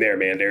something there,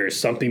 man. There is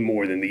something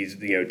more than these,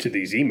 to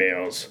these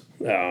emails.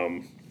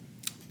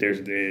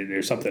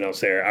 There's something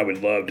else there. I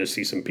would love to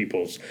see some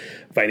people's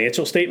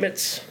financial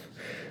statements,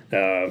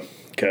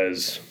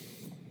 because,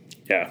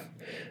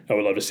 I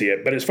would love to see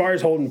it. But as far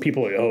as holding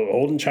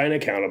China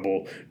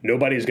accountable,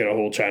 nobody's going to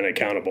hold China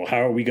accountable.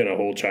 How are we going to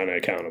hold China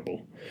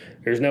accountable?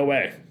 There's no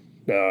way.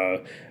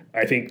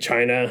 I think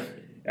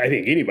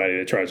anybody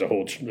that tries to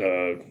hold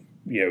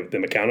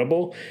them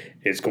accountable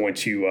is going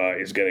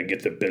to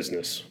get the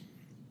business.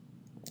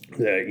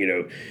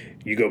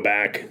 You go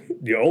back.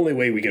 The only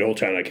way we can hold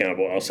China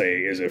accountable, I'll say,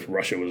 is if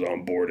Russia was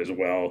on board as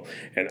well,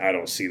 and I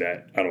don't see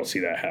that. I don't see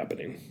that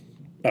happening.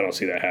 I don't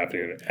see that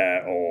happening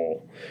at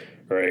all.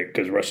 Right,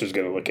 because Russia's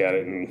going to look at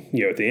it, and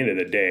at the end of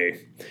the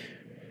day,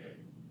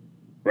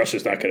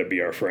 Russia's not going to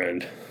be our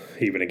friend,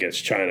 even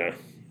against China.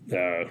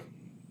 They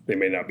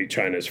may not be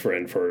China's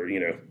friend for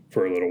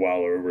a little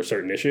while or over a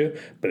certain issue,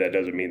 but that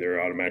doesn't mean they're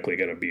automatically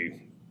going to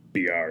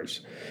be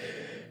ours.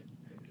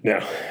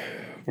 Now,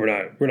 we're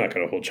not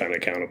going to hold China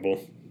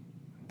accountable.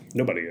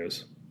 Nobody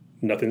is.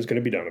 Nothing's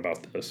going to be done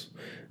about this.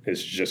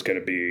 It's just going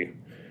to be,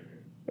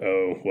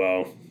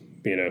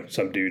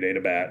 some dude ate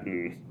a bat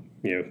and.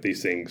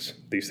 These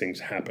things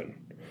happen.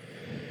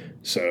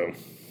 So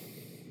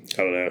I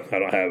don't know. I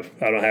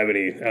don't have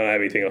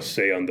anything else to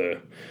say on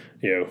the,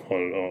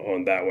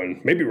 on that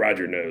one. Maybe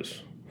Roger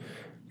knows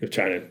if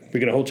we're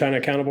going to hold China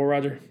accountable,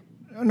 Roger?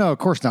 No, of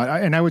course not.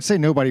 And I would say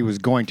nobody was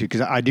going to,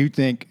 because I do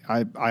think,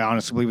 I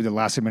honestly believe with the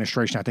last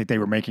administration, I think they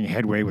were making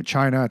headway with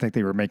China. I think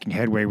they were making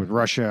headway with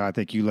Russia. I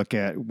think you look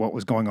at what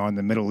was going on in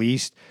the Middle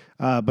East,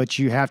 but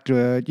you have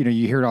to,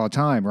 you hear it all the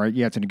time, right?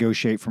 You have to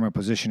negotiate from a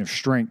position of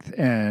strength.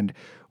 And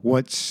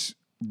what's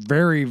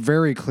very,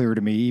 very clear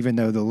to me, even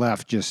though the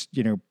left just,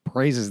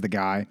 praises the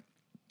guy,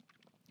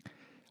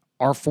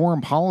 our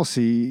foreign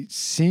policy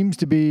seems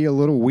to be a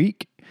little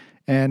weak,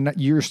 and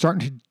you're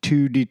starting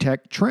to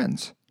detect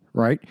trends,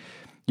 right?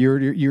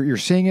 You're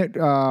seeing it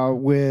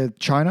with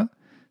China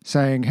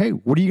saying, "Hey,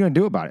 what are you going to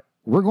do about it?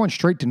 We're going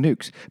straight to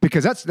nukes,"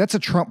 because that's a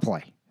Trump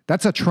play.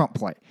 That's a Trump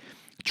play.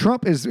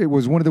 Trump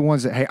was one of the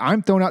ones that, hey,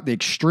 I'm throwing out the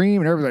extreme,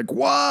 and everybody's like,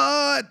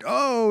 what?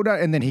 Oh, no.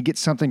 And then he gets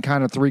something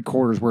kind of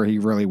 3/4 where he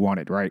really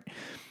wanted, right?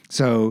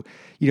 So,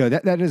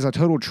 that is a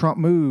total Trump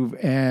move,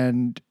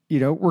 and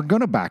we're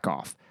going to back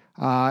off.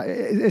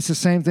 It's the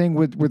same thing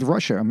with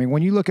Russia. I mean,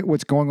 when you look at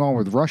what's going on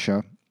with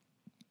Russia.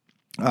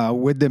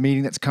 With the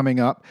meeting that's coming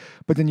up,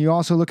 but then you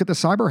also look at the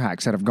cyber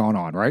hacks that have gone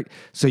on, right?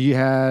 So you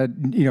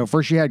had,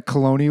 first you had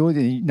Colonial,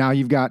 and now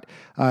you've got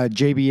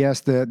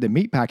JBS, the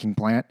meatpacking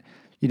plant.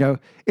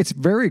 It's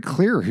very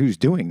clear who's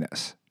doing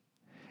this,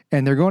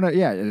 and they're going to,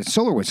 it's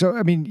SolarWinds. So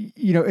I mean,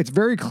 it's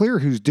very clear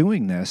who's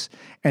doing this,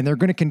 and they're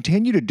going to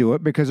continue to do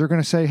it because they're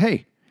going to say,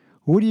 hey,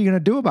 what are you going to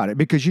do about it?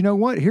 Because you know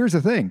what? Here's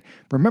the thing.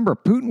 Remember,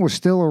 Putin was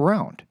still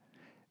around.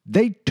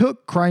 They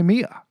took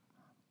Crimea.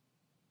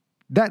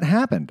 That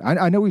happened.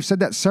 I know we've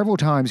said that several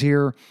times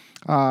here,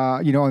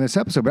 on this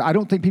episode, but I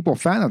don't think people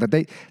found out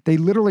that they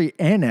literally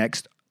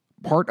annexed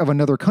part of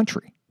another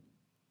country.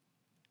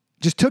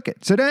 Just took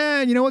it. Said,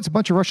 it's a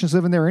bunch of Russians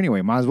living there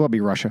anyway. Might as well be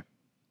Russia.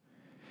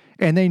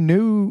 And they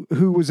knew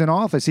who was in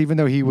office, even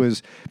though he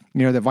was,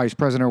 the vice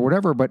president or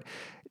whatever, but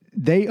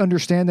they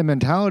understand the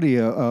mentality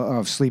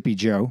of Sleepy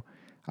Joe.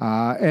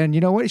 And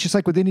you know what? It's just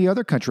like with any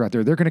other country out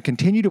there. They're going to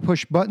continue to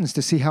push buttons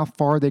to see how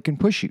far they can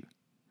push you.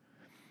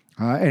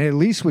 And at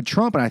least with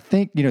Trump, and I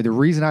think, the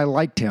reason I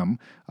liked him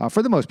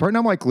for the most part, and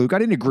I'm like Luke, I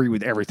didn't agree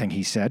with everything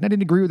he said, and I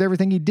didn't agree with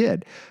everything he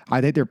did.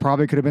 I think there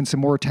probably could have been some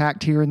more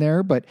tact here and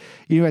there, but,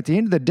 at the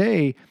end of the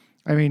day,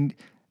 I mean,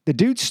 the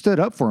dude stood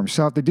up for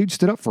himself. The dude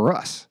stood up for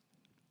us.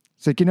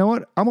 It's like, you know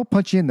what? I'm going to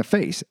punch you in the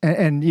face.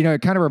 And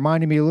it kind of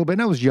reminded me a little bit,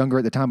 and I was younger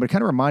at the time, but it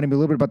kind of reminded me a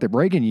little bit about the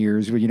Reagan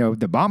years where,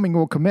 the bombing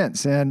will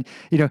commence. And,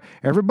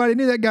 everybody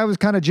knew that guy was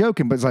kind of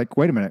joking, but it's like,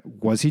 wait a minute,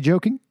 was he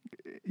joking?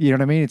 You know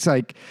what I mean? It's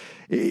like,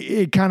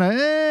 it kind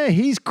of,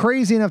 he's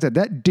crazy enough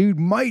that dude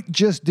might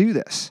just do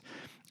this.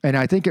 And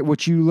I think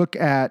what you look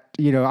at,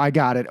 I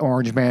got it,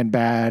 Orange Man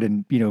bad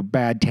and,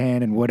 bad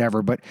tan and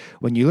whatever. But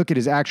when you look at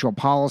his actual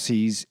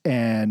policies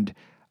and,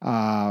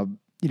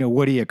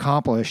 what he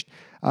accomplished,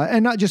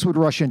 and not just with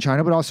Russia and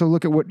China, but also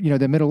look at what,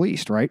 the Middle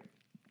East, right?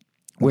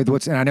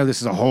 And I know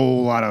this is a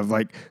whole lot of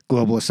like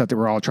globalist stuff that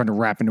we're all trying to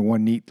wrap into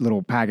one neat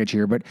little package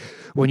here. But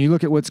when you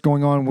look at what's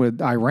going on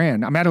with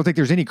Iran, I mean, I don't think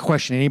there's any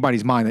question in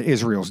anybody's mind that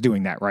Israel's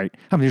doing that, right?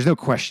 I mean, there's no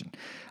question.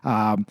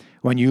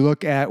 When you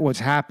look at what's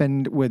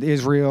happened with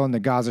Israel and the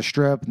Gaza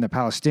Strip and the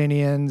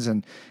Palestinians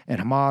and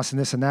Hamas and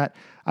this and that,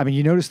 I mean,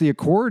 you notice the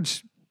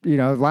accords,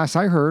 last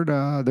I heard,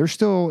 they're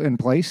still in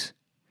place.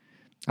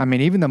 I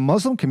mean, even the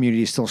Muslim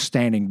community is still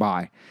standing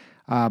by.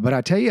 But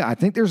I tell you, I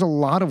think there's a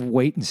lot of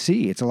wait and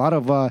see. It's a lot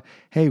of,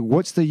 hey,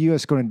 what's the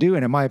U.S. going to do?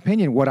 And in my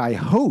opinion, what I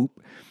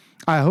hope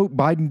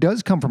Biden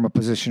does come from a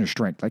position of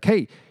strength. Like,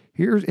 hey,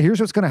 here's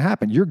what's going to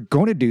happen. You're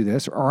going to do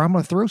this, or I'm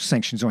going to throw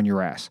sanctions on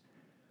your ass,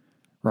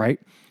 right?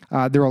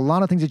 There are a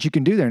lot of things that you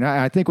can do there. And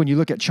I think when you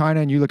look at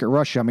China and you look at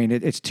Russia, I mean,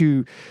 it's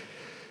two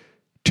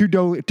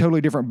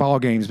totally different ball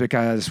games,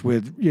 because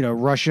with,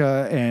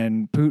 Russia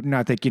and Putin,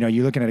 I think,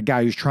 you're looking at a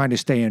guy who's trying to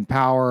stay in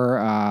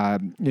power.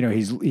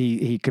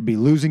 He could be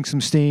losing some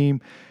steam.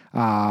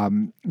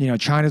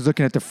 China's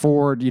looking at the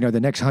forward, the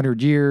next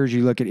 100 years.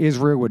 You look at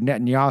Israel with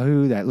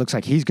Netanyahu, that looks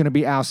like he's going to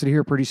be ousted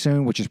here pretty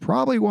soon, which is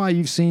probably why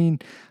you've seen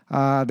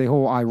the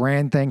whole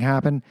Iran thing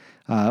happen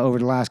over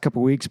the last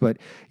couple of weeks. But,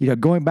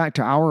 going back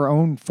to our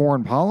own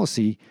foreign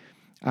policy,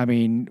 I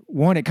mean,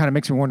 one, it kind of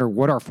makes me wonder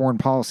what our foreign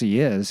policy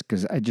is,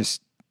 because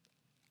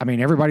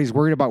everybody's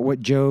worried about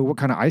what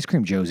kind of ice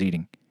cream Joe's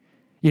eating.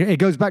 It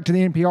goes back to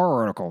the NPR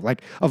article.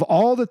 Like, of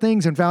all the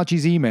things in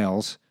Fauci's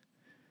emails,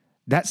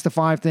 those are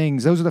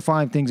the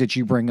 5 things that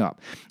you bring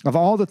up. Of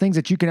all the things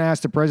that you can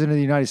ask the president of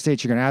the United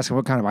States, you're going to ask him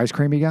what kind of ice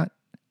cream he got?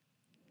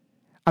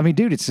 I mean,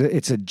 dude, it's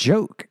a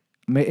joke.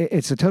 I mean,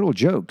 it's a total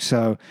joke.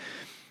 So,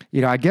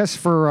 I guess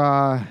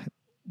for,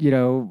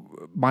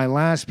 my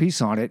last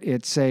piece on it,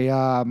 it's there's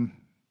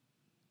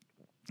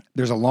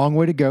a long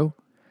way to go.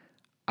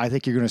 I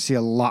think you're going to see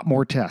a lot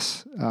more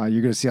tests. You're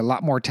going to see a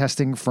lot more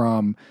testing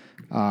from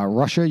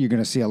Russia. You're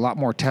going to see a lot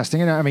more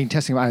testing. And I mean,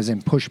 testing as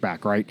in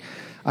pushback, right?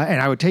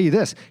 And I would tell you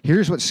this.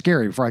 Here's what's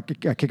scary before I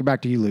kick it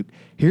back to you, Luke.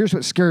 Here's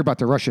what's scary about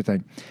the Russia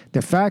thing.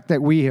 The fact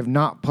that we have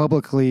not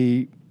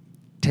publicly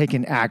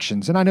taken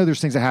actions. And I know there's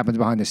things that happen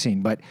behind the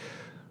scene, but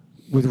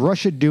with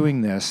Russia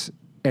doing this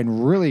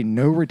and really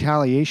no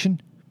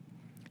retaliation,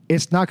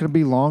 it's not going to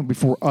be long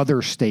before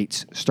other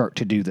states start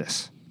to do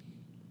this.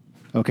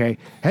 Okay.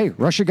 Hey,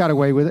 Russia got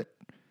away with it,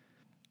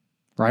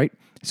 right?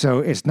 So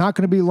it's not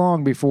going to be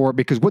long before,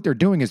 because what they're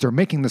doing is they're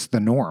making this the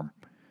norm.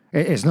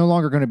 It's no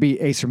longer going to be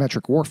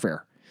asymmetric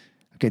warfare.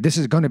 Okay. This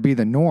is going to be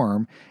the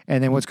norm.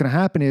 And then what's going to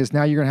happen is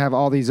now you're going to have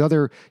all these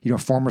other,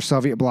 former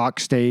Soviet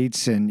bloc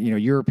states and,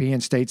 European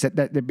states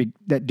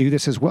that do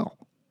this as well.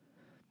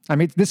 I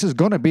mean, this is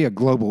going to be a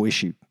global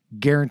issue.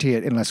 Guarantee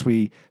it, unless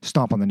we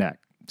stomp on the neck.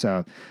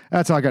 So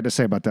that's all I got to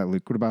say about that,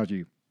 Luke. What about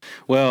you?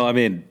 Well, I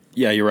mean,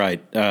 yeah, you're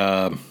right.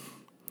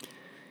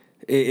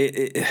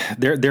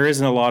 There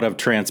isn't a lot of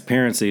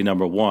transparency,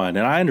 number one,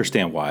 and I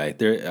understand why.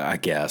 I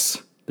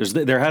guess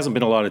there hasn't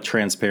been a lot of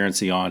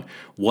transparency on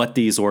what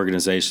these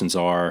organizations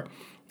are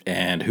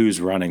and who's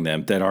running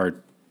them, that are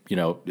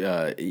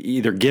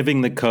either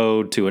giving the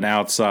code to an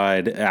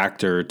outside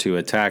actor to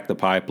attack the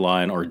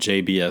pipeline or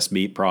JBS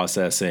meat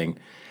processing.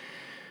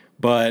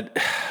 But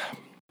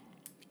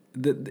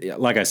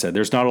like I said,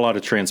 there's not a lot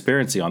of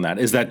transparency on that.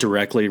 Is that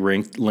directly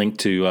linked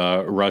to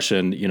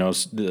Russian,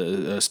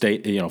 the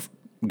state,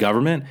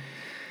 government?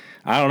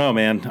 I don't know,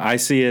 man. I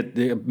see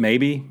it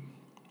maybe.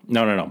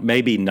 No,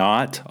 maybe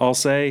not, I'll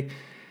say.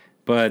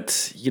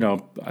 But,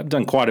 I've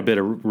done quite a bit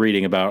of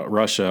reading about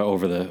Russia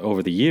over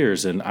the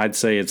years, and I'd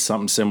say it's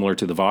something similar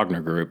to the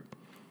Wagner Group.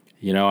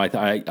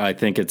 I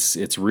think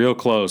it's real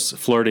close,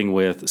 flirting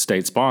with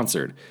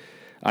state-sponsored.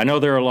 I know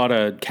there are a lot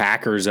of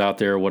cackers out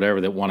there,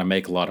 whatever, that want to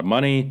make a lot of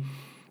money,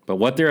 but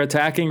what they're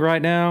attacking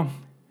right now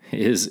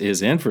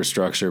is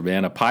infrastructure,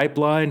 man. A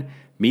pipeline,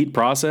 meat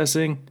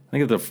processing. I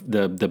think of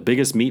the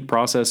biggest meat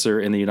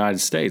processor in the United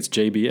States,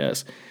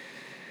 JBS.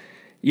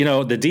 The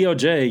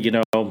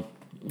DOJ,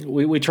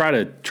 we try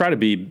to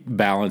be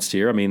balanced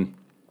here. I mean,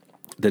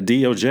 the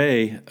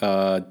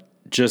DOJ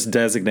just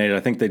designated, I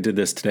think they did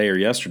this today or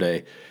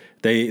yesterday,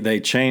 they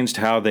changed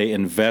how they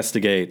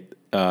investigate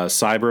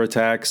cyber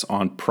attacks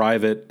on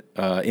private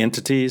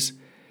entities.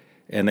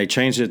 and they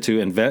changed it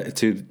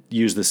to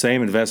use the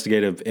same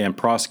investigative and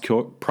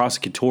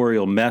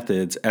prosecutorial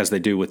methods as they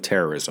do with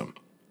terrorism.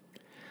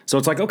 So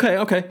it's like,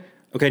 okay,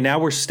 now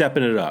we're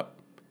stepping it up.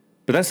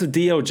 But that's the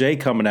DOJ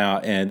coming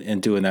out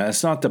and doing that.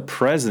 It's not the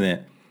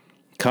president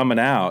coming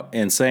out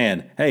and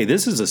saying, hey,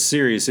 this is a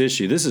serious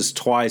issue. This is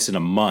twice in a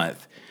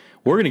month.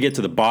 We're going to get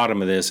to the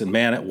bottom of this. And,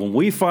 man, when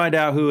we find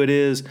out who it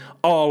is,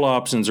 all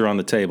options are on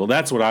the table.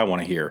 That's what I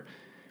want to hear.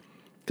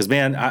 Because,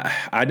 man,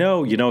 I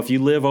know, if you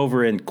live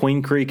over in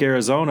Queen Creek,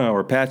 Arizona,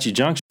 or Apache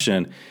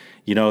Junction,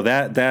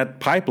 that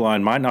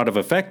pipeline might not have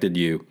affected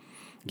you.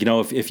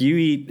 If you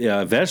eat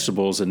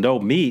vegetables and no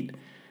meat,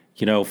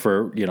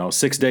 for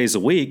 6 days a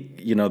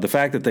week, the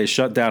fact that they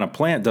shut down a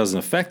plant doesn't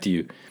affect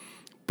you.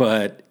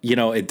 But,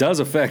 it does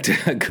affect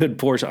a good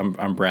portion.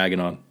 I'm bragging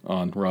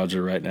on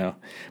Roger right now.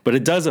 But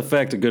it does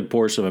affect a good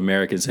portion of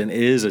Americans and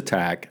is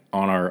attack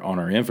on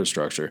our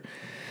infrastructure.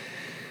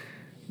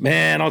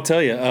 Man, I'll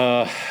tell you,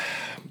 a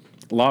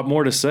lot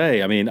more to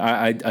say. I mean,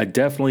 I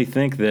definitely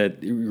think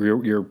that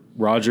your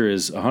Roger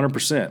is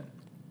 100%.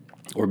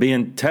 We're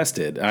being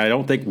tested. I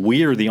don't think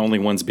we're the only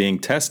ones being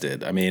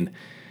tested. I mean,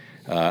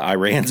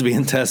 Iran's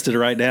being tested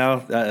right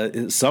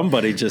now.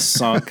 Somebody just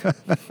sunk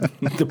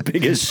the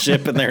biggest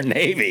ship in their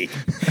navy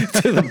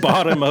to the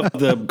bottom of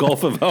the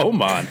Gulf of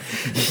Oman.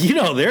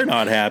 They're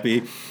not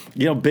happy.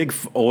 Big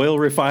oil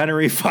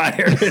refinery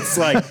fire. It's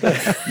like,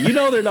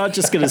 they're not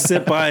just going to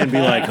sit by and be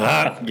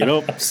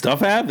like, stuff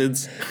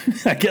happens.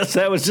 I guess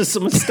that was just a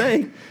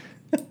mistake.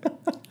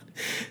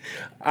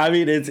 I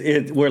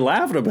mean, we're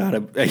laughing about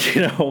it,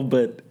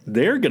 but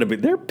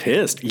they're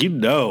pissed.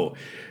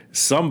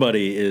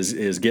 Somebody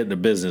is getting to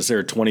business. There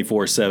are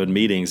 24/7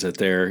 meetings at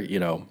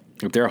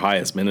their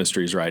highest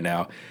ministries right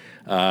now.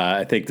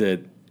 I think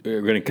that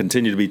we're going to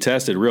continue to be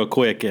tested real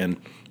quick, and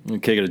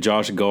kick it to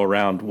Josh and go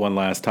around one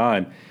last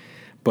time.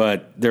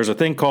 But there's a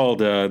thing called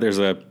there's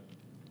a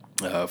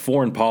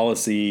foreign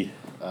policy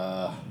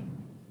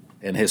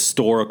and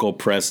historical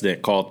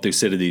precedent called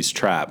Thucydides'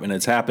 trap, and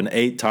it's happened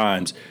 8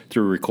 times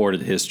through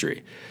recorded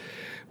history,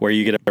 where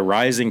you get a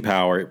rising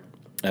power.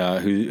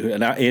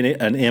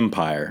 An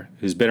empire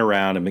who's been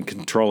around and been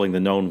controlling the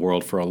known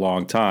world for a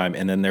long time,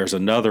 and then there's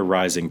another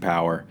rising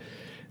power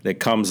that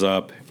comes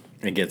up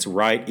and gets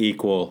right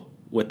equal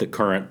with the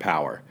current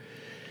power.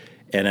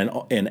 And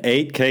in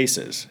 8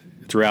 cases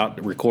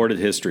throughout recorded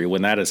history,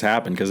 when that has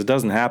happened, because it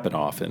doesn't happen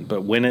often,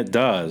 but when it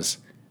does,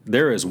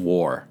 there is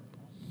war.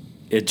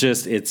 It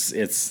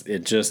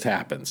just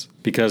happens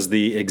because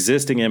the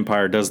existing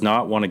empire does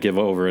not want to give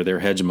over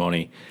their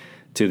hegemony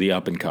to the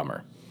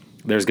up-and-comer.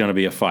 There's going to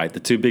be a fight. The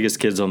 2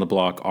 biggest kids on the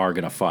block are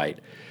going to fight.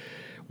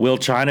 Will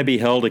China be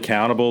held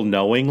accountable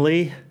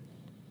knowingly?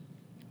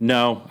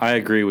 No, I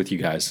agree with you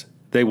guys.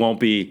 They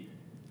won't be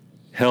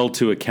held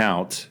to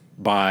account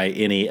by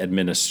any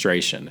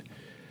administration.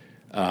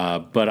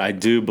 But I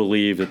do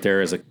believe that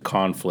there is a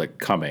conflict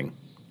coming,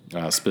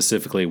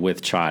 specifically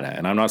with China.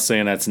 And I'm not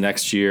saying that's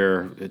next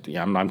year.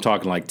 I'm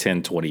talking like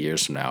 10, 20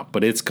 years from now.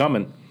 But it's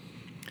coming.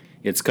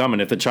 It's coming.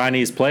 If the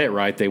Chinese play it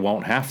right, they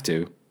won't have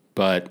to.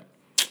 But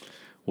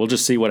we'll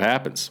just see what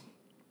happens,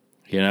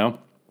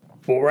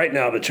 Well, right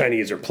now the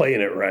Chinese are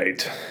playing it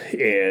right,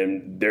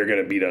 and they're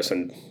going to beat us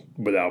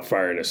without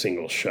firing a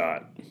single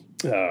shot.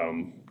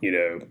 And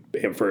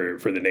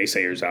for the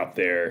naysayers out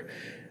there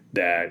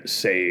that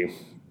say,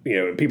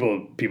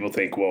 people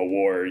think, well,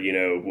 war,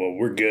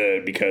 we're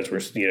good because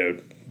we're,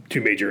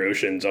 2 major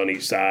oceans on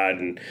each side,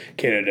 and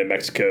Canada and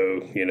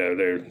Mexico,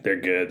 they're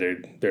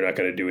good. They're not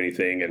going to do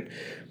anything,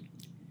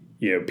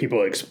 and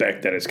people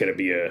expect that it's going to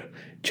be a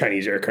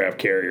Chinese aircraft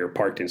carrier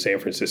parked in San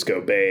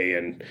Francisco Bay,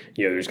 and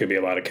there's going to be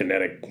a lot of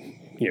kinetic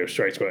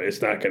strikes. But it's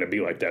not going to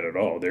be like that at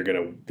all. They're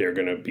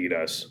gonna beat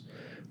us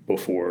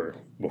before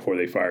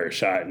they fire a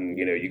shot. And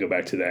you go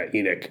back to that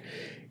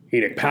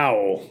Enoch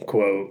Powell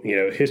quote.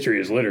 History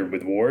is littered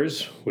with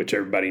wars, which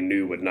everybody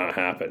knew would not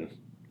happen.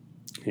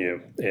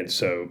 And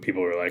so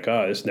people are like,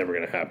 oh, it's never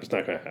going to happen. It's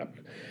not going to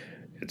happen.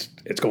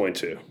 It's going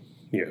to.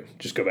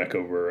 Just go back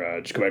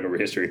over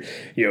history.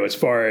 As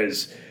far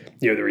as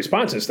the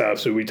response and stuff.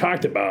 So we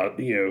talked about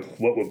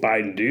what would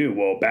Biden do?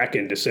 Well, back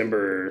in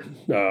December,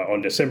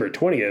 on December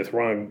 20th,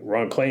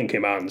 Ron Klain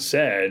came out and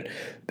said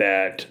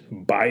that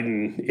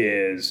Biden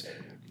is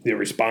the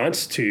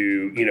response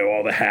to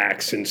all the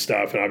hacks and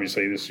stuff, and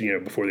obviously this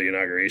before the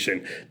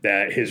inauguration,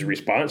 that his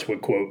response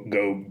would quote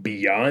go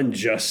beyond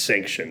just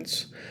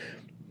sanctions.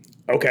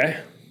 Okay.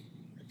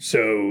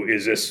 So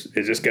is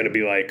this going to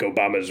be like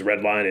Obama's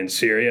red line in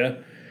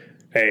Syria?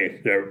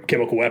 Hey, they're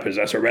chemical weapons.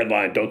 That's a red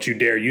line. Don't you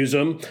dare use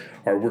them,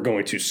 or we're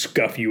going to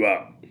scuff you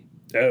up.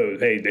 Oh,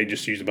 hey, they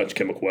just used a bunch of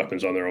chemical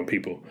weapons on their own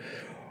people.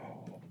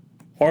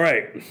 All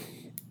right,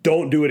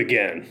 don't do it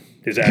again.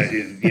 Is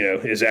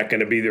that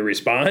going to be the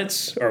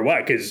response or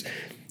what? Because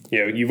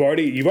you've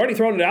already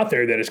thrown it out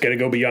there that it's going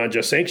to go beyond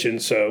just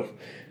sanctions. So,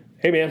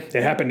 hey, man,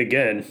 it happened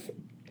again.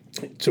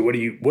 So what are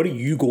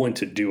you going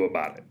to do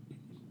about it?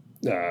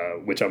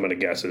 Which I'm going to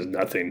guess is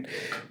nothing.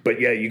 But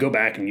yeah, you go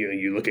back and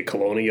you look at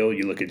Colonial,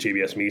 you look at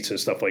JBS Meats and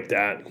stuff like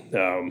that.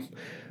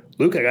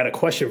 Luke, I got a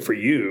question for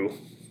you.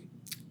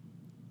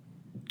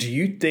 do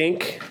you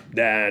think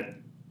that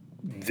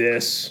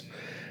this,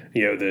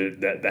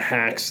 the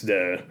hacks,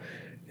 and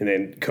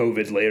then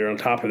COVID later on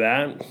top of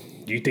that,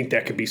 do you think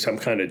that could be some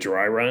kind of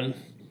dry run?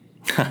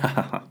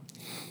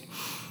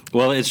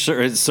 Well, it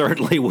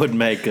certainly would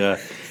make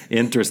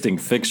interesting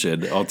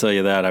fiction. I'll tell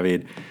you that. I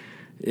mean,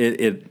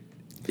 it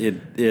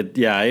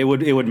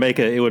would make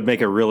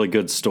a really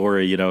good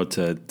story.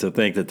 To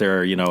think that there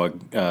are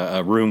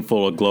a room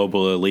full of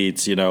global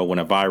elites. When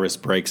a virus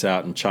breaks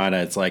out in China,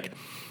 it's like,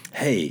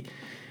 hey,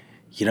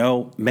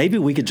 maybe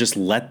we could just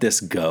let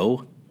this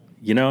go.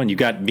 And you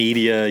got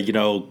media,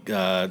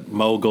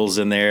 moguls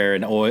in there,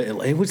 and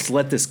oil. It would just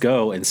let this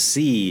go and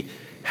see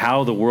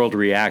how the world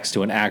reacts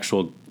to an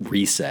actual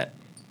reset.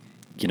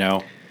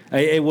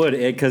 It would,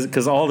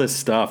 because all this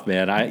stuff,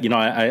 man.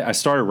 I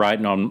started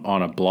writing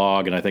on a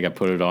blog, and I think I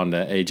put it on the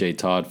AJ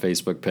Todd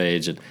Facebook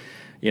page, and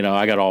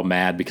I got all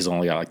mad because I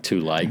only got like 2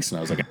 likes, and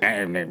I was like,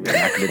 I'm not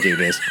going to do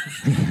this.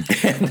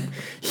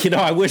 And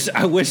I wish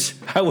I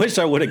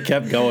would have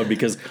kept going,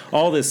 because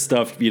all this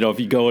stuff, if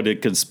you go into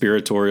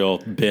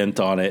conspiratorial bent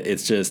on it,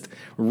 it's just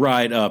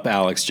right up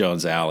Alex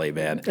Jones' alley,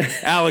 man.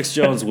 Alex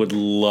Jones would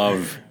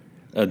love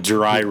a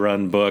dry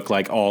run book,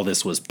 like all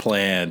this was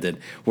planned and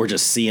we're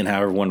just seeing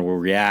how everyone will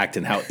react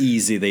and how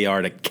easy they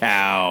are to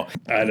cow.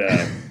 I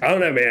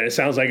don't know, man. It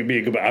sounds like it'd be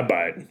a good buy. I'd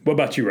buy it. What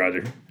about you,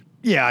 Roger?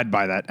 Yeah, I'd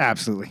buy that.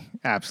 Absolutely.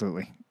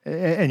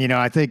 And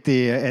I think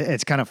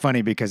it's kind of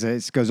funny because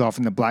it goes off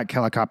in the black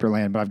helicopter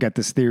land, but I've got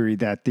this theory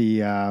that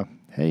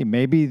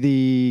maybe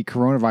the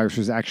coronavirus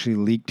was actually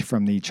leaked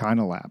from the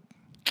China lab.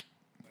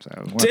 So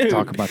we'll have to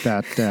talk about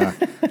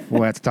that.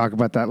 We'll have to talk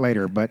about that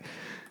later, but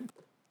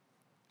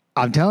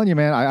I'm telling you,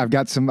 man, I've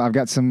got some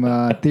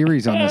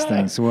theories on this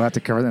thing, so we'll have to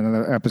cover that in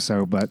another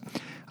episode. But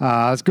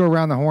let's go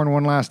around the horn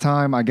one last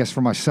time. I guess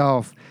for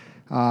myself,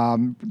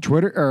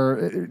 Twitter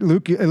or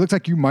Luke, it looks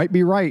like you might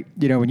be right.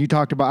 When you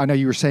talked about, I know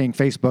you were saying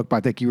Facebook, but I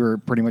think you were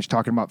pretty much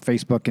talking about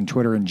Facebook and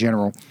Twitter in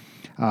general.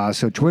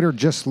 So Twitter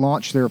just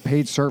launched their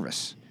paid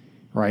service,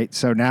 right?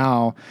 So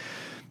now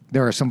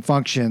there are some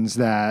functions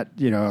that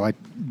like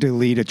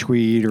delete a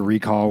tweet or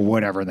recall,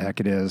 whatever the heck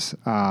it is.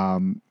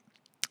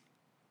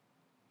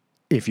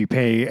 If you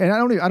pay, and I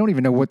don't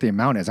even know what the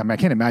amount is. I mean, I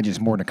can't imagine it's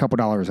more than a couple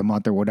dollars a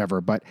month or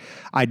whatever, but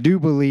I do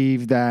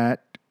believe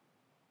that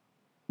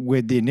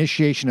with the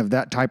initiation of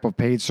that type of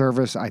paid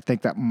service, I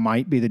think that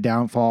might be the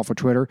downfall for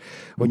Twitter.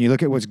 When you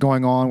look at what's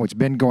been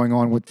going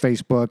on with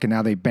Facebook, and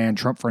now they banned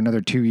Trump for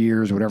another 2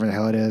 years, whatever the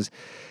hell it is.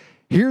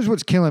 Here's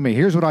what's killing me.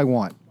 Here's what I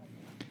want.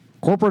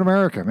 Corporate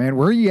America, man,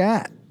 where are you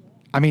at?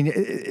 I mean,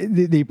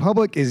 the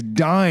public is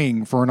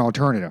dying for an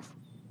alternative,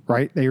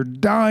 right? They are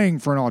dying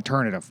for an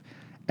alternative.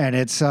 And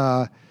it's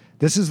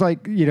this is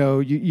like,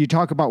 you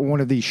talk about one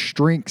of the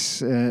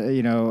strengths,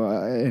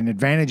 and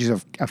advantages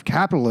of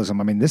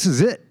capitalism. I mean, this is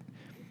it.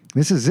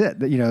 This is it.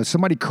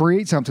 Somebody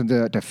creates something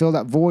to fill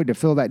that void, to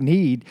fill that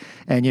need.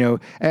 And,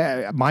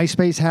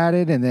 MySpace had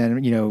it, and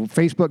then,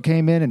 Facebook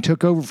came in and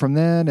took over from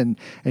then. And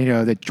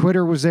the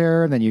Twitter was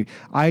there, and then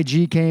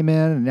IG came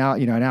in, and now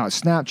it's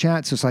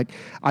Snapchat. So it's like,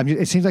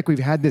 it seems like we've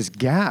had this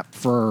gap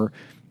for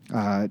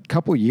a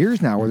couple of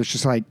years now where it's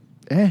just like,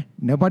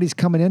 nobody's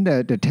coming in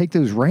to take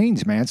those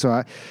reins, man. So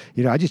I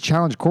just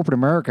challenge corporate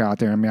America out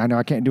there. I mean, I know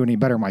I can't do any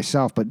better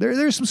myself, but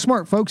there's some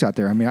smart folks out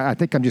there. I mean, I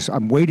think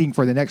I'm waiting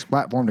for the next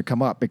platform to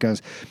come up,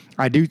 because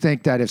I do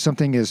think that if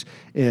something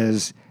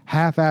is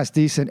half-assed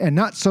decent and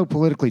not so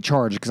politically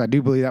charged, because I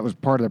do believe that was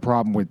part of the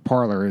problem with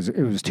Parler, is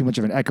it was too much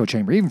of an echo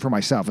chamber. Even for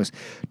myself, it's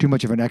too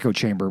much of an echo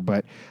chamber.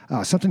 But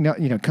something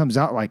that comes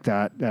out like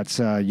that's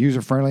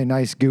user-friendly,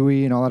 nice,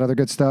 GUI, and all that other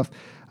good stuff.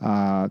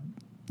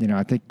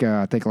 I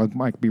think Luke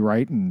might be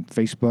right, and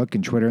Facebook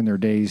and Twitter in their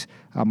days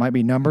might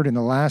be numbered. And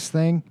the last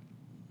thing,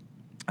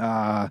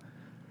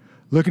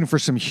 looking for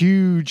some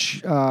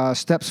huge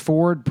steps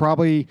forward,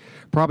 probably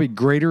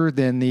greater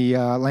than the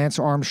Lance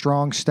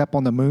Armstrong step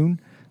on the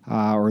moon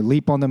or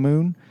leap on the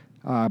moon,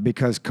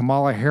 because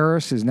Kamala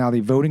Harris is now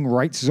the voting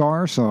rights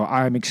czar. So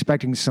I'm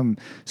expecting some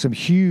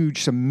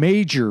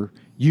major,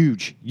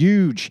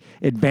 huge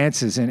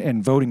advances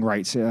in voting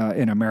rights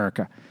in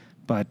America.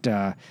 But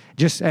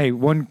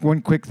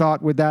one quick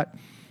thought with that.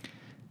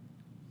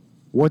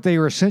 What they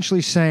are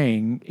essentially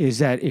saying is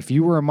that if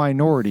you were a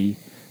minority,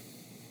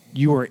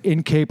 you are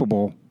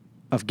incapable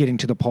of getting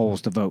to the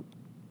polls to vote.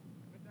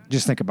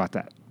 Just think about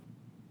that.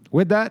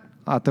 With that,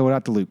 I'll throw it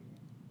out to Luke.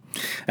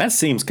 That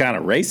seems kind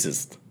of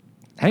racist.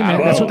 Hey, man,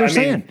 that's what they're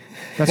saying.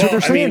 That's what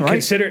they're saying, right?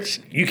 Consider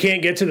you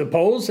can't get to the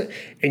polls,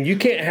 and you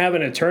can't have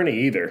an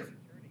attorney either.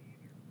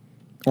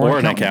 Or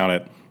an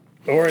accountant.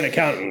 Or an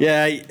accountant.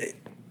 Yeah.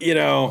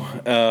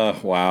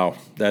 Wow,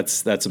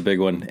 that's a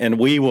big one. And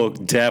we will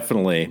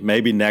definitely,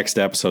 maybe next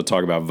episode,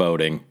 talk about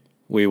voting.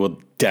 We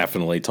will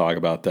definitely talk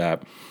about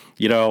that.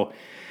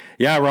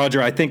 Yeah,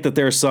 Roger, I think that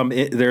there's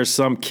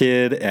some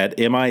kid at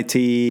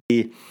MIT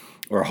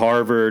or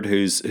Harvard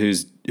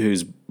who's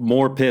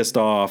more pissed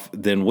off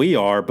than we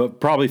are, but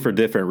probably for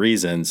different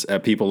reasons,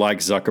 at people like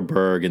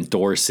Zuckerberg and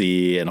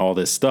Dorsey and all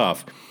this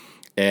stuff.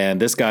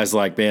 And this guy's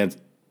like, man,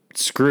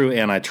 screw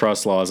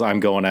antitrust laws. I'm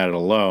going at it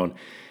alone.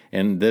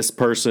 and this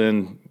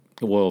person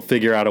will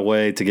figure out a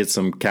way to get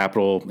some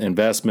capital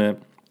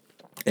investment,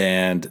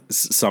 and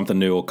something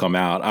new will come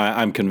out.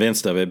 I'm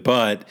convinced of it.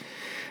 But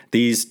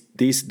these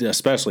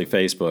especially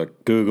Facebook,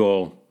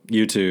 Google,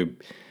 YouTube,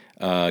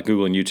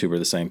 Google and YouTube are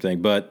the same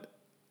thing, but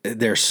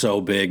they're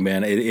so big,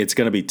 man. It's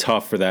going to be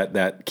tough for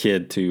that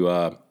kid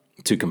to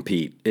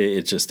compete.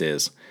 It just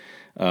is,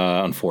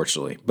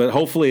 unfortunately. But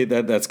hopefully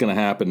that's going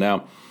to happen.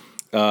 Now,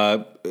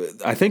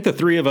 I think the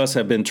three of us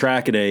have been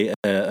tracking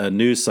a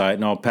news site,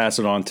 and I'll pass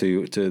it on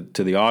to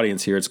the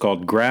audience here. It's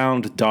called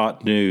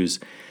ground.news.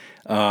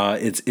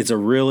 It's a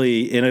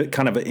really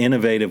kind of an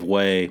innovative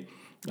way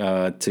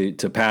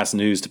to pass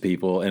news to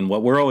people. And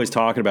what we're always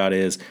talking about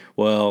is,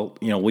 well,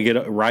 we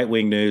get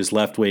right-wing news,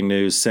 left-wing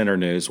news, center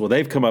news. Well,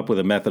 they've come up with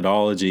a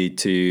methodology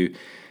to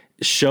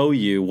show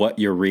you what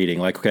you're reading.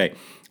 Like, okay,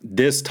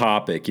 this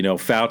topic,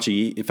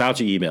 Fauci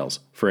emails,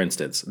 for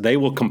instance, they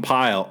will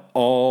compile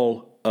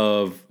all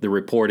of the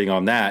reporting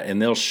on that, and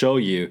they'll show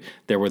you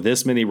there were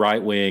this many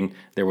right-wing,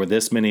 there were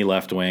this many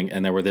left-wing,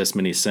 and there were this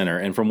many center.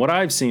 And from what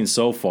I've seen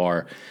so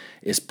far,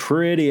 is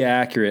pretty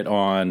accurate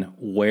on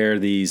where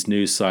these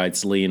news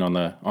sites lean on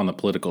the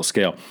political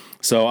scale.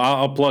 So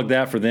I'll plug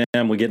that for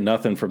them. We get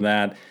nothing from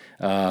that,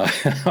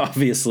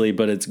 obviously,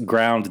 but it's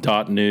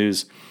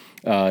ground.news.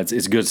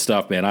 It's good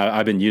stuff, man.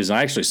 I've been using.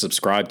 I actually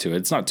subscribe to it.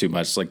 It's not too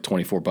much. It's like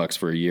 $24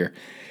 for a year,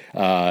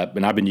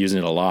 and I've been using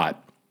it a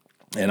lot.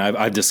 And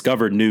I've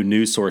discovered new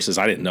news sources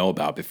I didn't know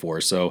about before.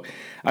 So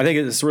I think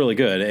it's really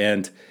good.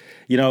 And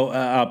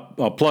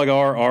I'll plug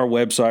our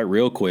website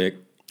real quick.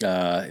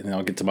 And then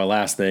I'll get to my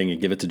last thing and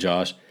give it to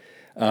Josh.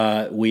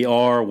 We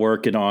are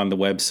working on the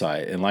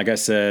website. And like I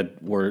said,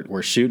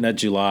 we're shooting at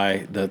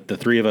July. The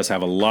three of us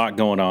have a lot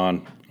going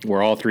on.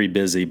 We're all three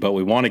busy, but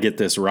we want to get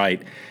this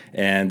right.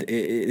 And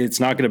it's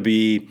not going to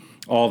be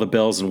all the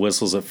bells and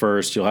whistles at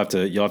first. You'll have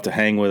to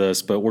hang with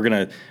us, but we're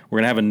gonna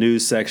have a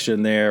news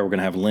section there. We're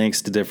gonna have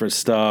links to different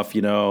stuff,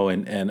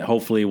 and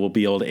hopefully we'll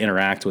be able to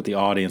interact with the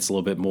audience a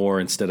little bit more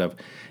instead of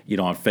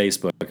on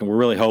Facebook. And we're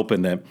really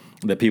hoping that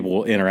people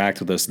will interact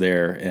with us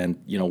there, and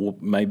we'll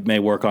may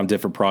work on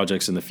different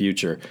projects in the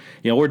future.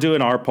 We're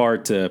doing our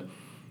part to,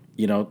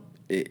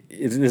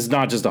 it's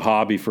not just a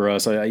hobby for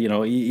us.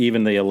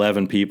 Even the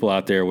 11 people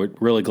out there, we're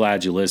really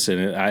glad you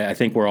listen. I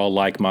think we're all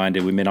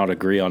like-minded. We may not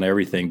agree on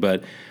everything,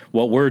 but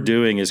what we're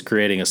doing is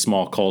creating a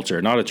small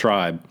culture, not a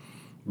tribe,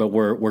 but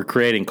we're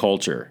creating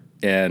culture,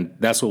 and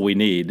that's what we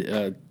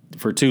need.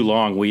 For too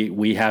long,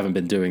 we haven't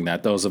been doing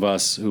that. Those of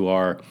us who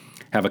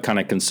have a kind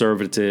of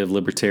conservative,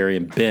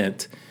 libertarian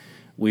bent,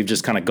 we've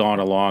just kind of gone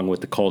along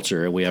with the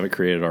culture, and we haven't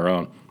created our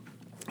own.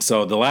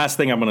 So the last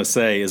thing I'm going to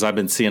say is I've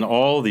been seeing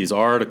all these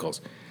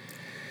articles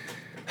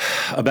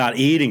about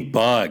eating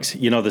bugs, the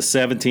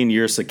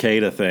 17-year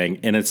cicada thing,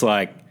 and it's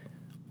like,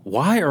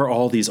 why are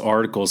all these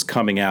articles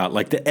coming out?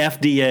 Like the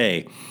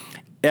FDA,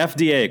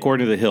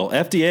 according to The Hill,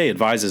 FDA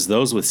advises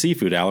those with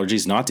seafood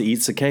allergies not to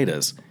eat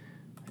cicadas.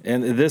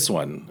 And this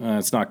one,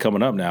 it's not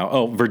coming up now.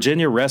 Oh,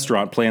 Virginia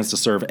restaurant plans to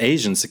serve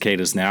Asian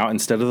cicadas now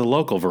instead of the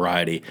local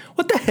variety.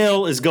 What the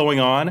hell is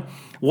going on?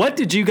 What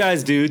did you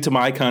guys do to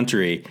my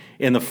country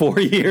in the 4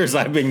 years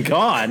I've been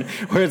gone,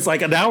 where it's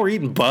like, now we're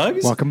eating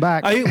bugs? Welcome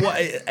back.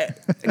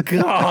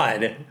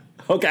 God.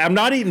 Okay, I'm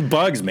not eating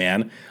bugs,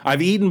 man.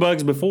 I've eaten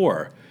bugs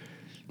before.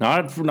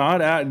 Not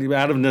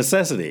out of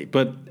necessity,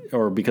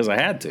 or because I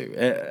had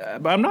to.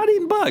 But I'm not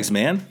eating bugs,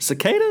 man.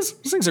 Cicadas?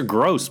 Those things are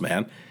gross,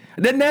 man.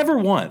 Never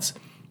once.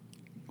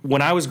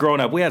 When I was growing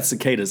up, we had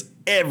cicadas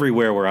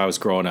everywhere where I was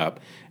growing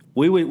up.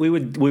 We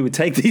would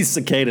take these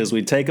cicadas,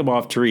 we'd take them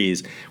off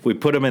trees,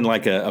 we'd put them in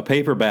like a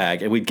paper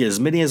bag, and we'd get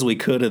as many as we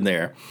could in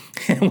there.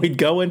 And we'd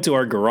go into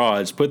our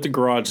garage, put the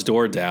garage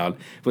door down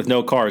with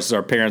no cars because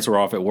our parents were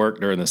off at work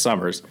during the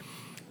summers.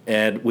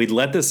 And we'd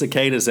let the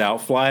cicadas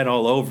out flying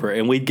all over,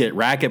 and we'd get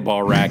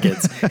racquetball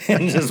rackets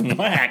and just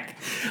whack.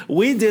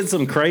 We did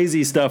some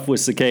crazy stuff with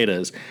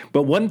cicadas.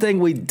 But one thing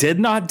we did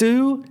not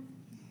do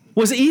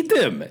was eat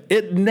them.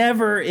 It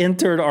never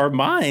entered our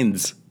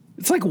minds.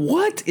 It's like,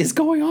 what is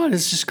going on?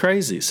 It's just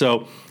crazy.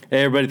 So,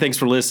 hey, everybody, thanks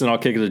for listening. I'll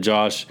kick it to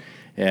Josh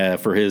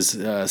for his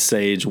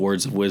sage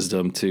words of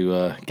wisdom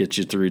to get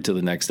you through to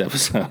the next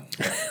episode.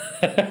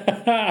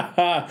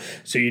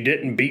 So you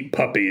didn't beat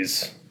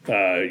puppies.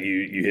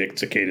 You hit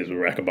cicadas with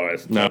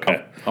racquetballs. No,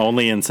 okay.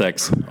 Only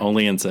insects.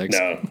 Only insects.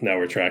 No, now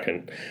we're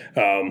tracking.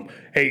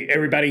 Hey,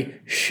 everybody,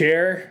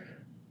 share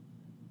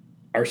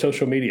our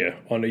social media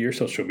onto your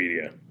social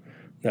media.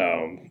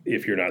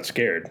 If you're not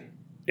scared.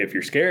 If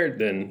you're scared,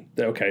 then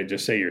okay,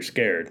 just say you're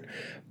scared.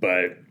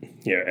 But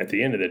at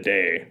the end of the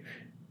day,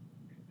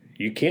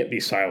 you can't be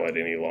silent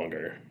any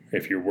longer.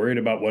 If you're worried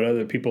about what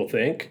other people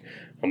think,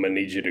 I'm gonna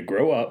need you to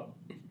grow up,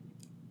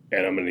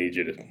 and I'm gonna need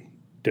you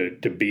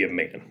to be a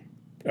man.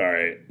 All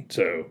right,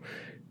 so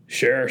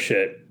share our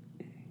shit.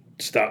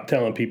 Stop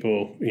telling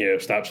people,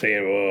 stop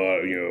saying,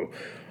 well,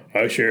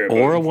 I share it.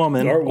 Or a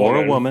woman,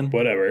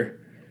 whatever.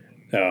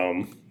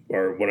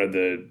 Or one of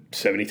the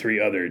 73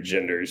 other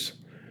genders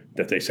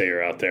that they say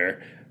are out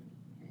there.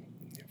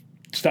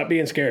 Stop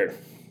being scared.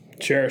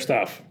 Share our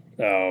stuff.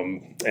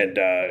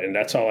 And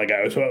that's all I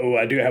got. So,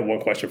 I do have one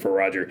question for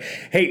Roger.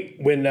 Hey,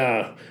 when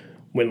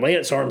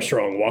Lance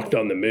Armstrong walked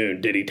on the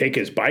moon, did he take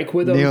his bike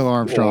with him? Neil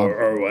Armstrong.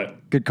 Or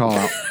what? Good call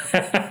out.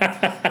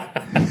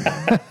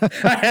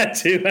 I had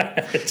to.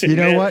 You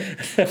know what?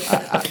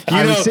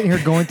 I was sitting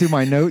here going through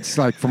my notes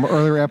like from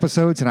earlier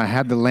episodes, and I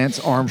had the Lance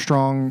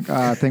Armstrong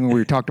thing when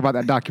we talked about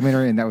that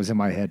documentary, and that was in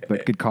my head.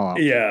 But good call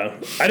out. Yeah,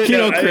 I didn't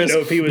know. I didn't know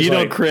if he was.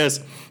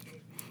 Chris.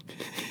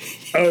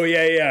 Oh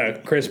yeah.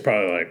 Chris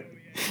probably like.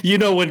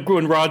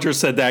 When Roger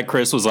said that,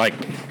 Chris was like,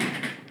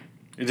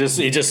 he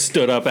just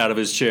stood up out of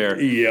his chair.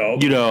 Yeah.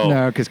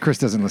 No, because Chris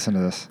doesn't listen to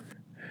this.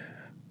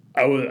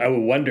 I would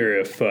wonder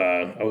if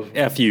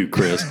F you,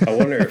 Chris. I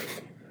wonder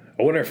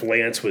if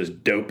Lance was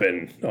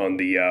doping on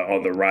the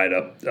ride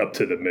up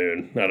to the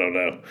moon. I don't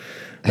know.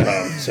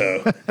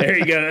 So there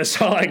you go.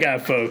 That's all I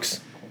got, folks.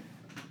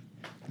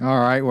 All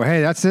right. Well,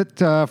 hey, that's it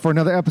for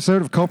another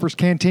episode of Culper's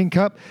Canteen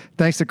Cup.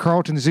 Thanks to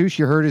Carlton Zeus.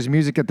 You heard his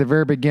music at the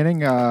very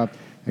beginning.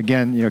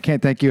 Again,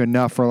 can't thank you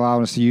enough for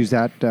allowing us to use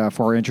that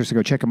for our interest. So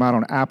go check them out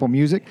on Apple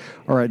Music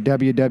or at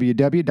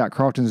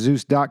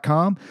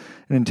www.carltonzeus.com.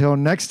 And until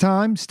next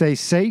time, stay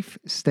safe,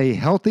 stay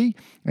healthy,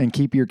 and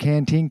keep your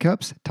canteen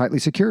cups tightly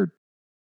secured.